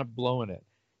 I'm kind of blowing it.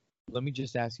 Let me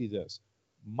just ask you this: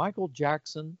 Michael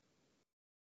Jackson,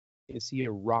 is he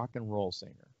a rock and roll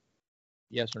singer?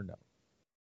 Yes or no?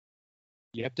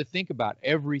 You have to think about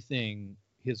everything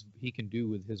he can do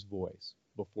with his voice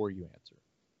before you answer.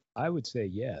 I would say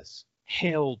yes.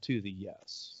 Hell to the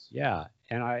yes. Yeah,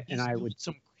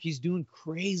 he's doing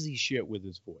crazy shit with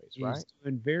his voice, right? He's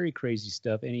doing very crazy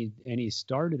stuff, and he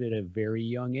started at a very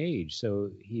young age. So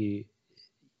he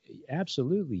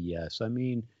absolutely yes. I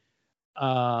mean,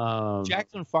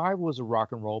 Jackson 5 was a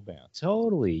rock and roll band.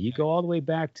 Totally. You go all the way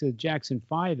back to Jackson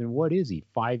 5, and what is he,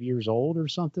 5 years old or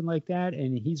something like that?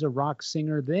 And he's a rock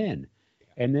singer then.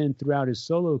 And then throughout his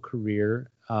solo career,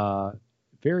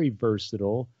 very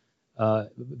versatile,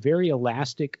 very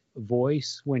elastic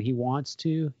voice when he wants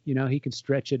to. You know, he can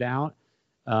stretch it out.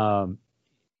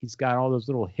 He's got all those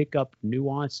little hiccup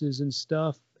nuances and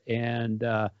stuff. And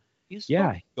He's yeah,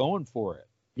 fucking going for it.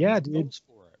 yeah, He dude. goes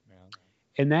for it, man.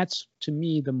 And that's to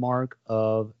me the mark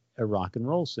of a rock and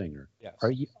roll singer. Yes.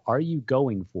 Are you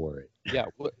going for it? Yeah.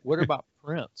 What about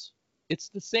Prince? It's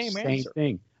the same answer.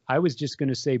 Thing. I was just going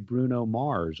to say Bruno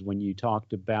Mars when you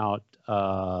talked about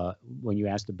when you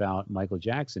asked about Michael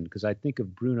Jackson, because I think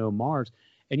of Bruno Mars,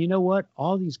 and you know what?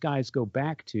 All these guys go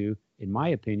back to, in my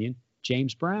opinion,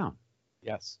 James Brown.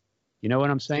 Yes. You know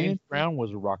what I'm saying? James Brown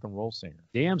was a rock and roll singer.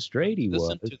 Damn straight he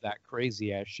Listen was. to that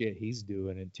crazy ass shit he's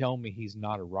doing and tell me he's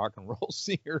not a rock and roll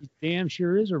singer. Damn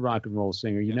sure is a rock and roll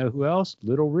singer. You know who else?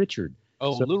 Little Richard.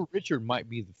 Oh, So- Little Richard might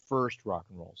be the first rock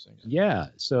and roll singer. Yeah.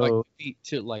 So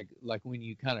Like when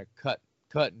you kind of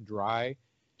cut and dry,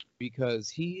 because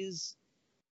he's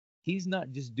not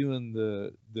just doing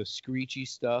the screechy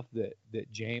stuff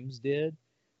that James did.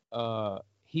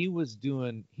 He was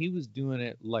doing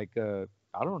it like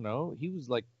I don't know. He was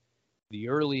like the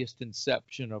earliest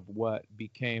inception of what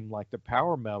became like the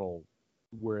power metal,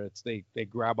 where it's they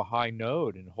grab a high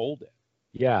note and hold it.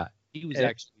 yeah. He was And-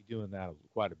 actually doing that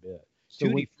quite a bit. So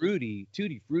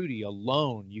Tutti Frutti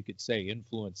alone, you could say,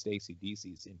 influenced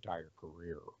AC/DC's entire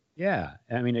career. Yeah,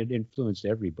 I mean, it influenced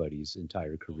everybody's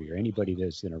entire career. Anybody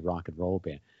that's in a rock and roll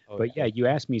band. Oh, But yeah, you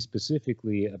asked me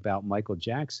specifically about Michael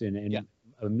Jackson, and Yeah.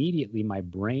 immediately my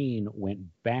brain went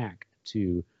back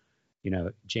to,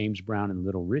 James Brown and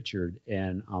Little Richard,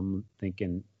 and I'm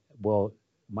thinking, well,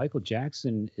 Michael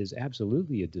Jackson is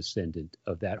absolutely a descendant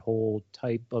of that whole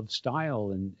type of style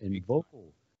and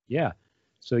vocal. Yeah.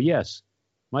 So yes,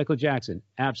 Michael Jackson,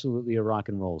 absolutely a rock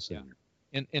and roll singer.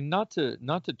 And not to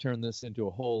turn this into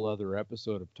a whole other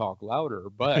episode of Talk Louder,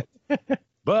 but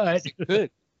But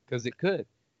it could.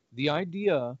 The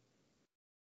idea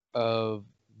of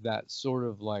that sort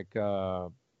of like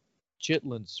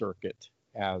Chitlin circuit,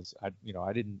 as I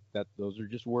didn't, that those are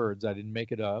just words, I didn't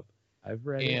make it up. I've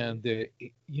read And it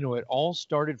all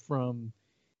started from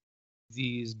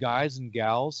these guys and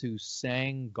gals who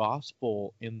sang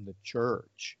gospel in the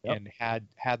church. Yep. And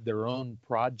had their own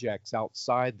projects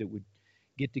outside that would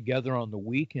get together on the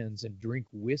weekends and drink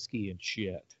whiskey and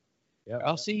shit. Yep.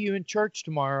 I'll see you in church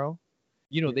tomorrow.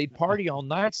 They'd party all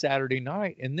night Saturday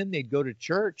night, and then they'd go to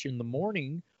church in the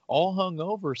morning all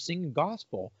hungover singing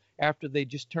gospel after they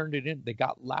just turned it in. They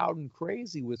got loud and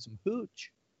crazy with some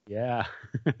hooch. Yeah.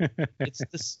 It's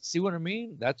this, see what I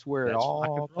mean? That's where it That's all rock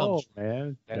and comes roll, from.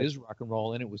 man. That is rock and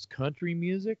roll. And it was country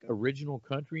music, original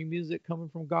country music coming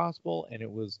from gospel, and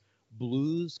it was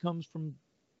blues comes from,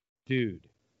 dude.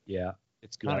 Yeah.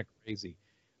 It's kind of crazy.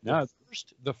 No.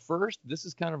 The first, this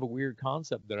is kind of a weird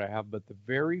concept that I have, but the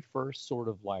very first sort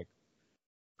of like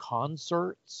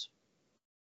concerts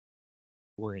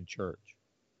were in church.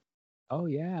 Oh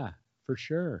yeah, for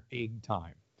sure. Big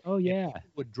time. Oh yeah. People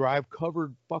would drive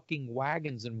covered fucking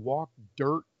wagons and walk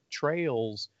dirt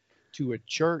trails to a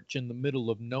church in the middle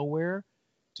of nowhere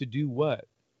to do what?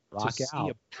 Rock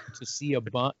out. To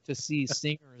see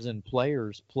singers and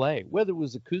players play, whether it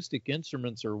was acoustic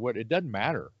instruments or what, it doesn't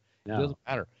matter. No. It doesn't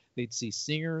matter. They'd see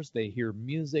singers, they hear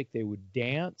music, they would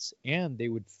dance, and they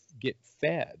would get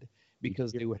fed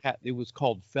because they would have. It was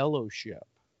called fellowship.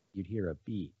 You'd hear a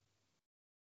beat.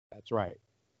 That's right.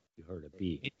 You heard a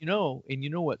beat. And you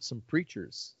know what some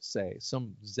preachers say,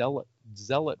 some zealot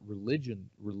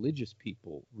religious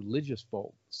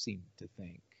folk seem to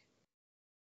think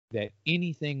that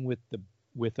anything with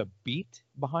a beat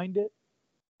behind it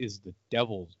is the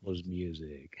devil's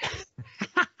music.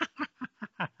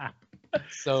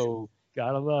 So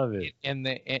gotta love it. And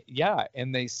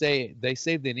they say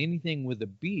that anything with a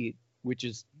beat, which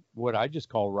is what I just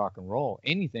call rock and roll,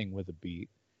 anything with a beat.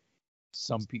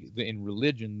 Some people in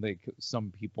religion,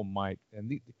 some people might, and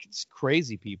these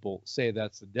crazy people say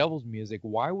that's the devil's music.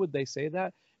 Why would they say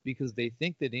that? Because they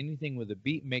think that anything with a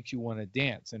beat makes you want to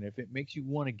dance, and if it makes you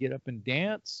want to get up and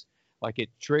dance, like it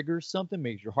triggers something,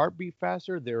 makes your heart beat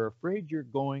faster, they're afraid you're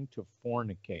going to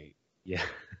fornicate. Yeah.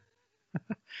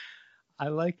 I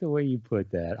like the way you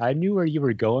put that. I knew where you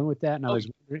were going with that, and I was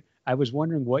wondering, I was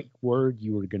wondering what word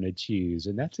you were going to choose,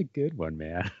 and that's a good one,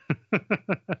 man.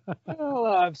 Well,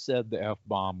 I've said the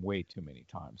F-bomb way too many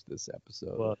times this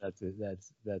episode. Well, that's it.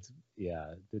 That's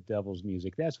yeah, the devil's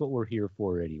music. That's what we're here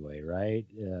for anyway, right?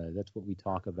 That's what we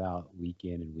talk about week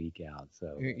in and week out.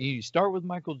 So You start with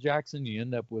Michael Jackson, you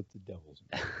end up with the devil's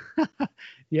music.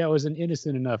 yeah, it was an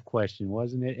innocent enough question,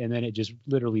 wasn't it? And then it just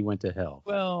literally went to hell.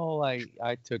 Well, I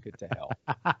took it to hell.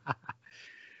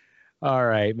 All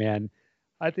right, man.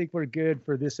 I think we're good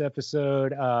for this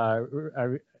episode. I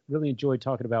really enjoyed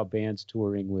talking about bands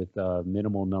touring with a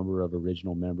minimal number of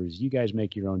original members. You guys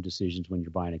make your own decisions when you're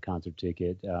buying a concert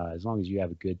ticket. As long as you have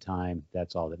a good time,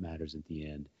 that's all that matters at the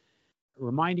end.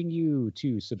 Reminding you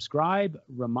to subscribe,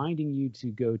 reminding you to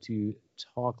go to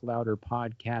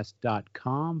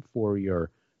talklouderpodcast.com for your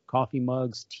coffee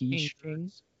mugs,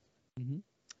 t-shirts.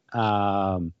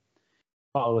 Mm-hmm.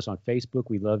 Follow us on Facebook.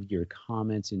 We love your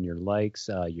comments and your likes,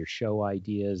 your show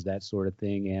ideas, that sort of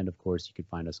thing. And, of course, you can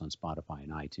find us on Spotify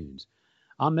and iTunes.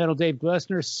 I'm Metal Dave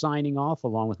Glessner signing off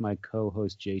along with my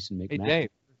co-host, Jason McMahon. Hey,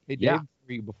 Dave. Yeah.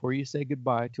 Before you say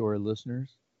goodbye to our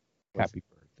listeners, happy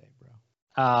birthday, bro.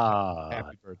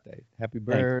 Happy birthday. Happy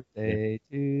birthday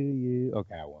to you.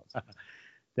 Okay, I won't.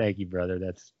 Thank you, brother.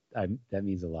 That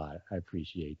means a lot. I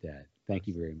appreciate that. Thank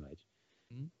you very much.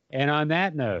 Mm-hmm. And on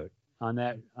that note, on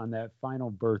that final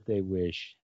birthday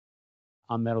wish,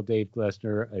 I'm Metal Dave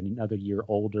Glessner, another year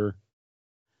older.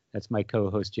 That's my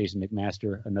co-host Jason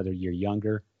McMaster, another year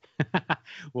younger.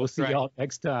 We'll see y'all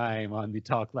next time on the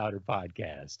Talk Louder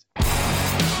podcast.